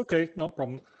ahead. That's okay, no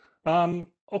problem.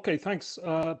 Okay, thanks.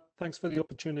 Thanks for the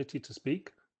opportunity to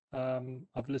speak.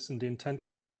 I've listened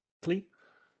intently.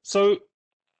 So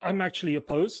I'm actually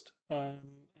opposed.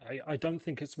 I don't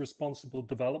think it's responsible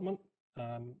development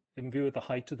in view of the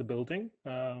height of the building.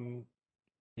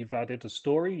 You've added a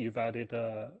story, you've added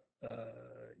a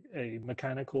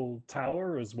mechanical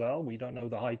tower as well. We don't know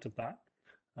the height of that,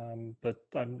 but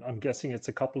I'm guessing it's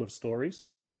a couple of stories.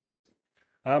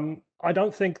 I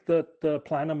don't think that the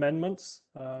plan amendments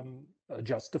are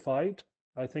justified.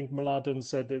 I think Mladen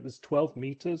said it was 12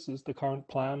 meters is the current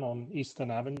plan on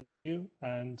Eastern Avenue,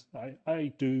 and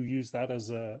I do use that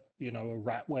as a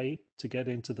rat way to get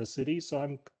into the city.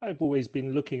 So I've always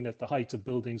been looking at the height of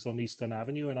buildings on Eastern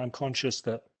Avenue, and I'm conscious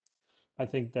that I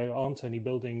think there aren't any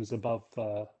buildings above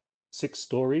 6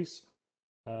 stories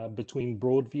between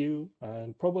Broadview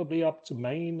and probably up to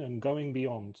Main and going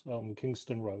beyond on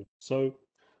Kingston Road. So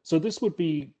this would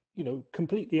be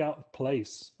completely out of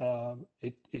place.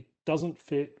 It doesn't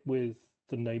fit with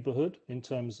the neighborhood in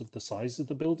terms of the size of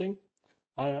the building.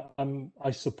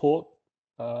 I support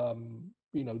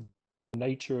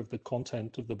nature of the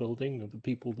content of the building, of the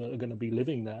people that are going to be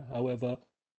living there. However,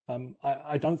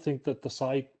 I don't think that the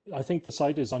site, I think the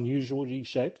site is unusually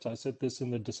shaped. I said this in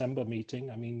the December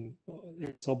meeting. I mean,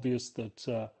 it's obvious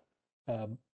that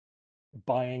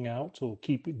buying out or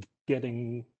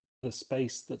getting the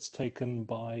space that's taken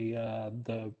by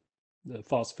the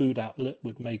fast food outlet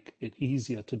would make it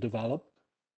easier to develop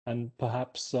and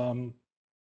perhaps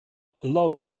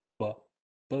lower.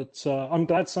 But I'm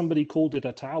glad somebody called it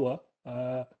a tower.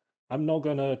 I'm not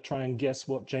going to try and guess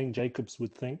what Jane Jacobs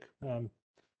would think,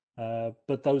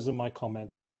 but those are my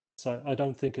comments. So I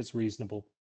don't think it's reasonable.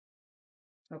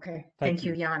 Okay, Thank thank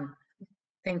you, you. Jan.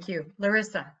 Thank you.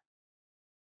 Larissa.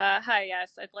 Hi,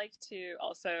 yes, I'd like to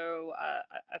also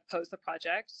oppose the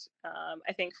project.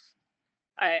 I think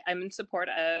I'm in support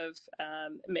of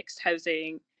mixed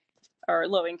housing or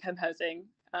low income housing.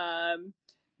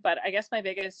 But I guess my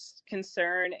biggest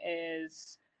concern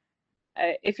is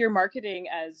if you're marketing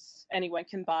as anyone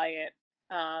can buy it,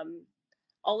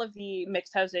 all of the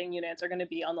mixed housing units are going to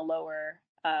be on the lower,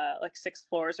 like 6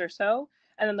 floors or so.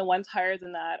 And then the ones higher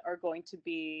than that are going to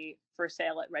be for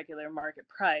sale at regular market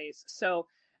price. So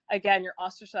again, you're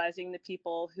ostracizing the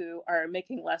people who are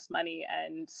making less money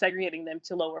and segregating them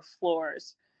to lower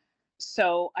floors.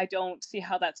 So I don't see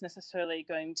how that's necessarily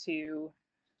going to,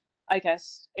 I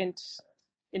guess,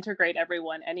 integrate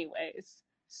everyone anyways.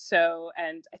 So,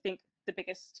 and I think the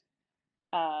biggest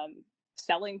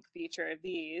selling feature of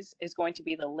these is going to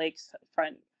be the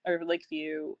lakefront or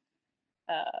Lakeview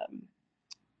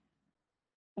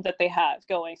that they have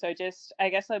going. So I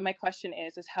guess my question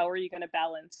is how are you going to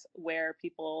balance where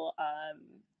people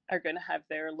are going to have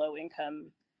their low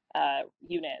income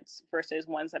units versus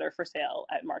ones that are for sale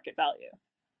at market value?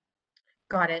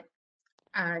 Got it.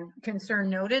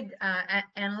 Concern noted.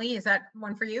 Annalie, is that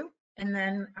one for you? And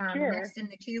then Sure. Next in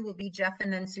the queue will be Jeff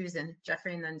and then Susan.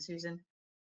 Jeffrey and then Susan.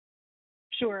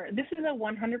 Sure. This is a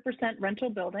 100% rental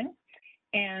building,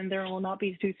 and there will not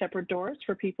be 2 separate doors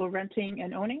for people renting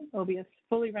and owning. It will be a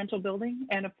fully rental building,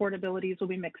 and affordabilities will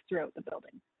be mixed throughout the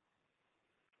building.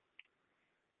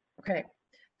 Okay,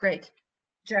 great.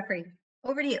 Jeffrey,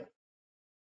 over to you.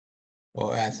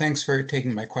 Well, thanks for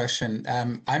taking my question.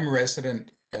 I'm a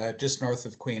resident just north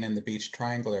of Queen in the Beach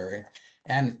Triangle area,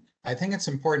 and I think it's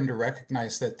important to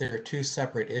recognize that there are 2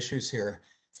 separate issues here.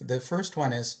 The first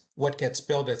one is what gets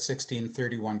built at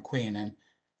 1631 Queen, and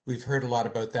we've heard a lot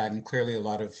about that, and clearly a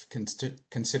lot of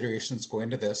considerations go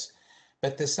into this.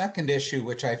 But the second issue,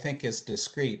 which I think is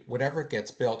discrete, whatever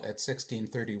gets built at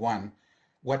 1631,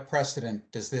 what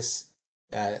precedent does this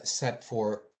set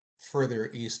for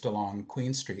further east along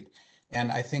Queen Street?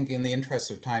 And I think in the interest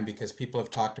of time, because people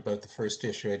have talked about the first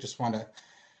issue, I just want to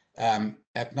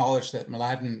acknowledge that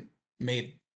Mladen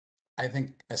made, I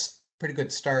think, a pretty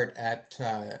good start at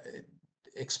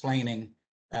explaining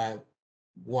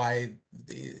why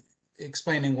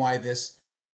this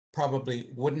probably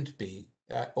wouldn't be,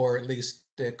 or at least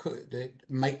it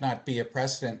might not be a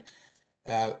precedent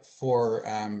for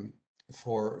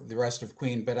the rest of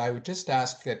Queen. But I would just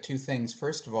ask 2 things.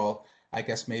 First of all, I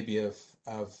guess maybe of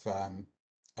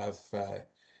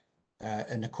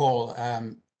Nicole,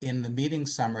 in the meeting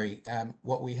summary,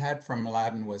 what we had from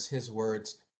Mladen was his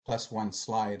words plus 1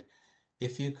 slide.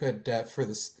 If you could, for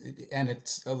this, and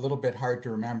it's a little bit hard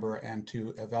to remember and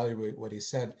to evaluate what he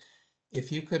said,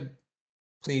 if you could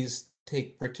please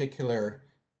take particular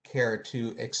care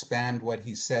to expand what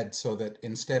he said so that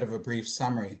instead of a brief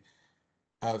summary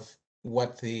of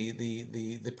what the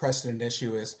precedent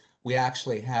issue is, we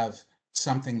actually have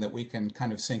something that we can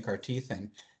kind of sink our teeth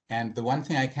in. And the one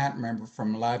thing I can't remember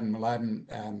from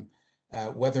Mladen,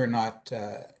 whether or not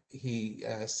he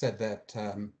said that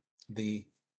the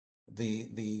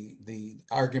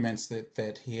arguments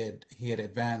that he had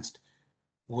advanced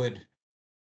would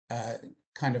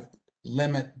kind of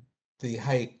limit the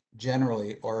height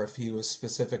generally, or if he was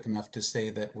specific enough to say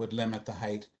that would limit the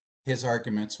height, his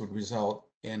arguments would result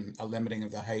in a limiting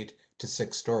of the height to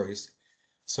 6 stories.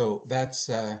 So that's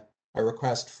a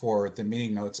request for the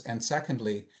meeting notes. And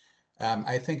secondly,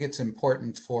 I think it's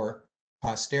important for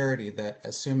posterity that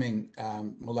assuming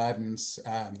Mladen's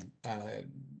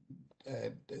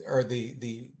or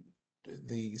the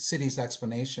city's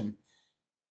explanation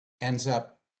ends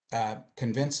up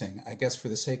convincing, I guess for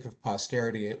the sake of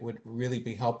posterity, it would really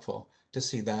be helpful to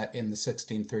see that in the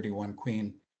 1631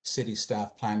 Queen City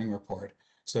Staff Planning Report,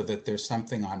 so that there's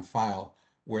something on file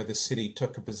where the city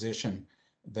took a position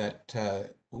that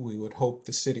we would hope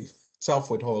the city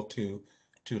itself would hold to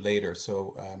later.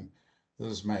 So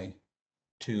those are my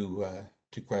two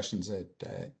questions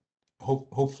that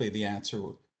hopefully the answer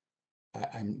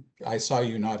I saw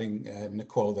you nodding,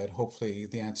 Nicole, that hopefully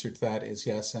the answer to that is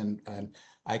yes. And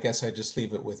I guess I just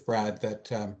leave it with Brad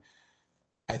that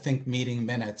I think meeting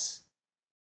minutes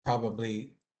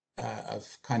probably of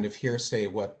kind of hearsay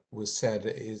what was said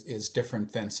is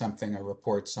different than something, a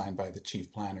report signed by the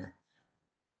chief planner.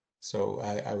 So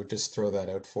I would just throw that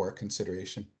out for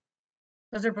consideration.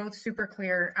 Those are both super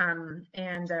clear,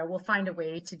 and we'll find a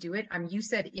way to do it. You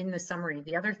said in the summary,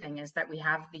 the other thing is that we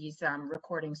have these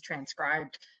recordings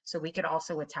transcribed, so we could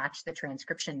also attach the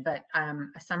transcription, but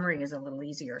a summary is a little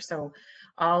easier. So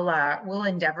we'll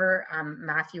endeavor,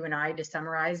 Matthew and I, to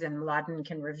summarize, and Mladen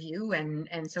can review,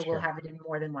 and so we'll have it in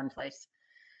more than one place.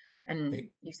 And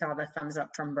you saw the thumbs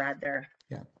up from Brad there.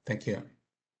 Yeah, thank you.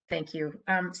 Thank you.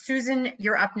 Susan,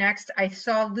 you're up next. I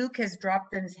saw Luke has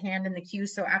dropped his hand in the queue,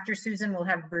 so after Susan, we'll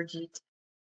have Birgit.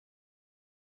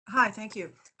 Hi, thank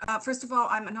you. First of all,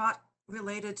 I'm not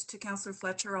related to Councillor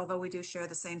Fletcher, although we do share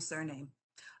the same surname.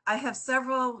 I have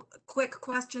several quick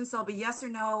questions. They'll be yes or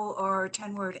no or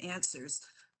 10-word answers.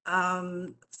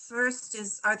 First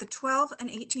is, are the 12 and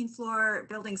 18 floor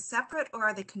buildings separate, or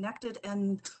are they connected?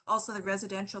 And also the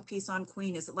residential piece on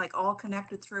Queen, is it like all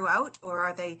connected throughout, or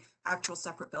are they actual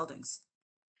separate buildings?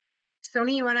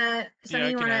 Sony, you want to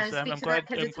speak to that,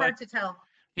 because it's hard to tell.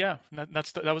 Yeah,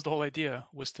 that was the whole idea,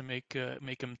 was to make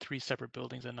them 3 separate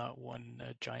buildings and not one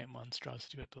giant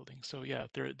monstrosity of a building. So yeah,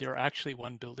 they're actually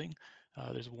one building.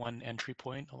 There's one entry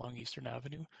point along Eastern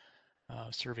Avenue,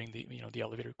 serving the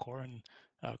elevator core and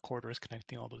corridors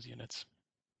connecting all those units.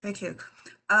 Thank you.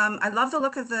 I love the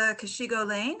look of the Kashigo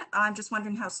Lane. I'm just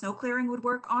wondering how snow clearing would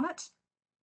work on it.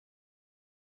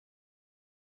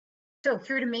 So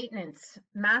through to maintenance.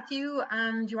 Matthew,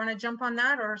 do you want to jump on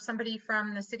that, or somebody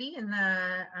from the city, in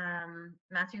the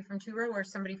Matthew from Truro, or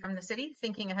somebody from the city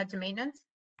thinking ahead to maintenance?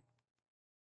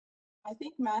 I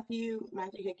think Matthew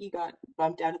Hickey got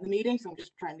bumped out of the meeting, so I'm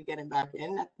just trying to get him back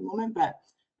in at the moment, but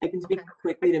I can speak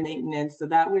quickly to maintenance. So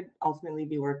that would ultimately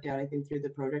be worked out, I think, through the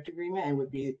project agreement, and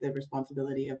would be the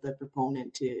responsibility of the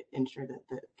proponent to ensure that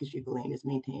the Kashigo Lane is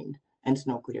maintained and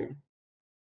snow cleared.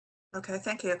 Okay,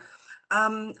 thank you.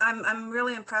 I'm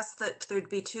really impressed that there'd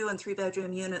be 2 and 3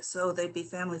 bedroom units, so they'd be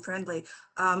family friendly.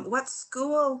 What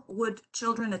school would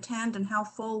children attend, and how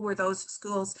full were those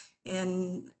schools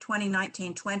in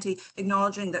 2019-20,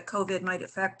 acknowledging that COVID might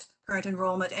affect current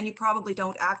enrollment, and you probably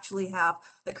don't actually have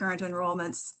the current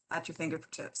enrollments at your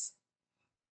fingertips?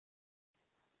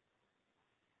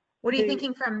 What are you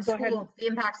thinking from school, the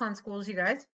impacts on schools, you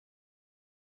guys?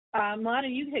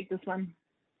 Mladen, you take this one.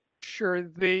 Sure.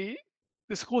 The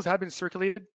schools have been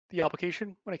circulated the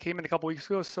application when it came in a couple weeks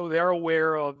ago, so they are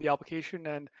aware of the application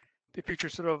and the future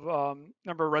sort of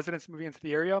number of residents moving into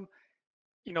the area.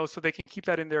 So they can keep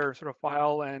that in their sort of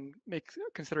file and make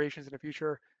considerations in the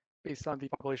future based on the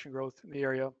population growth in the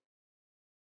area.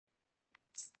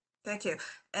 Thank you.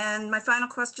 And my final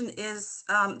question is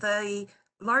the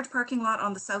large parking lot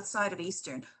on the south side of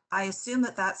Eastern. I assume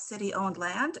that that's city-owned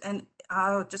land, and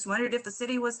I just wondered if the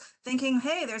city was thinking,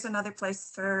 hey, there's another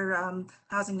place for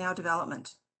housing now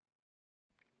development.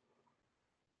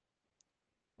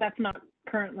 That's not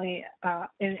currently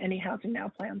in any housing now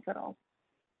plans at all.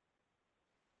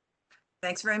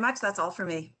 Thanks very much. That's all for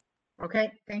me.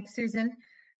 Okay, thanks, Susan.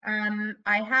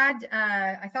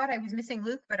 I thought I was missing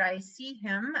Luke, but I see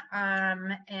him.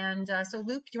 So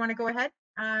Luke, do you want to go ahead?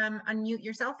 Unmute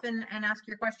yourself and ask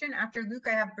your question. After Luke,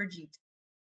 I have Birgit.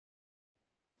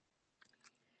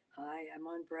 Hi, I'm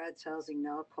on Brad's Housing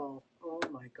Now call. Oh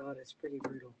my God, it's pretty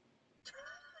brutal.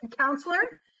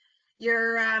 Counselor,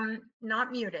 you're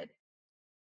not muted.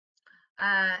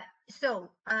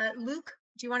 Luke,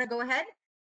 do you want to go ahead?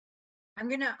 I'm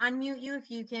going to unmute you if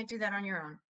you can't do that on your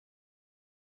own.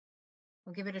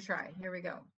 We'll give it a try. Here we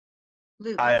go.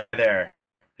 Luke. Hi there.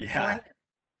 Yeah.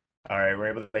 All right, we're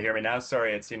able to hear me now.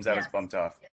 Sorry, it seems I was bumped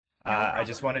off. I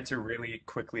just wanted to really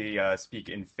quickly speak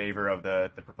in favor of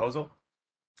the proposal.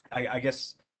 I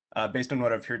guess based on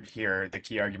what I've heard here, the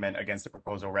key argument against the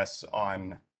proposal rests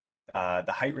on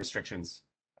the height restrictions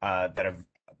that have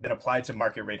been applied to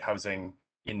market rate housing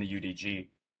in the UDG.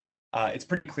 It's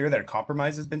pretty clear that a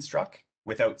compromise has been struck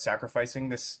without sacrificing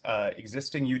this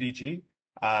existing UDG.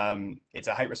 It's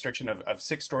a height restriction of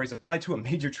 6 stories applied to a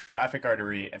major traffic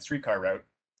artery and streetcar route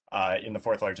in the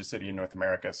 4th largest city in North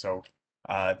America. So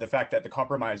the fact that the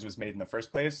compromise was made in the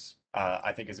first place,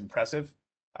 I think is impressive.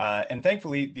 And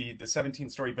thankfully, the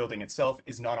 17-story building itself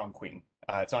is not on Queen.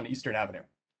 It's on Eastern Avenue.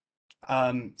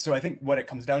 So I think what it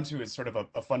comes down to is sort of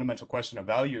a fundamental question of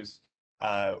values.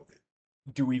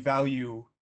 Do we value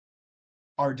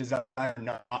our desire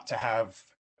not to have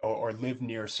or live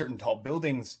near certain tall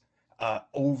buildings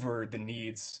over the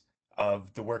needs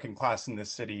of the working class in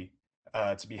this city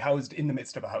to be housed in the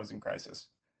midst of a housing crisis?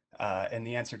 And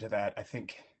the answer to that, I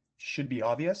think, should be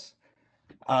obvious.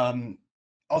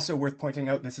 Also worth pointing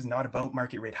out, this is not about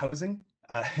market rate housing.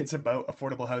 It's about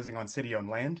affordable housing on city-owned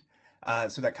land.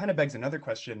 So that kind of begs another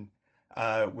question,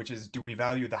 which is, do we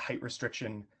value the height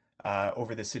restriction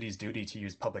over the city's duty to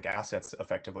use public assets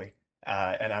effectively?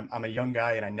 And I'm a young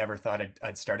guy, and I never thought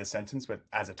I'd start a sentence with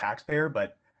 "as a taxpayer,"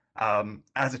 but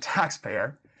as a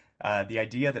taxpayer, the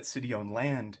idea that city-owned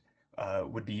land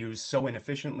would be used so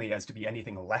inefficiently as to be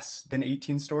anything less than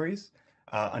 18 stories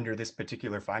under this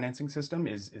particular financing system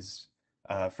is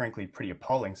frankly pretty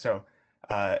appalling. So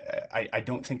I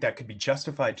don't think that could be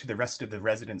justified to the rest of the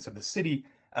residents of the city,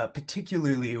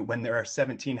 particularly when there are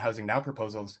 17 Housing Now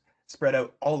proposals spread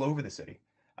out all over the city.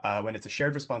 When it's a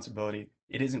shared responsibility,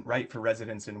 it isn't right for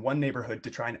residents in one neighborhood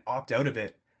to try and opt out of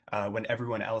it when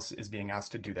everyone else is being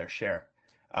asked to do their share.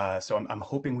 So I'm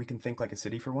hoping we can think like a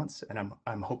city for once, and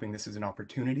I'm hoping this is an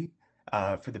opportunity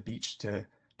for the beach to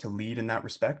lead in that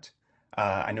respect.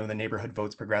 I know the neighborhood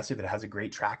votes progressive. It has a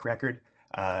great track record.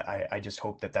 I just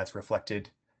hope that that's reflected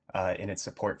in its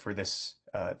support for this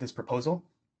this proposal.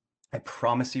 I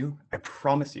promise you,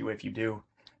 if you do,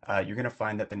 you're going to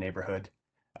find that the neighborhood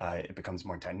it becomes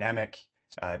more dynamic,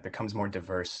 it becomes more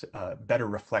diverse, better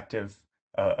reflective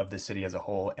of the city as a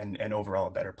whole, and overall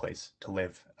a better place to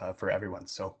live for everyone.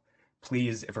 So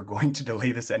please, if we're going to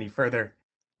delay this any further,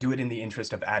 do it in the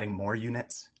interest of adding more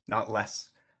units, not less.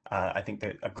 I think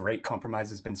that a great compromise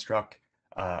has been struck.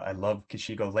 I love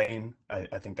Kashigo Lane.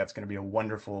 I think that's going to be a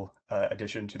wonderful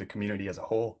addition to the community as a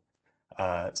whole.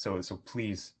 So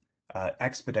please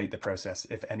expedite the process.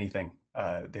 If anything,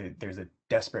 there's a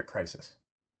desperate crisis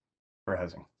for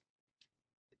housing.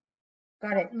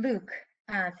 Got it. Luke,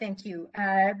 thank you.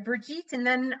 Brigitte, and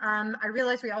then I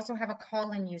realize we also have a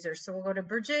call-in user. So we'll go to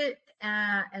Brigitte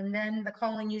and then the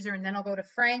call-in user, and then I'll go to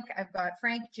Frank. I've got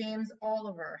Frank, James,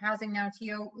 Oliver, Housing Now,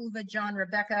 Tio, Uva, John,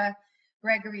 Rebecca,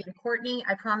 Gregory, and Courtney.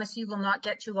 I promise you will not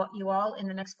get to you all in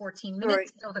the next 14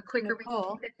 minutes. So the quicker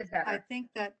Nicole, we keep it, the better. I think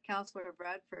that Councillor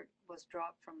Bradford was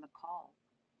dropped from the call.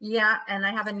 Yeah, and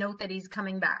I have a note that he's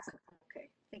coming back. Okay,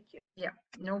 thank you. Yeah,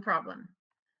 no problem.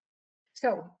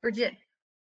 So, Brigitte.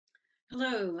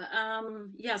 Hello.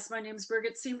 Yes, my name is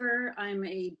Birgit Seaver. I'm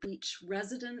a beach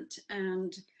resident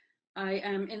and I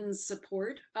am in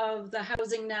support of the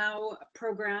Housing Now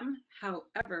program.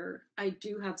 However, I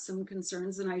do have some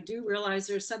concerns and I do realize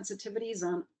there's sensitivities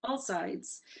on all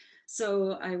sides.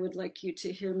 So I would like you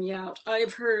to hear me out.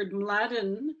 I've heard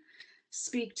Mladen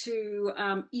speak to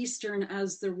Eastern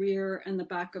as the rear and the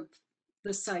back of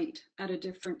the site at a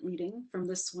different meeting from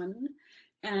this one.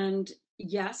 And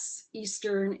yes,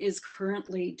 Eastern is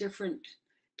currently different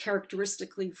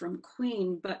characteristically from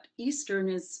Queen, but Eastern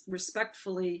is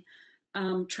respectfully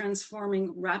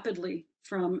transforming rapidly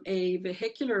from a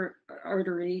vehicular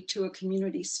artery to a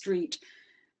community street.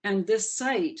 And this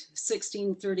site,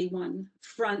 1631,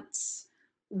 fronts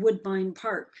Woodbine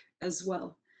Park as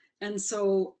well. And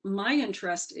so my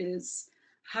interest is,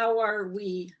 how are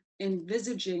we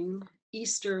envisaging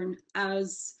Eastern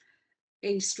as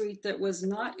a street that was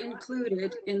not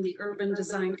included in the urban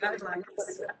design guidelines?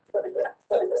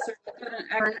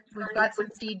 We've got some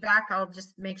feedback. I'll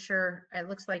just make sure. It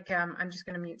looks like I'm just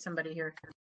going to mute somebody here.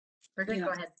 Birgit, Yeah.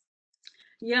 go ahead.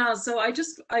 Yeah, so I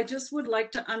just would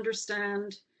like to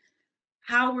understand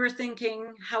how we're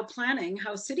thinking, how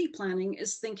city planning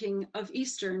is thinking of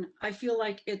Eastern. I feel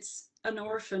like it's an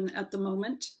orphan at the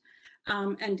moment.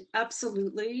 And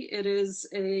absolutely, it is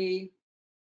a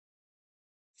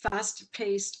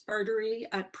fast-paced artery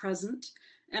at present.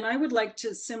 And I would like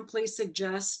to simply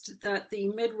suggest that the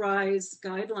mid-rise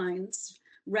guidelines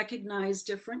recognize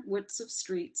different widths of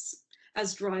streets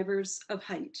as drivers of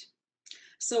height.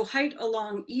 So height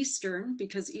along Eastern,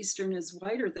 because Eastern is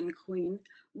wider than Queen,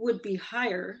 would be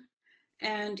higher,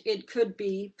 and it could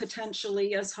be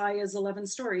potentially as high as 11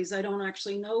 stories. I don't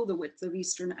actually know the width of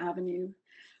Eastern Avenue,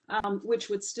 which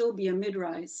would still be a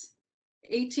mid-rise.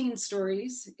 18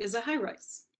 stories is a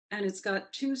high-rise, and it's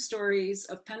got 2 stories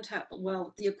of penthouse,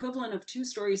 well, the equivalent of 2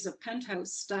 stories of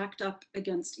penthouse stacked up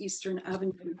against Eastern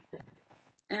Avenue.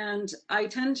 And I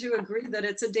tend to agree that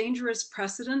it's a dangerous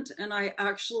precedent, and I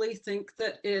actually think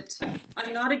that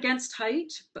I'm not against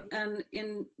height,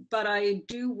 but I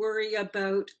do worry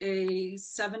about a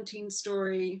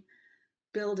 17-story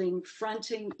building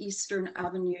fronting Eastern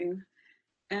Avenue.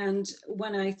 And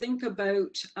when I think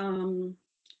about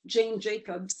Jane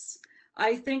Jacobs,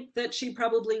 I think that she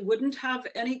probably wouldn't have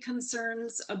any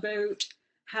concerns about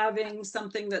having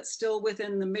something that's still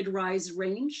within the mid-rise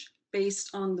range based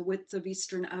on the width of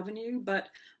Eastern Avenue, but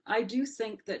I do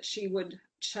think that she would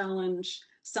challenge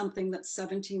something that's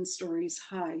 17 stories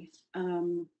high.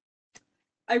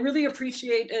 I really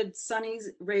appreciated Sunny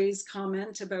Ray's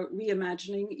comment about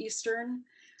reimagining Eastern.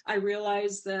 I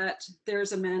realize that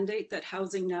there's a mandate that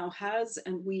Housing Now has,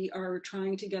 and we are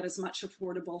trying to get as much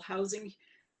affordable housing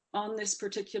on this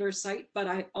particular site, but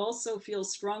I also feel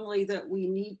strongly that we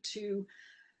need to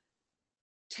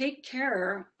take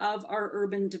care of our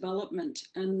urban development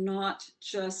and not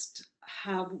just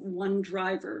have one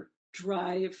driver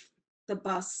drive the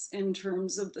bus in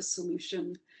terms of the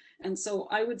solution. And so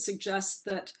I would suggest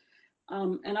that,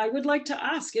 and I would like to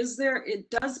ask,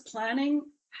 does planning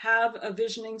have a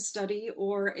visioning study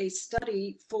or a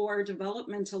study for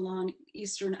development along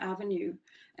Eastern Avenue?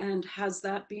 And has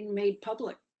that been made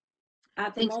public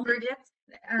at the Thanks, moment? Bridget.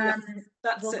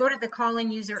 We'll go to the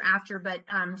call-in user after, but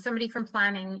somebody from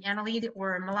planning, Annalie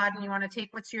or Mladen, you want to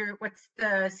take, what's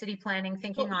the city planning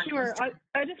thinking on Sure. Eastern?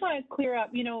 I just want to clear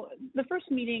up, you know, the first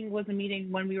meeting was a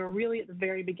meeting when we were really at the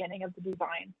very beginning of the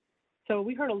design. So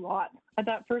we heard a lot at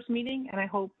that first meeting, and I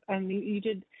hope, and you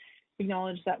did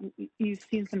acknowledge that you've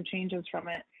seen some changes from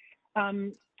it.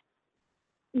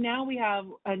 Now we have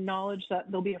a knowledge that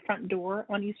there'll be a front door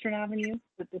on Eastern Avenue,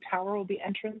 that the tower will be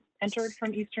entered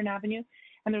from Eastern Avenue.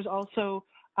 And there's also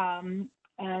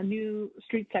a new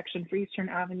street section for Eastern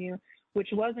Avenue, which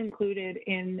was included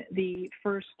in the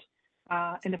first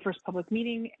public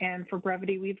meeting. And for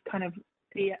brevity, we've kind of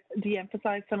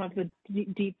de-emphasized some of the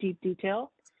deep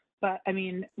detail. But I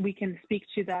mean, we can speak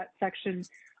to that section.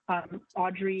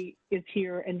 Audrey is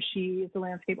here, and she is the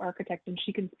landscape architect, and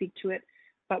she can speak to it.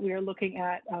 But we are looking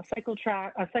at a cycle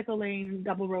track, a cycle lane,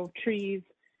 double row of trees,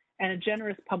 and a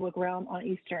generous public realm on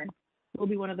Eastern. We'll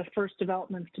be one of the first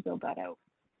developments to build that out.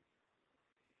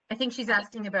 I think she's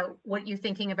asking about what you're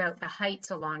thinking about the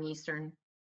heights along Eastern,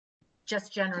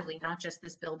 just generally, not just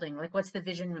this building. Like, what's the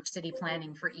vision of city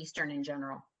planning for Eastern in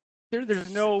general?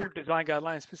 There's no design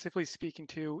guidelines specifically speaking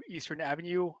to Eastern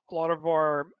Avenue. A lot of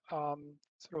our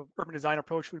sort of urban design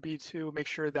approach would be to make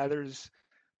sure that there's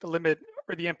the limit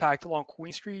or the impact along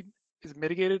Queen Street is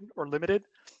mitigated or limited.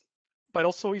 But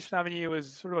also Eastern Avenue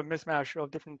is sort of a mismatch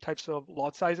of different types of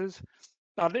lot sizes.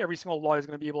 Not every single lot is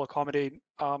going to be able to accommodate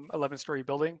 11-story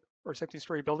building or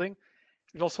 17-story building.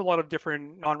 There's also a lot of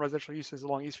different non-residential uses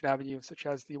along Eastern Avenue, such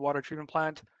as the water treatment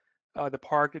plant, the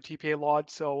park, the TPA lot.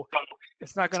 So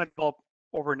it's not going to develop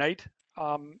overnight.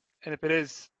 And if it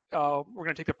is, we're going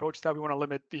to take the approach that we want to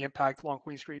limit the impact along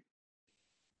Queen Street.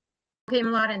 Okay,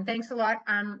 Mladen, thanks a lot.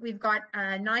 We've got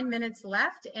 9 minutes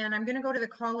left, and I'm going to go to the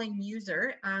call-in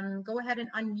user. Go ahead and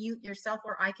unmute yourself,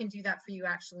 or I can do that for you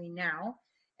actually now.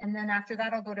 And then after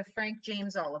that, I'll go to Frank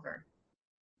James Oliver.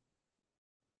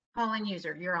 Call-in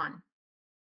user, you're on.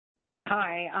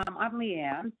 Hi, I'm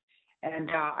Leanne,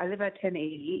 and I live at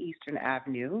 1080 Eastern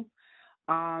Avenue,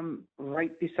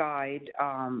 right beside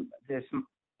this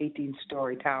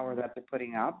 18-story tower that they're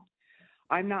putting up.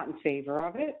 I'm not in favor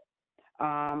of it.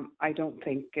 I don't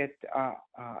think it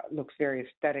looks very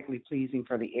aesthetically pleasing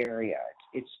for the area.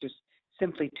 It's just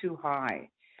simply too high.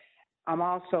 I'm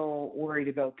also worried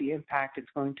about the impact it's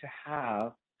going to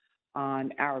have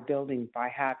on our building by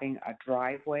having a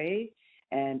driveway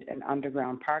and an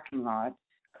underground parking lot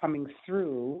coming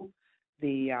through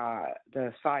the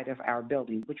side of our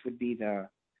building, which would be the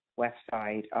west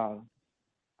side of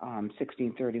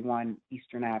 1631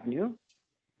 Eastern Avenue.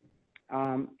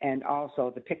 And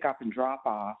also the pickup and drop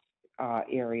off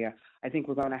area. I think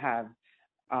we're going to have,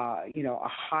 you know, a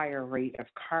higher rate of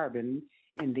carbon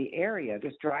in the area.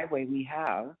 This driveway we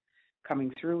have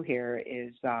coming through here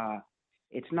is,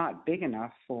 it's not big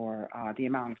enough for the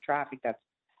amount of traffic that's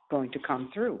going to come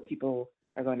through. People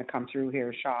are going to come through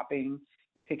here shopping,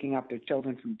 picking up their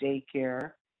children from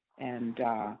daycare, and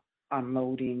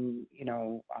unloading, you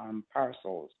know,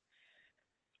 parcels.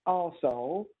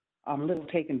 Also, I'm a little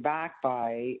taken back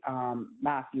by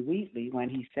Matthew Wheatley when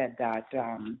he said that,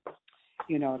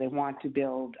 you know, they want to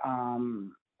build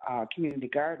a community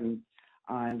garden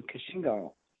on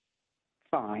Kashingo.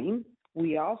 Fine.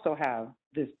 We also have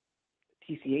this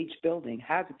TCH building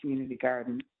has a community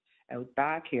garden out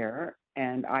back here,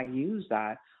 and I use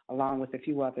that along with a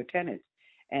few other tenants.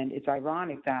 And it's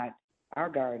ironic that our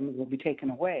garden will be taken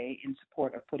away in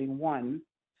support of putting one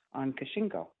on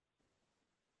Kashingo.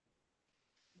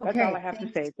 That's all I have to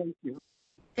say. Thank you.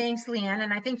 Thanks, Leanne.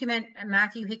 And I think you meant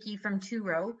Matthew Hickey from Two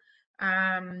Row.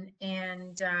 I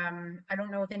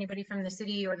don't know if anybody from the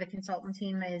city or the consultant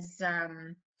team is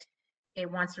it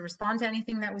wants to respond to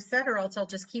anything that was said, or else I'll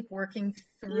just keep working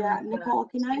through. Yeah, Nicole,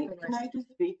 can I just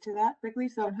speak to that quickly?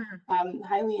 So,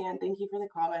 hi Leanne, thank you for the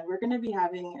comment. We're going to be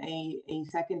having a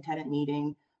second tenant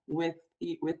meeting with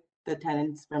the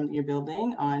tenants from your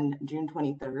building on June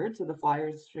 23rd. So the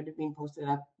flyers should have been posted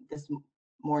up this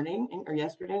morning or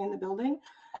yesterday in the building.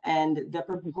 And the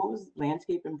proposed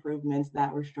landscape improvements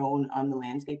that were shown on the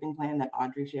landscaping plan that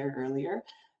Audrey shared earlier,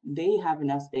 they have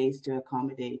enough space to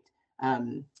accommodate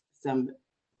some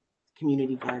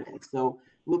community gardens. So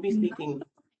we'll be speaking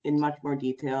in much more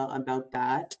detail about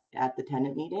that at the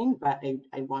tenant meeting, but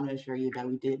I want to assure you that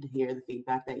we did hear the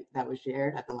feedback that was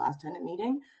shared at the last tenant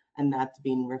meeting, and that's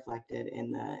being reflected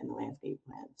in the landscape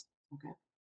plans. Okay.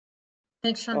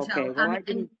 Thanks, Chantel. Okay, well, I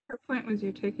didn't. Her point was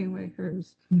you're taking away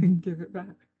hers and give it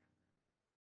back.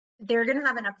 They're going to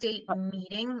have an update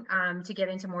meeting to get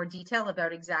into more detail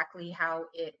about exactly how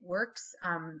it works.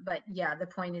 But yeah, the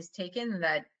point is taken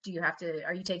that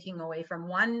are you taking away from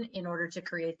one in order to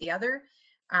create the other?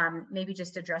 Maybe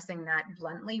just addressing that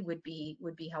bluntly would be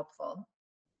helpful.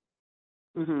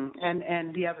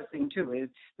 And the other thing too is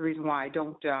the reason why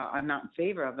I'm not in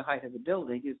favor of the height of the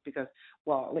building is because,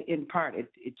 well, in part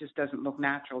it just doesn't look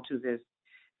natural to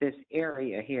this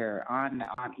area here on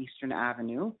Eastern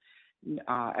Avenue.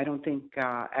 I don't think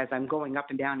as I'm going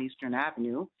up and down Eastern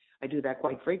Avenue, I do that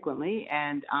quite frequently,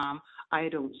 and I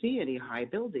don't see any high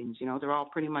buildings. You know, they're all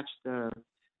pretty much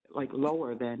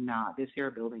lower than this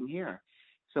here building here.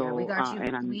 So yeah, we got you.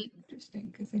 Interesting,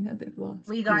 because I know they've lost.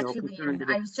 We got you, Leanne.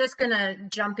 I was just gonna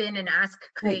jump in and ask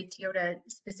CreateTO to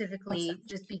specifically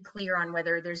just be clear on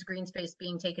whether there's green space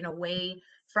being taken away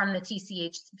from the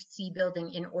TCHC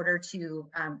building in order to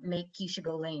make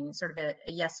Keishago Lane sort of a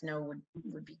yes/no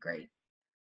would be great.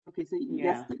 Okay, so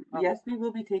yes, we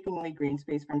will be taking away green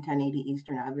space from 1080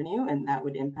 Eastern Avenue, and that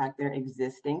would impact their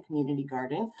existing community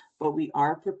garden. But we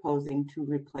are proposing to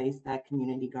replace that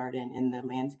community garden in the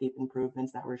landscape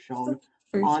improvements that were shown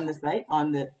on the site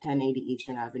on the 1080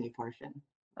 Eastern Avenue portion.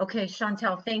 Okay,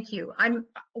 Chantel, thank you.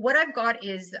 What I've got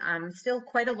is still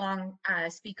quite a long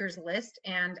speakers list,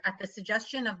 and at the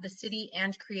suggestion of the city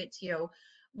and CreateTO,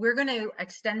 we're going to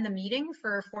extend the meeting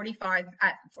for 45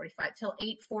 till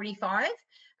 8:45.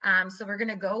 So we're going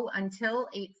to go until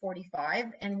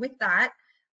 8:45, and with that,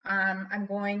 I'm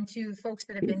going to folks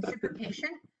that have been super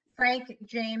patient. Frank,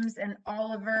 James, and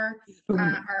Oliver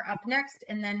are up next,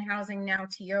 and then Housing Now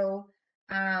TO.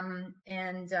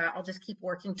 I'll just keep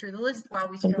working through the list while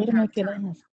we still have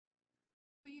time.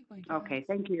 Okay,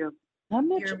 thank you. How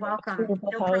much You're welcome.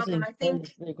 affordable No housing problem. I think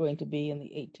is there going to be in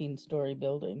the 18-story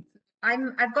building?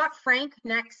 I've got Frank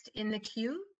next in the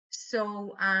queue.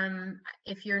 So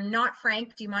if you're not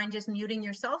Frank, do you mind just muting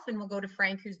yourself, and we'll go to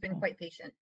Frank, who's been quite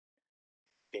patient.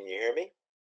 Can you hear me?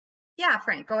 Yeah,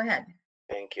 Frank, go ahead.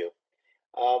 Thank you.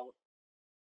 I'd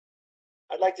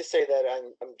like to say that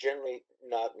I'm generally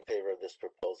not in favor of this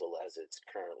proposal as it's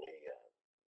currently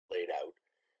laid out.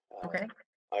 Okay.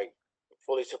 I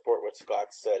fully support what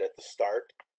Scott said at the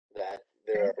start, that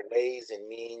there are ways and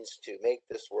means to make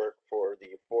this work for the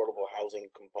affordable housing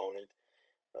component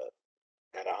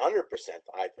at 100%,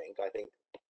 I think. I think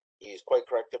he's quite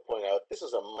correct to point out this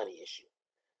is a money issue.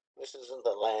 This isn't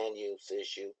a land use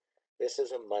issue. This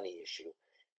is a money issue.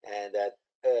 And that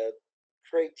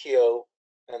CreateTO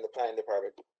and the planning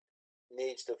department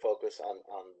needs to focus on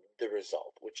the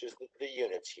result, which is the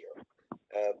units here.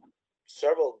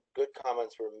 Several good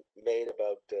comments were made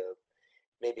about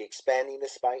maybe expanding the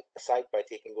site by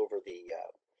taking over the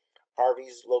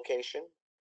Harvey's location.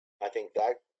 I think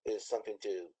that is something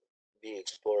to be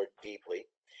explored deeply.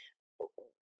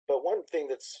 But one thing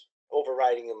that's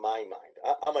overriding in my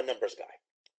mind, I'm a numbers guy.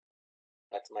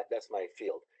 That's my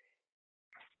field.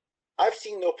 I've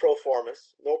seen no pro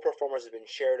formas. No pro formas have been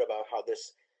shared about how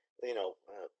this,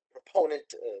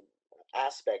 proponent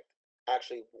aspect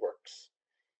actually works.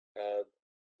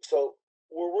 So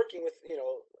we're working with,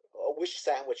 a wish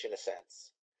sandwich in a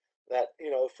sense. That,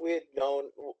 if we had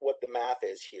known what the math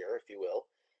is here, if you will,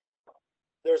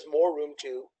 there's more room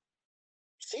to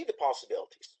see the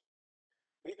possibilities.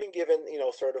 We've been given,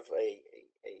 sort of a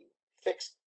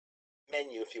fixed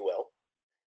menu, if you will,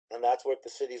 and that's what the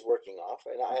city's working off.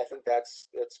 And I think that's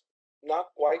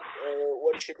not quite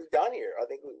what should be done here. I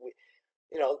think we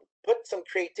put some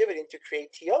creativity into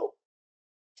CreateTO,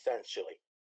 essentially.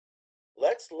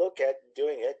 Let's look at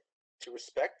doing it to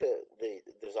respect the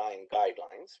design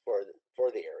guidelines for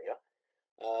the area,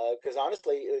 because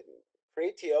honestly,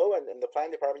 CreateTO and the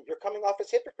planning department, you're coming off as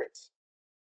hypocrites.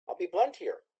 I'll be blunt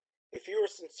here. If you are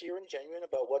sincere and genuine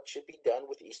about what should be done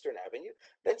with Eastern Avenue,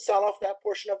 then sell off that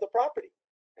portion of the property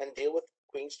and deal with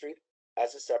Queen Street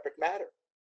as a separate matter.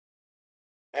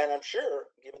 And I'm sure,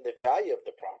 given the value of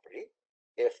the property,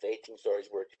 if the 18 stories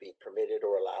were to be permitted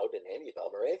or allowed in any of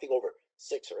them, or anything over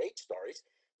 6 or 8 stories,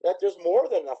 that there's more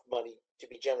than enough money to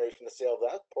be generated from the sale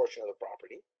of that portion of the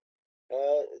property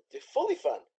to fully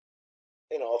fund,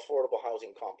 affordable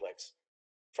housing complex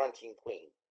fronting Queen.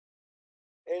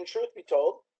 And truth be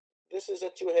told, this is a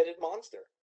two-headed monster.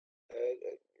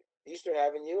 Eastern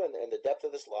Avenue and the depth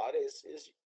of this lot is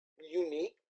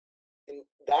unique in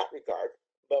that regard.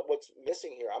 But what's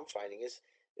missing here, I'm finding, is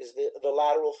the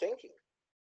lateral thinking.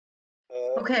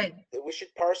 Okay. We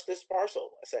should parse this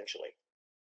parcel essentially.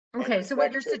 Okay, so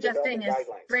what you're respect the suggesting development is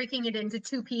guidelines. breaking it into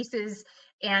two pieces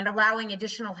and allowing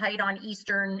additional height on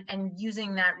Eastern and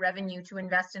using that revenue to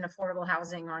invest in affordable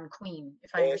housing on Queen,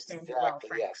 if I understand you well, Exactly,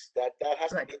 Frank. yes. That has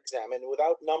to Good. be examined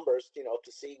without numbers,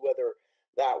 to see whether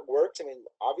that works. I mean,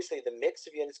 obviously the mix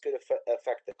of units could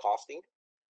affect the costing.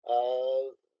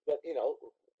 But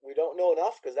we don't know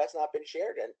enough because that's not been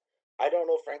shared, and I don't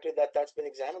know, frankly, that that's been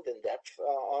examined in depth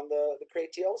on the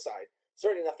CreateTO side.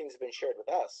 Certainly, nothing's been shared with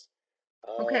us.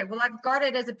 Okay, well, I've got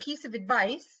it as a piece of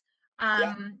advice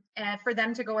and for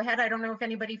them to go ahead. I don't know if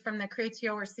anybody from the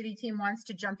CreateTO or city team wants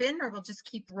to jump in, or we'll just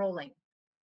keep rolling.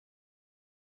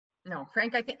 No,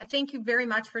 Frank, I thank you very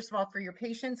much, first of all, for your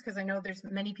patience, because I know there's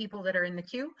many people that are in the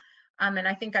queue. And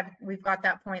I think we've got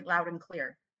that point loud and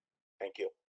clear. Thank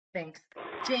you. Thanks.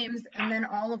 James, and then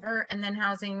Oliver, and then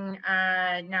Housing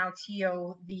Now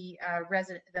TO, the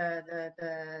resident,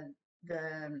 the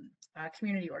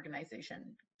community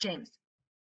organization. James.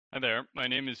 Hi there, my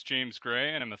name is James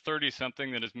Gray, and I'm a 30-something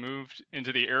that has moved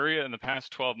into the area in the past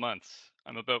 12 months.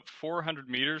 I'm about 400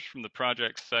 meters from the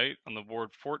project site on the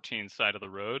Ward 14 side of the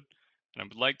road, and I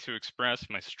would like to express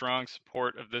my strong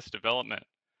support of this development.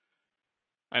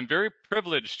 I'm very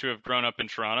privileged to have grown up in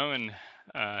Toronto and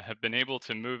have been able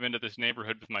to move into this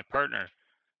neighborhood with my partner.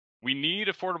 We need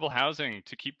affordable housing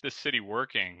to keep this city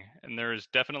working, and there is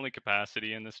definitely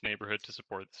capacity in this neighborhood to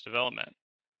support this development.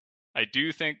 I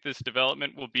do think this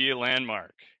development will be a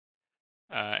landmark,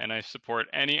 and I support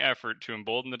any effort to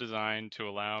embolden the design to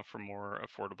allow for more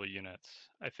affordable units.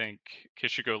 I think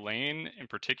Kishigo Lane in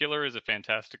particular is a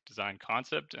fantastic design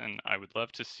concept, and I would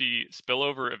love to see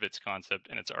spillover of its concept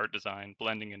and its art design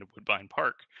blending into Woodbine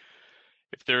Park.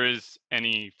 If there is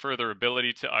any further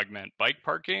ability to augment bike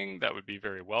parking, that would be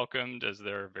very welcomed, as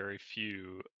there are very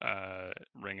few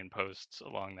ring and posts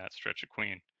along that stretch of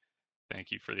Queen. Thank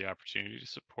you for the opportunity to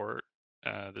support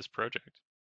this project.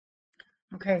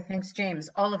 Okay, thanks, James.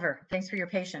 Oliver, thanks for your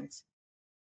patience.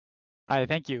 Hi,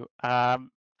 thank you.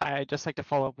 I'd just like to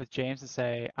follow up with James and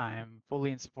say I'm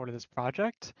fully in support of this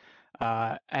project.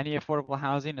 Any affordable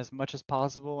housing as much as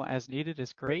possible as needed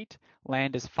is great.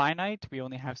 Land is finite. We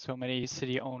only have so many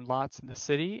city-owned lots in the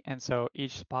city, and so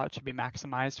each spot should be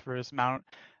maximized for as amount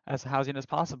as housing as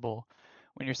possible.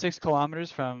 When you're 6 kilometers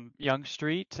from Yonge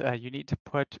Street, you need to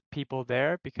put people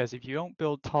there, because if you don't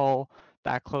build tall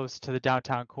that close to the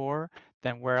downtown core,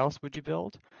 then where else would you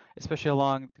build? Especially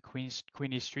along the Queen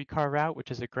East streetcar route,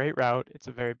 which is a great route. It's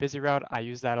a very busy route. I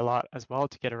use that a lot as well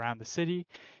to get around the city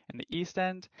in the East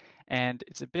End. And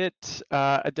it's a bit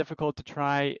difficult to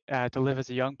try to live as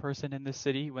a young person in this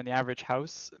city when the average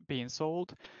house being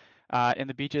sold in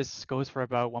the beaches goes for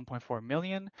about 1.4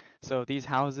 million. So these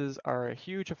houses are a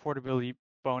huge affordability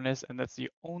bonus, and that's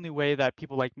the only way that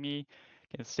people like me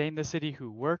can stay in the city who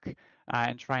work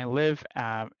and try and live.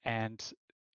 And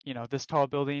this tall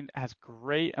building has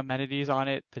great amenities on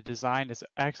it. The design is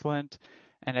excellent,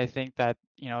 and I think that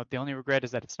the only regret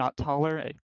is that it's not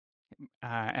taller.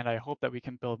 And I hope that we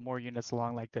can build more units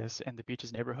along like this in the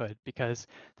Beaches neighborhood, because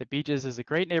the Beaches is a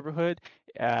great neighborhood.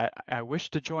 I wish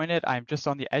to join it. I'm just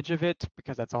on the edge of it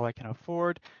because that's all I can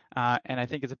afford. And I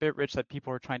think it's a bit rich that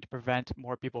people are trying to prevent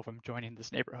more people from joining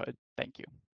this neighborhood. Thank you.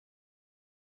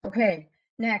 Okay,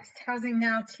 next, Housing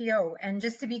Now TO. And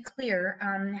just to be clear,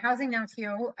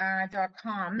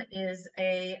 housingnowto.com is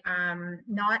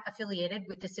not affiliated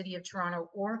with the City of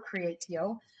Toronto or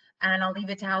CreateTO. And I'll leave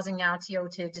it to Housing Now TO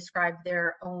to describe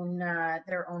their own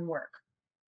work.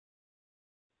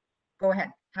 Go ahead,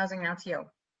 Housing Now TO.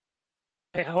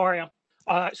 Hey, how are you?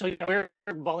 So we're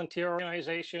a volunteer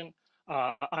organization.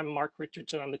 I'm Mark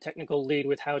Richardson. I'm the technical lead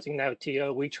with Housing Now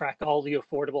TO. We track all the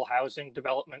affordable housing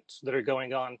developments that are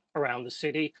going on around the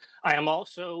city. I am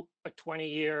also a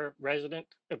 20-year resident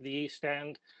of the East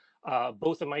End.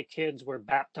 Both of my kids were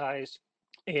baptized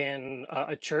in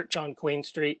a church on Queen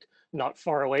Street, not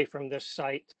far away from this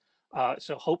site.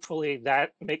 So hopefully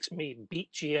that makes me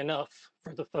beachy enough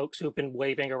for the folks who've been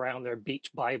waving around their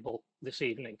beach Bible this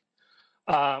evening.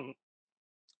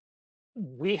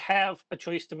 We have a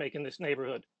choice to make in this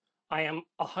neighborhood. I am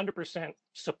 100%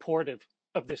 supportive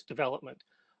of this development.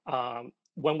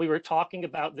 When we were talking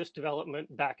about this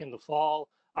development back in the fall,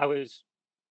 I was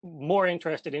more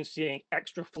interested in seeing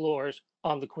extra floors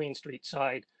on the Queen Street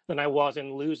side than I was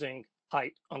in losing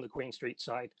height on the Queen Street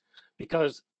side,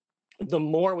 because the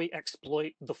more we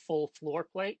exploit the full floor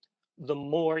plate, the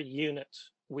more units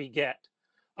we get.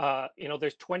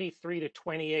 There's 23 to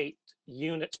 28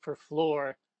 units per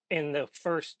floor in the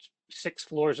first 6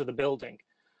 floors of the building.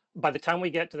 By the time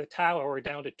we get to the tower, we're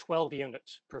down to 12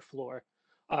 units per floor.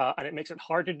 And it makes it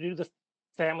hard to do the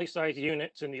family size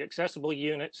units and the accessible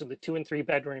units and the 2 and 3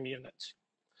 bedroom units.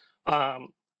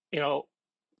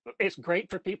 It's great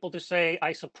for people to say,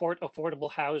 I support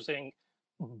affordable housing,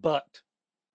 but,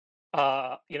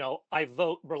 I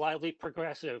vote reliably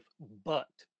progressive, but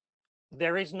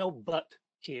there is no but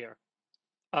here.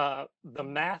 The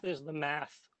math is the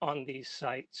math on these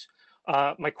sites.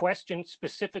 My question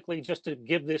specifically, just to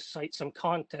give this site some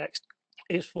context,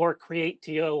 is for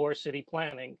CreateTO or city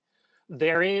planning.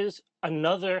 There is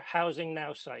another Housing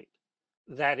Now site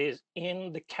that is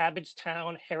in the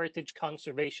Cabbagetown Heritage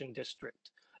Conservation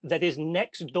District that is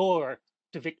next door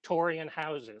to Victorian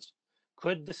houses.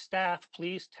 Could the staff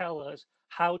please tell us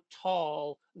how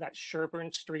tall that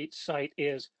Sherburne Street site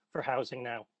is for Housing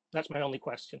Now? That's my only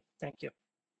question. Thank you.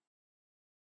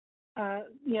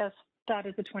 Yes, that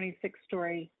is a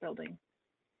 26-story building.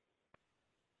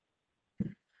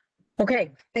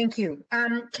 Okay, thank you.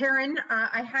 Karen,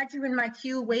 I had you in my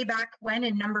queue way back when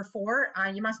in number 4.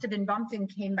 You must have been bumped and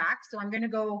came back. So I'm going to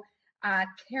go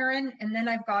Karen, and then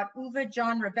I've got Uva,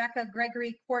 John, Rebecca,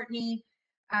 Gregory, Courtney,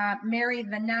 Mary,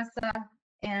 Vanessa,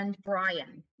 and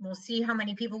Brian. We'll see how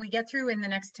many people we get through in the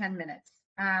next 10 minutes.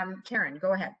 Karen,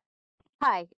 go ahead.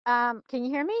 Hi, can you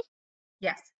hear me?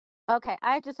 Yes. Okay,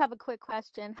 I just have a quick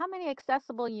question. How many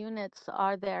accessible units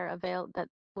are there that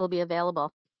will be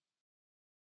available?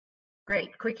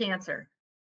 Great, quick answer.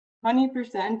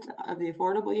 20% of the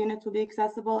affordable units will be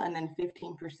accessible, and then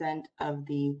 15% of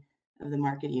the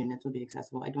market units will be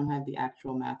accessible. I don't have the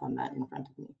actual math on that in front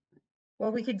of me.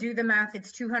 Well, we could do the math.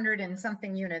 It's 200 and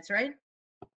something units, right?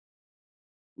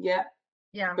 Yeah.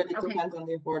 Yeah. But it Okay. depends on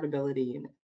the affordability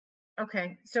unit.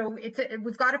 Okay, so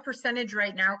we've got a percentage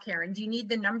right now, Karen. Do you need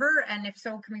the number? And if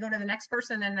so, can we go to the next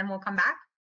person and then we'll come back?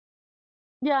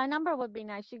 Yeah, a number would be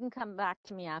nice. You can come back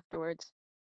to me afterwards.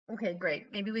 Okay,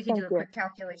 great. Maybe we can do a quick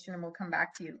calculation and we'll come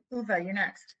back to you. Uva, you're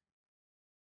next.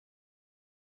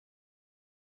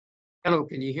 Hello,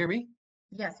 can you hear me?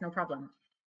 Yes, no problem.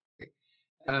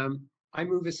 I'm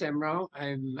Uva Semrau.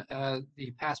 I'm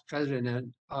the past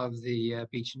president of the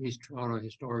Beach and East Toronto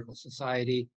Historical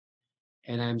Society,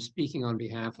 and I'm speaking on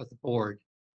behalf of the board.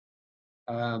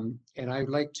 And I'd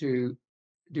like to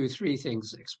do 3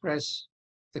 things: express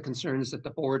the concerns that the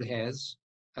board has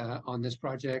on this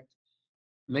project,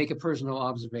 make a personal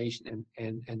observation,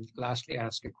 and lastly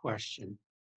ask a question.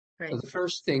 Great. So the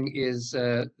first thing is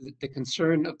the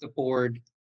concern of the board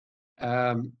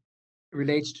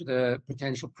relates to the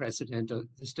potential precedent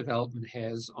this development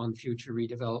has on future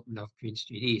redevelopment of Queen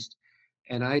Street East.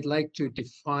 And I'd like to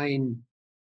define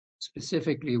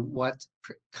specifically what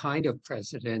kind of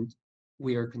precedent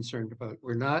we are concerned about.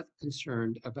 We're not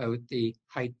concerned about the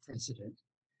height precedent.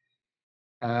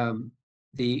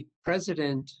 The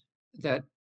precedent that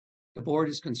the board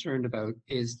is concerned about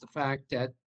is the fact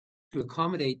that to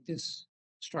accommodate this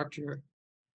structure,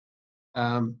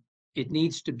 it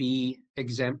needs to be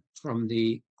exempt from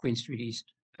the Queen Street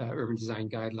East urban design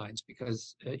guidelines,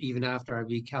 because even after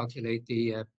we calculate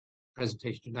the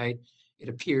presentation tonight, it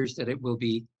appears that it will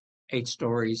be 8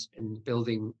 stories in the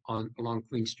building along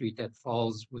Queen Street that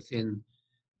falls within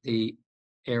the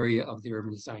area of the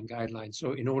urban design guidelines.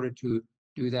 So in order to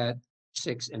do that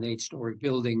 6 and 8 story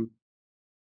building,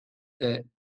 the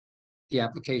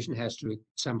application has to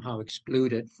somehow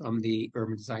exclude it from the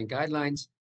urban design guidelines.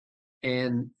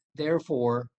 And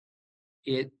therefore,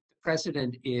 the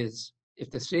precedent is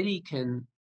if the city can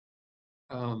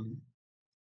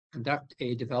conduct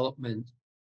a development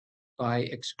by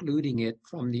excluding it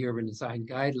from the urban design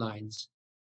guidelines,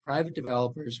 private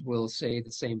developers will say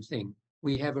the same thing.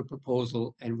 We have a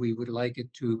proposal and we would like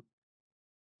it to,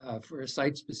 for a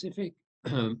site-specific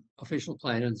official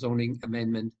plan and zoning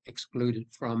amendment, excluded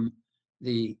from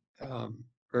the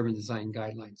urban design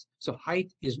guidelines. So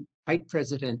height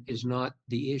precedent is not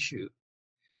the issue.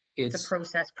 It's the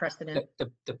process precedent.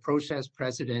 The process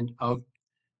precedent of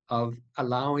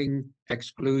allowing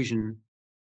exclusion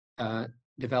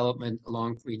development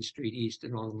along Queen Street East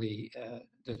and along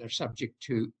that are subject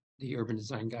to the urban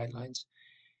design guidelines.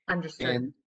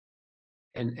 Understood.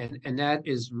 And that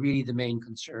is really the main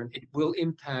concern. It will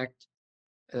impact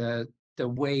the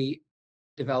way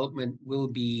development will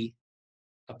be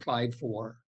applied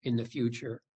for in the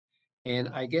future. And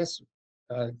I guess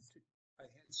I had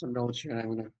some notes here and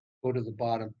I'm going to go to the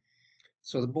bottom.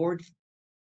 So the board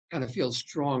kind of feel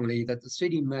strongly that the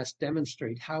city must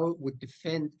demonstrate how it would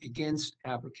defend against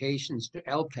applications to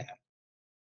LPAT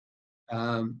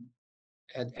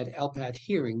at LPAT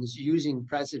hearings using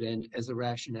precedent as a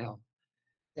rationale.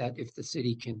 That if the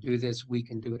city can do this, we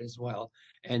can do it as well.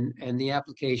 And the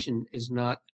application is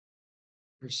not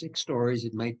for 6 stories,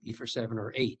 it might be for 7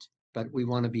 or 8, but we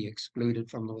want to be excluded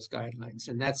from those guidelines.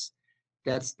 And that's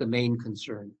the main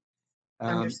concern.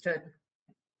 Understood.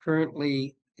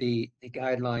 Currently, the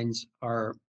guidelines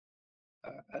are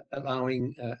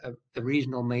allowing the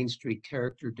regional Main Street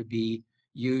character to be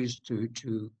used to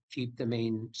keep the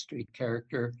Main Street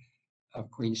character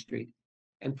of Queen Street.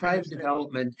 And private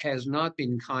development has not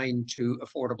been kind to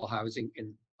affordable housing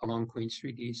along Queen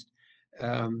Street East.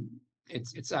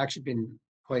 It's actually been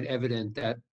quite evident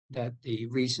that the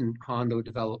recent condo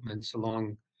developments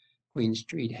along Queen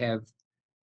Street have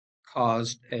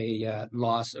caused a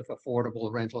loss of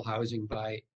affordable rental housing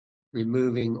by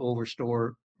removing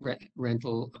overstore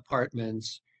rental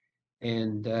apartments,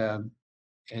 and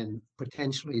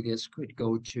potentially this could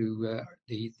go to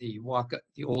the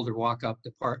older walk-up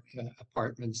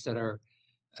apartments that are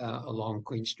along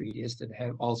Queen Street East that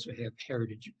also have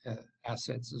heritage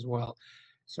assets as well.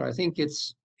 So I think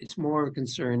it's more a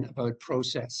concern about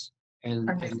process and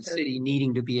the city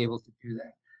needing to be able to do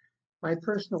that. My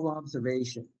personal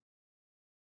observation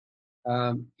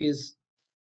is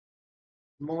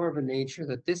more of a nature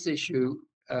that this issue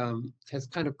has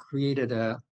kind of created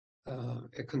a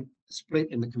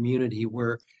split in the community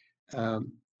where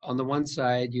on the one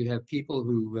side you have people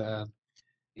who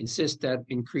insist that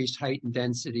increased height and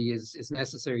density is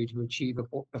necessary to achieve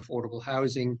affordable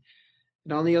housing.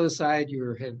 And on the other side,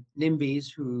 you have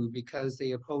NIMBYs who, because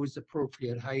they oppose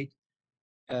appropriate height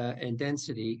and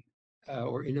density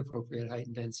or inappropriate height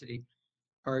and density,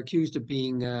 are accused of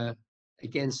being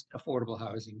against affordable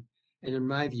housing. And in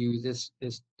my view, this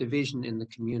division in the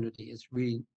community is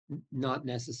really not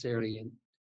necessary and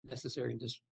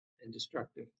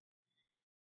destructive.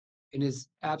 It is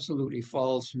absolutely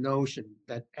false notion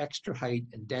that extra height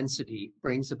and density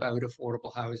brings about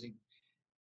affordable housing.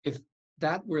 If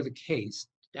that were the case,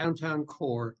 downtown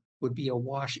core would be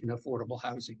awash in affordable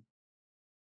housing.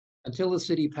 Until the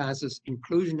city passes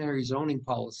inclusionary zoning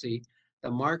policy,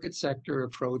 the market sector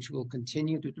approach will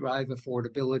continue to drive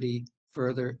affordability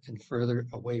further and further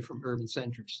away from urban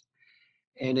centers.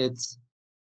 And it's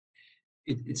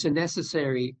a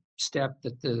necessary step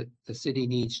that the city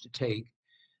needs to take.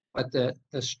 But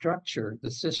the structure,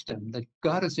 the system that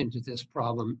got us into this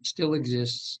problem still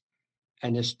exists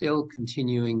and is still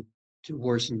continuing to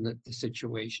worsen the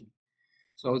situation.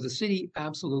 So the city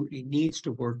absolutely needs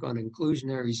to work on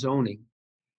inclusionary zoning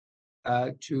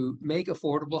to make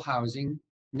affordable housing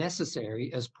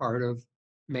necessary as part of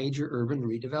major urban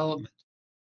redevelopment.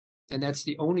 And that's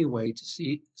the only way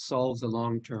to solve the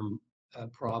long-term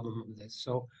problem of this.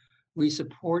 So we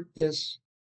support this,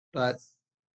 but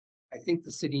I think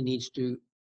the city needs to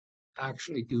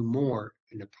actually do more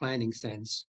in a planning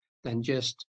sense than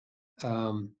just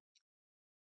sort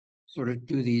of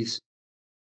do these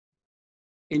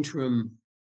interim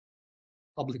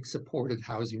public supported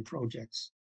housing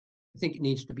projects. I think it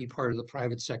needs to be part of the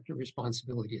private sector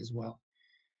responsibility as well.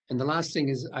 And the last thing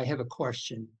is I have a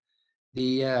question.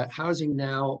 The Housing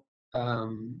Now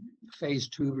Phase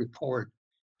 2 report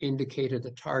indicated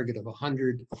a target of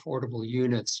 100 affordable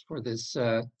units for this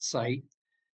site.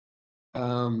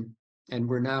 And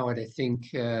we're now at, I think,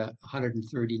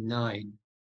 139.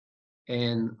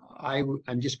 And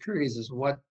I'm just curious as to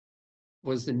what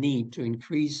was the need to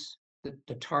increase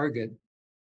the target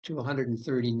to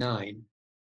 139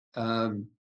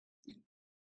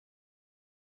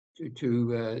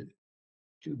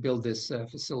 to build this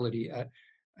facility. I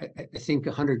think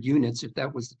 100 units, if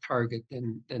that was the target,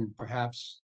 then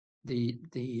perhaps the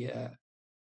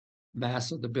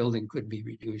mass of the building could be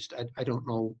reduced. I don't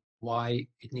know why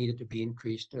it needed to be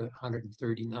increased to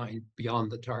 139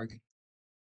 beyond the target.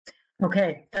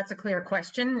 Okay, that's a clear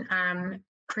question.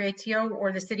 CreateTO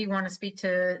or the city want to speak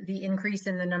to the increase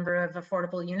in the number of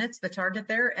affordable units, the target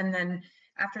there, and then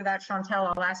after that,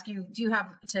 Chantel, I'll ask you, do you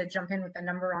have to jump in with the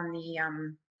number on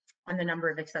the number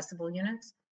of accessible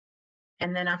units?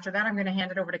 And then after that, I'm going to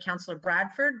hand it over to Councillor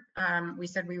Bradford. We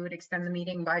said we would extend the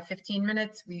meeting by 15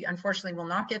 minutes. We unfortunately will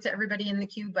not get to everybody in the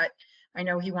queue, but I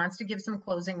know he wants to give some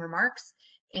closing remarks.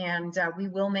 And we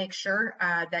will make sure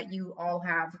that you all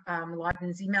have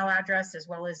Lauden's email address as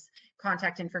well as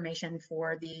contact information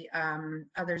for the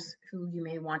others who you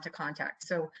may want to contact.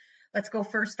 So let's go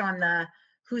first on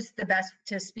who's the best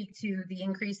to speak to the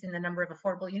increase in the number of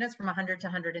affordable units from 100 to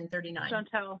 139.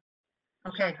 Chantel.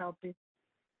 Okay. Chantel, please.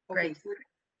 Great. Okay,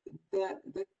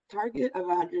 The target of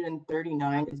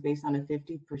 139 is based on a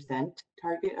 50%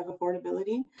 target of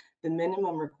affordability. The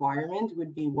minimum requirement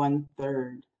would be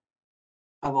 1/3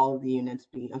 of all of the units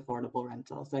be affordable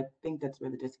rental. So I think that's where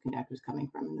the disconnect was coming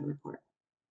from in the report.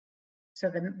 So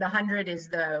the 100 is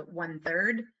the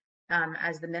 1/3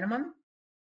 as the minimum,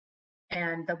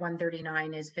 and the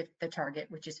 139 is the target,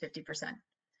 which is 50%.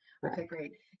 Okay,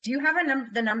 great. Do you have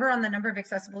the number on the number of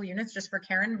accessible units just for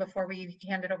Karen before we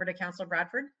hand it over to Councillor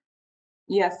Bradford?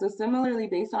 Yes, so similarly,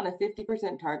 based on a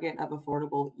 50% target of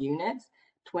affordable units,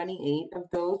 28 of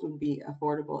those would be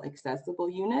affordable accessible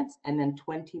units, and then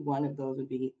 21 of those would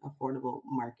be affordable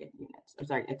market units. I'm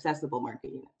sorry, accessible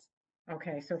market units.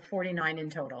 Okay, so 49 in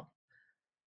total.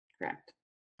 Correct.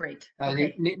 Great.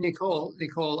 Okay.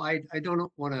 Nicole, I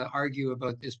don't want to argue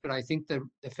about this, but I think the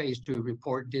phase 2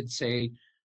 report did say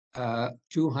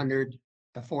 200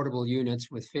 affordable units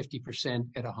with 50%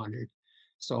 at 100.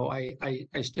 So I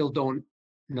still don't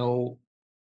know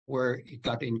where it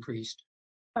got increased.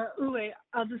 Uwe,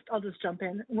 I'll just jump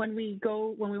in. When we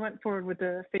went forward with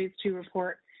the phase 2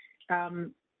 report,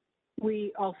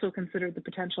 we also considered the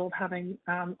potential of having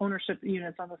ownership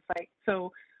units on the site.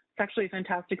 So it's actually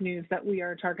fantastic news that we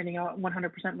are targeting a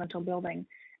 100% rental building,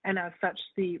 and as such,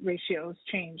 the ratios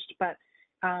changed. But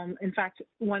in fact,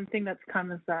 one thing that's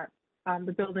come is that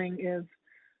the building is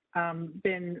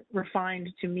been refined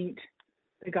to meet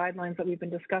the guidelines that we've been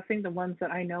discussing, the ones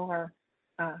that I know are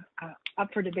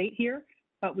up for debate here,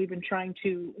 but we've been trying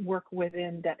to work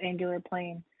within that angular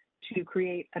plane to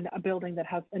create a building that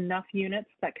has enough units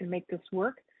that can make this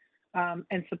work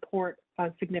and support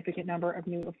a significant number of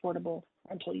new affordable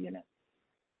rental units.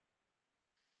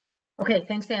 Okay,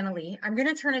 thanks, Annalee. I'm going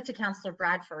to turn it to Councillor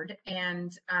Bradford.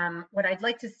 And what I'd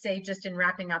like to say just in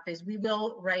wrapping up is we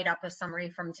will write up a summary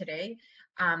from today.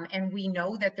 And we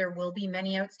know that there will be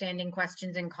many outstanding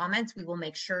questions and comments. We will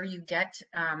make sure you get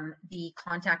the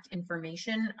contact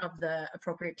information of the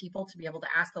appropriate people to be able to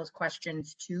ask those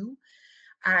questions to.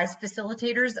 As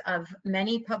facilitators of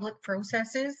many public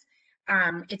processes,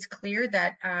 it's clear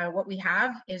that what we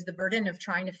have is the burden of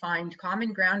trying to find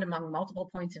common ground among multiple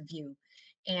points of view.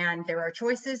 And there are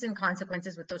choices and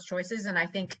consequences with those choices. And I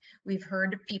think we've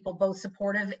heard people both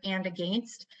supportive and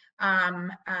against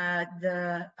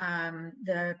the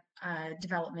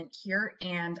development here.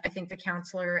 And I think the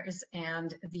councillors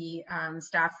and the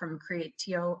staff from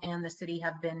CreateTO and the city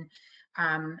have been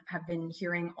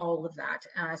hearing all of that.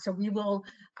 So we will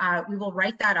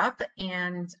write that up,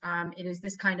 and it is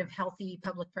this kind of healthy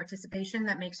public participation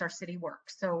that makes our city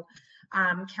work. So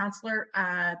Councillor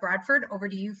Bradford, over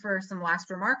to you for some last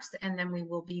remarks, and then we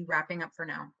will be wrapping up for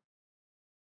now.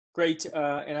 Great,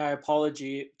 and I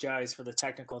apologize for the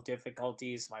technical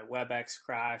difficulties. My WebEx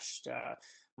crashed,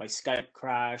 my Skype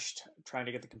crashed, trying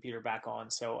to get the computer back on.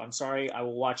 So I'm sorry, I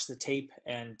will watch the tape,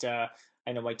 and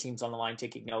I know my team's on the line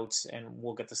taking notes, and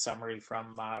we'll get the summary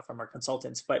from our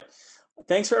consultants. But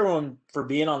thanks for everyone for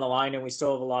being on the line, and we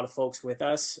still have a lot of folks with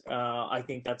us. I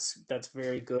think that's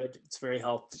very good. It's very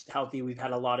healthy. We've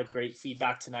had a lot of great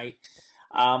feedback tonight.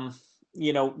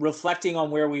 You know, reflecting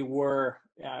on where we were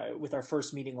with our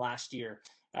first meeting last year,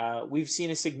 we've seen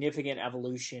a significant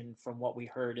evolution from what we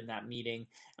heard in that meeting.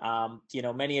 You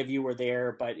know, many of you were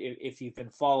there, but if you've been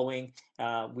following,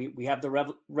 we have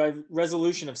the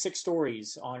resolution of 6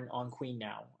 stories on Queen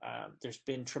now. There's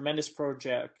been tremendous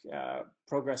progress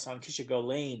on Kishigo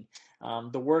Lane,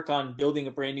 the work on building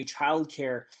a brand new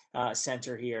childcare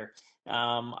center here.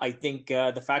 I think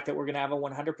the fact that we're going to have a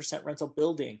 100% rental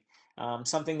building.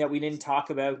 Something that we didn't talk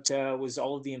about was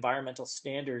all of the environmental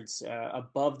standards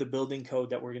above the building code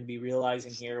that we're going to be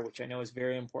realizing here, which I know is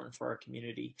very important for our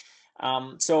community.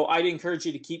 So I'd encourage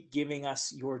you to keep giving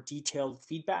us your detailed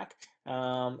feedback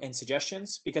and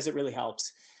suggestions, because it really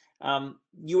helps.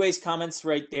 Yue's comments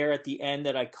right there at the end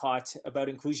that I caught about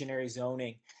inclusionary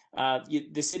zoning.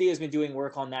 The city has been doing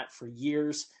work on that for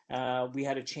years. We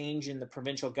had a change in the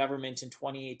provincial government in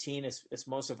 2018, as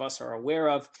most of us are aware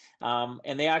of,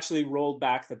 and they actually rolled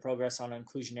back the progress on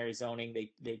inclusionary zoning.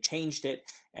 They changed it,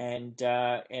 and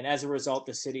as a result,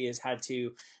 the city has had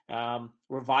to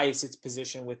revise its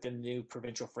position with the new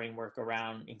provincial framework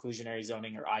around inclusionary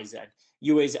zoning, or IZ.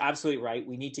 Yue is absolutely right.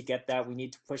 We need to get that. We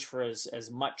need to push for as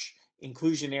much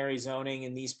inclusionary zoning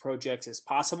in these projects as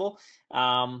possible.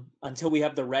 Until we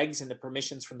have the regs and the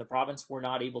permissions from the province, we're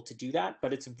not able to do that,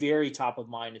 but it's very top of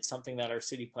mind. It's something that our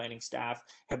city planning staff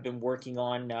have been working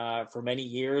on for many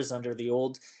years under the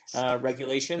old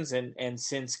regulations, and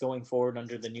since going forward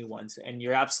under the new ones. And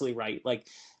you're absolutely right. Like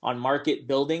on market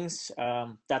buildings,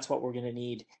 that's what we're going to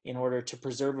need in order to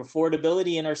preserve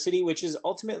affordability in our city, which is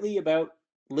ultimately about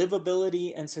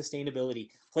livability and sustainability,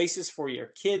 places for your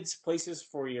kids, places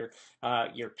for your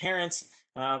parents,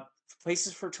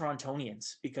 places for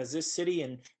Torontonians, because this city,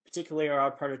 and particularly our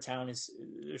part of town,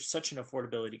 there's such an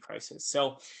affordability crisis.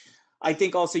 So I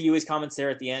think also Yui's comments there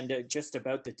at the end, just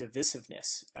about the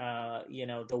divisiveness,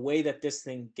 the way that this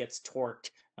thing gets torqued.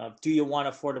 Do you want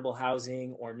affordable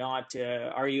housing or not?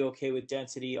 Are you okay with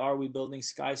density? Are we building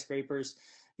skyscrapers?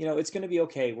 It's going to be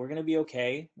okay. We're going to be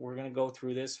okay. We're going to go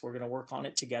through this. We're going to work on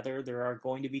it together. There are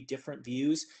going to be different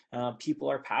views.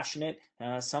 People are passionate.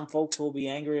 Some folks will be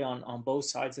angry on both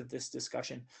sides of this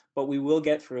discussion, but we will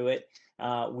get through it.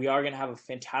 We are going to have a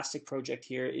fantastic project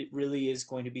here. It really is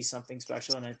going to be something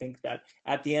special. And I think that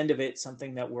at the end of it,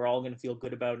 something that we're all going to feel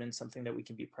good about and something that we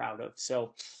can be proud of.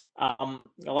 So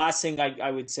the last thing I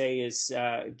would say is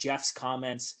Jeff's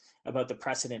comments about the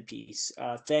precedent piece.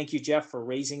 Thank you, Jeff, for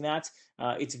raising that.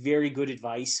 It's very good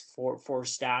advice for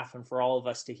staff and for all of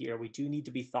us to hear. We do need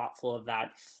to be thoughtful of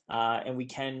that, and we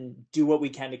can do what we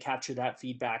can to capture that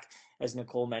feedback, as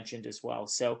Nicole mentioned as well.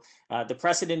 So the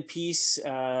precedent piece,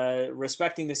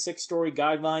 respecting the 6-story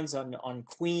guidelines on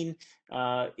Queen,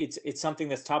 it's something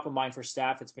that's top of mind for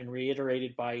staff. It's been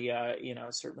reiterated by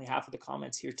certainly half of the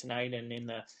comments here tonight and in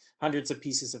the hundreds of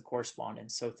pieces of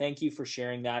correspondence. So thank you for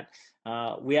sharing that.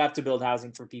 We have to build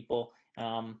housing for people.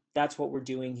 That's what we're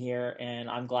doing here, and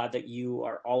I'm glad that you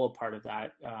are all a part of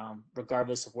that,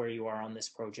 regardless of where you are on this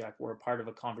project. We're a part of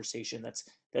a conversation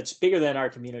that's bigger than our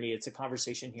community. It's a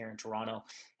conversation here in Toronto,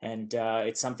 and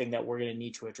it's something that we're going to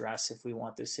need to address if we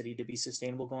want this city to be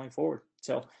sustainable going forward.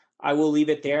 So I will leave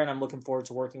it there, and I'm looking forward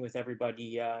to working with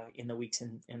everybody in the weeks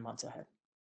and months ahead.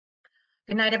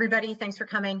 Good night, everybody. Thanks for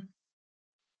coming.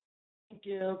 Thank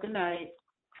you. Good night.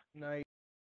 Night.